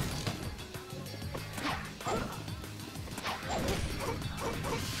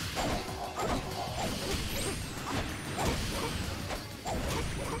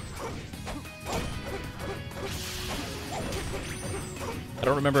 I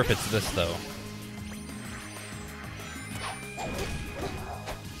don't remember if it's this, though.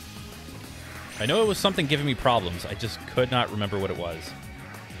 I know it was something giving me problems. I just could not remember what it was.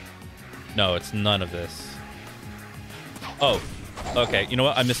 No, it's none of this. Oh, okay. You know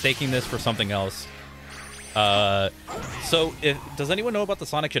what? I'm mistaking this for something else. Does anyone know about the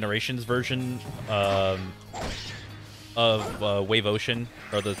Sonic Generations version of Wave Ocean?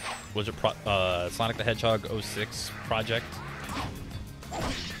 Or Sonic the Hedgehog 06 project?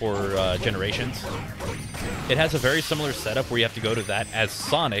 Or Generations? It has a very similar setup where you have to go to that as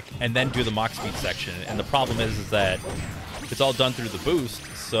Sonic and then do the Mach Speed section. And the problem is that it's all done through the boost,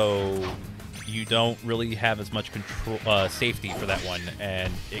 so you don't really have as much control safety for that one.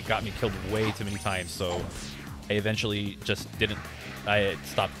 And it got me killed way too many times, so I eventually just didn't. I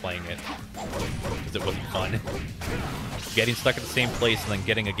stopped playing it because it wasn't fun. Getting stuck at the same place and then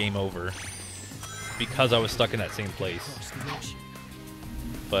getting a game over because I was stuck in that same place.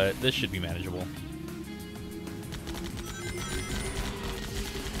 But this should be manageable.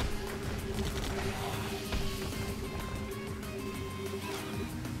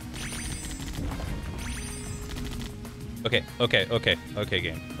 Okay,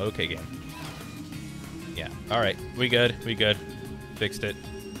 game. Yeah, alright. We good. Fixed it.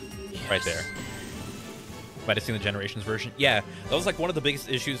 Yes. Right there. Might have seen the Generations version. Yeah, that was like one of the biggest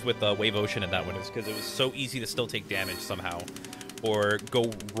issues with Wave Ocean in that one, is because it was so easy to still take damage somehow. Or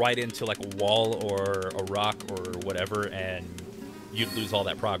go right into like a wall or a rock or whatever, and you'd lose all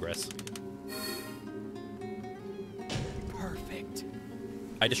that progress. Perfect.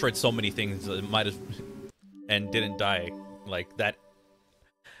 I destroyed so many things that might have and didn't die. Like that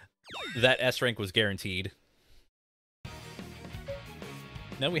S rank was guaranteed.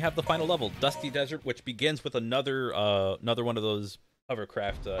 Then we have the final level, Dusty Desert, which begins with another one of those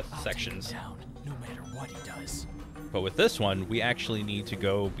hovercraft sections. I'll take him down, no matter what he does. But with this one, we actually need to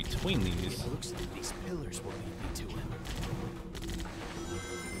go between these. It looks like these pillars will lead me to him.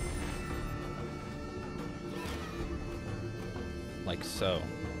 Like so.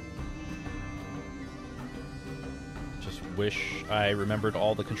 Just wish I remembered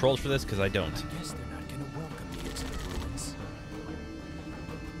all the controls for this, because I don't. I guess they're not gonna welcome me into the ruins.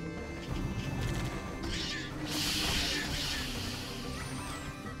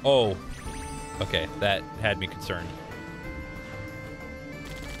 Oh. Okay, that had me concerned.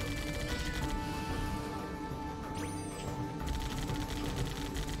 It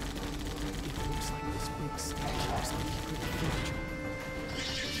looks like this big statue is getting pretty fragile.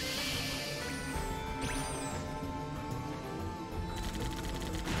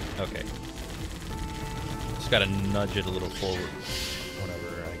 Okay. Just gotta nudge it a little forward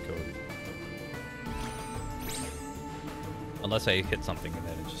whenever I go. Unless I hit something and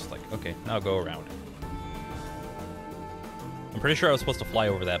then it's just like, okay, now go around. I'm pretty sure I was supposed to fly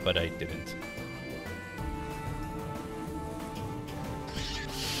over that, but I didn't.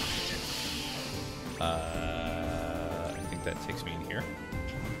 I think that takes me in here.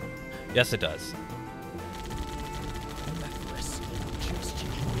 Yes, it does.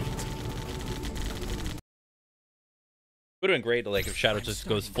 Would have been great, like if Shadow just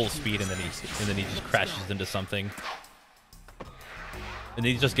goes full speed and then he just crashes into something, and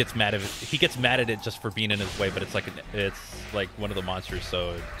he just gets mad at it. He gets mad at it just for being in his way, but it's like one of the monsters,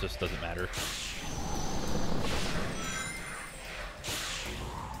 so it just doesn't matter.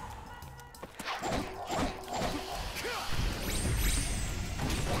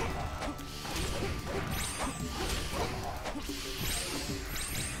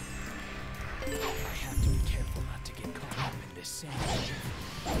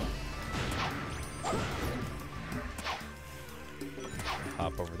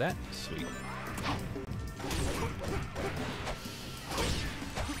 Hop over that. Sweet.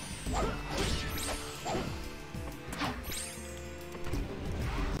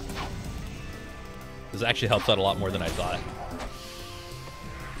 This actually helps out a lot more than I thought.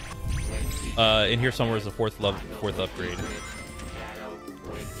 In here somewhere is the fourth upgrade.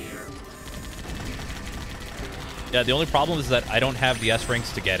 Yeah, the only problem is that I don't have the S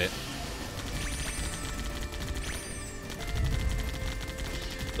ranks to get it.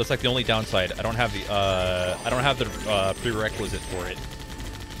 That's like the only downside. I don't have the prerequisite for it.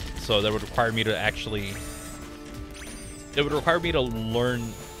 So that would require me to actually... It would require me to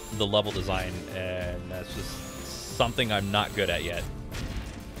learn the level design, and that's just something I'm not good at yet.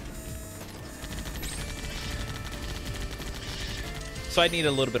 So I need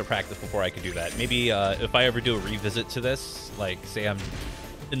a little bit of practice before I can do that. Maybe if I ever do a revisit to this, like say I'm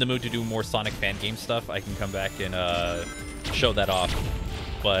in the mood to do more Sonic fan game stuff, I can come back and show that off.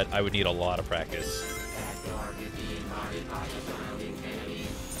 But I would need a lot of practice.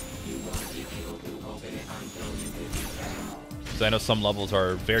 So I know some levels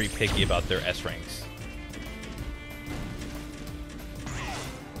are very picky about their S ranks.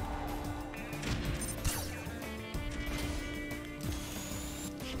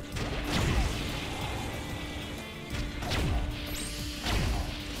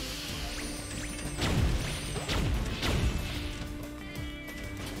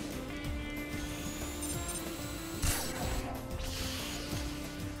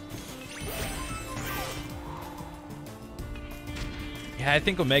 Yeah, I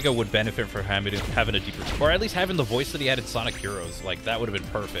think Omega would benefit from having a deeper, or at least having the voice that he had in Sonic Heroes. Like, that would have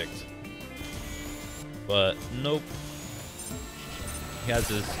been perfect. But, nope. He has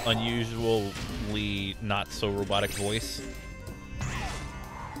this unusually not-so-robotic voice.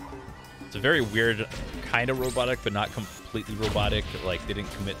 It's a very weird kind of robotic, but not completely robotic. Like, they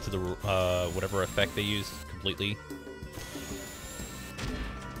didn't commit to the whatever effect they used completely.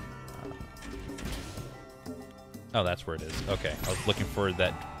 Oh, that's where it is. Okay, I was looking for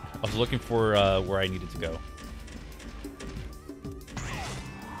that. I was looking for where I needed to go.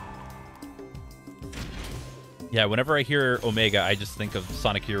 Yeah, whenever I hear Omega, I just think of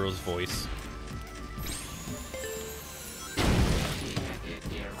Sonic Heroes' voice.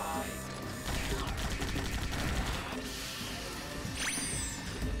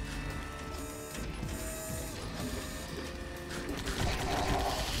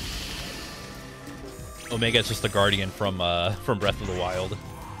 Omega is just the Guardian from Breath of the Wild.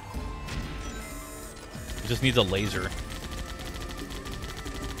 He just needs a laser.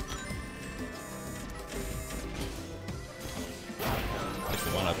 Pick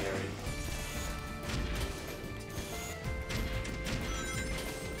the one up.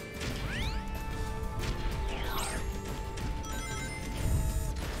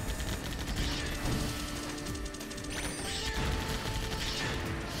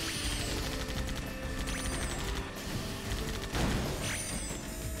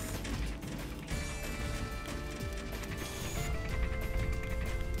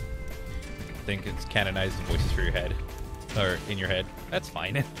 I think it's canonized the voices for your head, or in your head. That's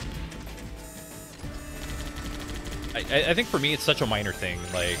fine. I think for me it's such a minor thing.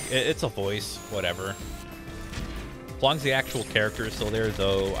 Like it's a voice, whatever. As long as the actual character is still there,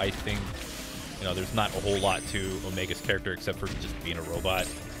 though, I think there's not a whole lot to Omega's character except for just being a robot.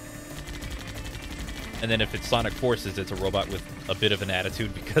 And then if it's Sonic Forces, it's a robot with a bit of an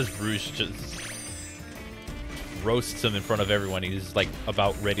attitude because Rouge just roasts him in front of everyone. He's like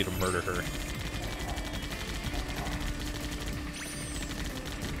about ready to murder her.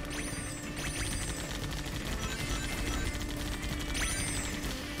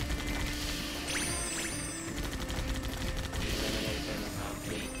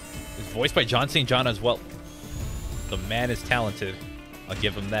 It's voiced by John St. John as well. The man is talented. I'll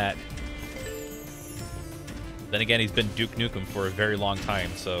give him that. Then again, he's been Duke Nukem for a very long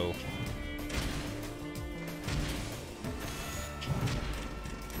time, so...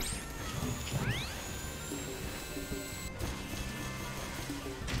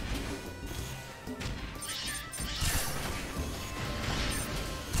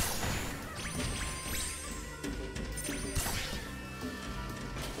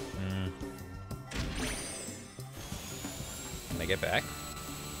 Can I get back?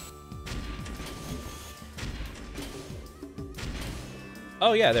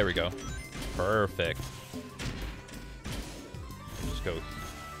 Oh yeah, there we go. Perfect. Just go.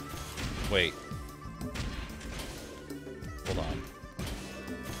 Wait. Hold on.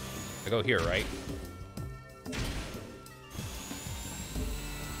 I go here, right?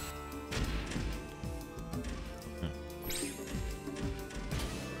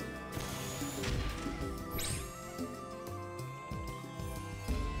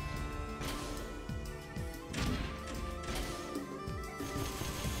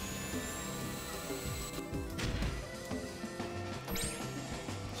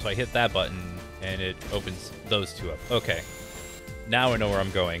 So I hit that button, and it opens those two up. Okay. Now I know where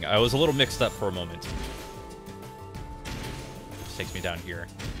I'm going. I was a little mixed up for a moment. This takes me down here.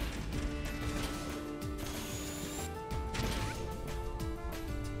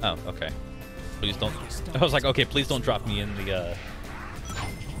 Oh, okay. Please don't... I was like, okay, please don't drop me in the,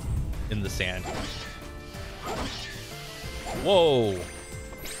 in the sand. Whoa!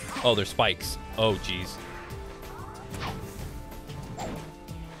 Oh, there's spikes. Oh, jeez.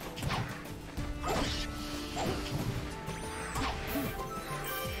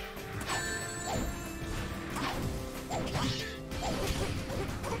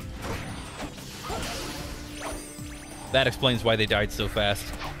 That explains why they died so fast.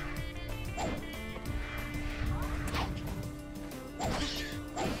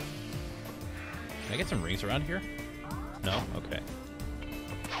 Can I get some rings around here? No? Okay.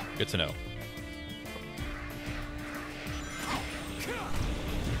 Good to know.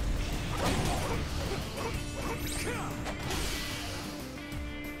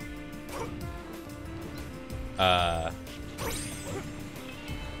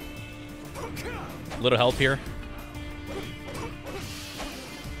 Little help here.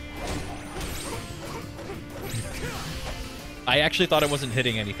 I actually thought it wasn't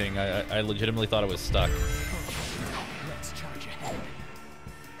hitting anything. I legitimately thought it was stuck. Let's charge ahead.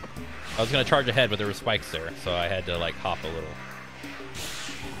 I was gonna charge ahead, but there were spikes there, so I had to like hop a little.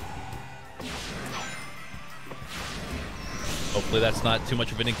 Hopefully that's not too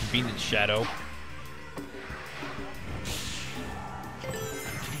much of an inconvenience, Shadow.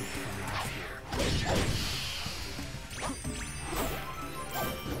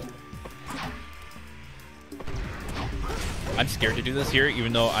 I'm scared to do this here,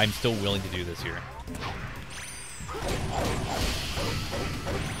 even though I'm still willing to do this here.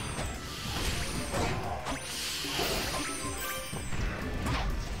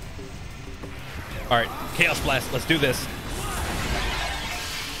 Alright, Chaos Blast, let's do this.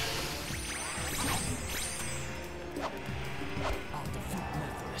 I'll defeat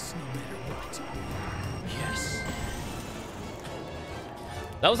Methodist no matter what. Yes.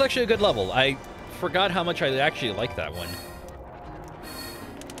 That was actually a good level. I forgot how much I actually liked that one.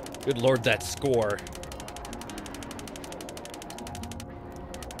 Good lord, that score.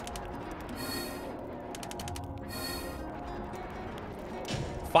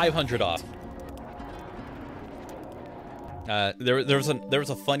 $500 off. There was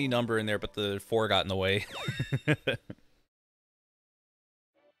a funny number in there, but the 4 got in the way.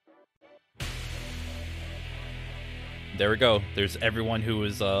 There we go. There's everyone who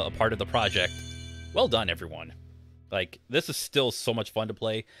was a part of the project. Well done, everyone. Like, this is still so much fun to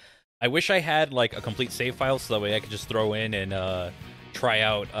play. I wish I had like a complete save file so that way I could just throw in and try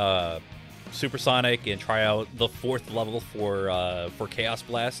out Supersonic and try out the 4th level for Chaos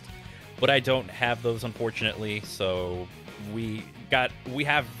Blast, but I don't have those, unfortunately. So we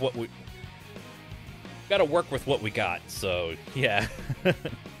have what we got to work with what we got. So yeah.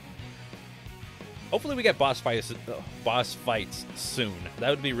 Hopefully we get boss fights soon. That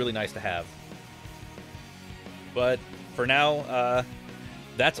would be really nice to have. But for now,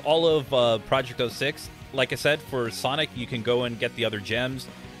 that's all of Project 06. Like I said, for Sonic, you can go and get the other gems,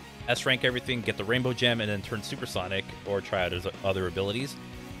 S-rank everything, get the Rainbow Gem, and then turn Supersonic, or try out his other abilities.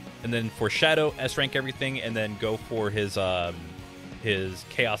 And then for Shadow, S-rank everything, and then go for his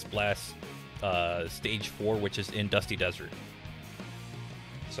Chaos Blast Stage 4, which is in Dusty Desert.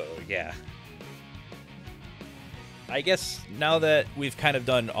 So, yeah. I guess now that we've kind of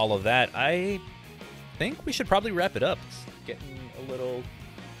done all of that, I think we should probably wrap it up. It's getting a little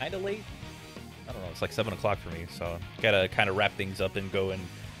kind of late. I don't know. It's like 7 o'clock for me, so gotta kind of wrap things up and go and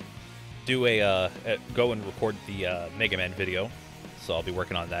do go and record the Mega Man video. So I'll be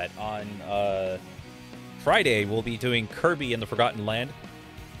working on that. On Friday, we'll be doing Kirby in the Forgotten Land.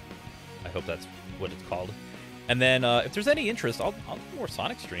 I hope that's what it's called. And then if there's any interest, I'll do more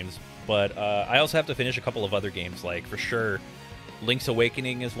Sonic streams. But I also have to finish a couple of other games, like for sure Link's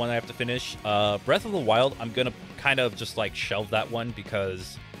Awakening is one I have to finish. Breath of the Wild, I'm gonna kind of just like shelve that one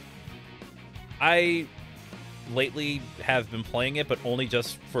because I lately have been playing it, but only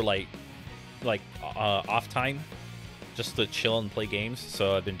just for like off time, just to chill and play games.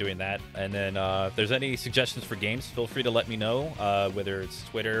 So I've been doing that. And then if there's any suggestions for games, feel free to let me know, whether it's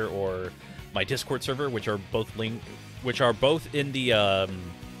Twitter or my Discord server, which are both in the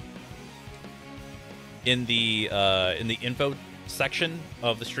info section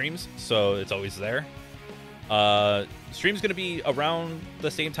of the streams, so it's always there. Stream's gonna be around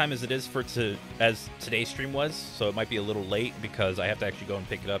the same time as it is as today's stream was, so it might be a little late because I have to actually go and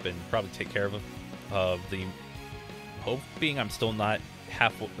pick it up and probably take care of the. Hoping I'm still not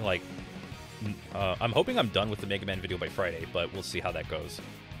I'm hoping I'm done with the Mega Man video by Friday, but we'll see how that goes.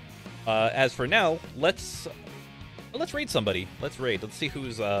 As for now, let's raid somebody. Let's see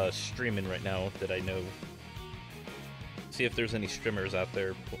who's streaming right now that I know. See if there's any streamers out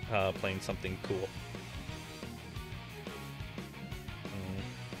there playing something cool.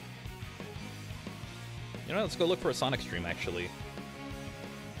 You know, let's go look for a Sonic stream, actually.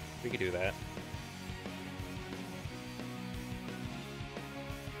 We could do that.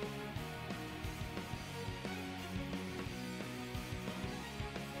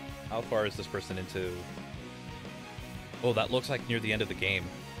 How far is this person into... Oh, that looks like near the end of the game.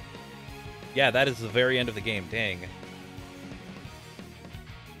 Yeah, that is the very end of the game. Dang.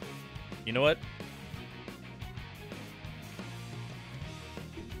 You know what?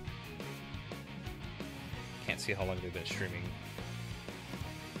 Can't see how long they've been streaming.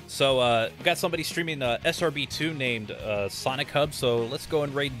 So, we got somebody streaming SRB2 named Sonic Hub, so let's go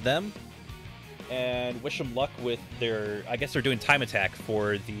and raid them. And wish them luck with their... I guess they're doing time attack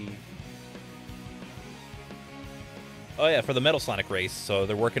for the... Oh yeah, for the Metal Sonic race. So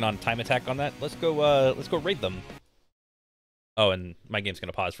they're working on time attack on that. Let's go raid them. Oh, and my game's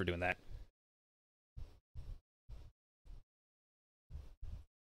gonna pause for doing that.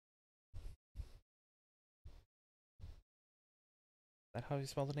 Is that how you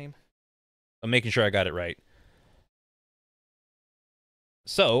spell the name? I'm making sure I got it right.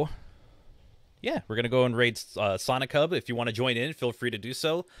 So, yeah, we're gonna go and raid Sonic Hub. If you want to join in, feel free to do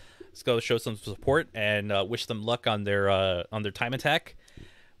so. Let's go show some support and wish them luck on their time attack.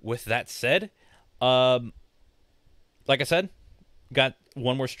 With that said, like I said, got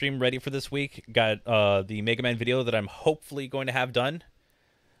one more stream ready for this week. Got the Mega Man video that I'm hopefully going to have done.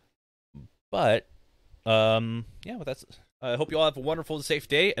 But yeah, well, that's. I hope you all have a wonderful and safe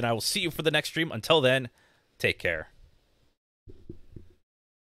day, and I will see you for the next stream. Until then, take care.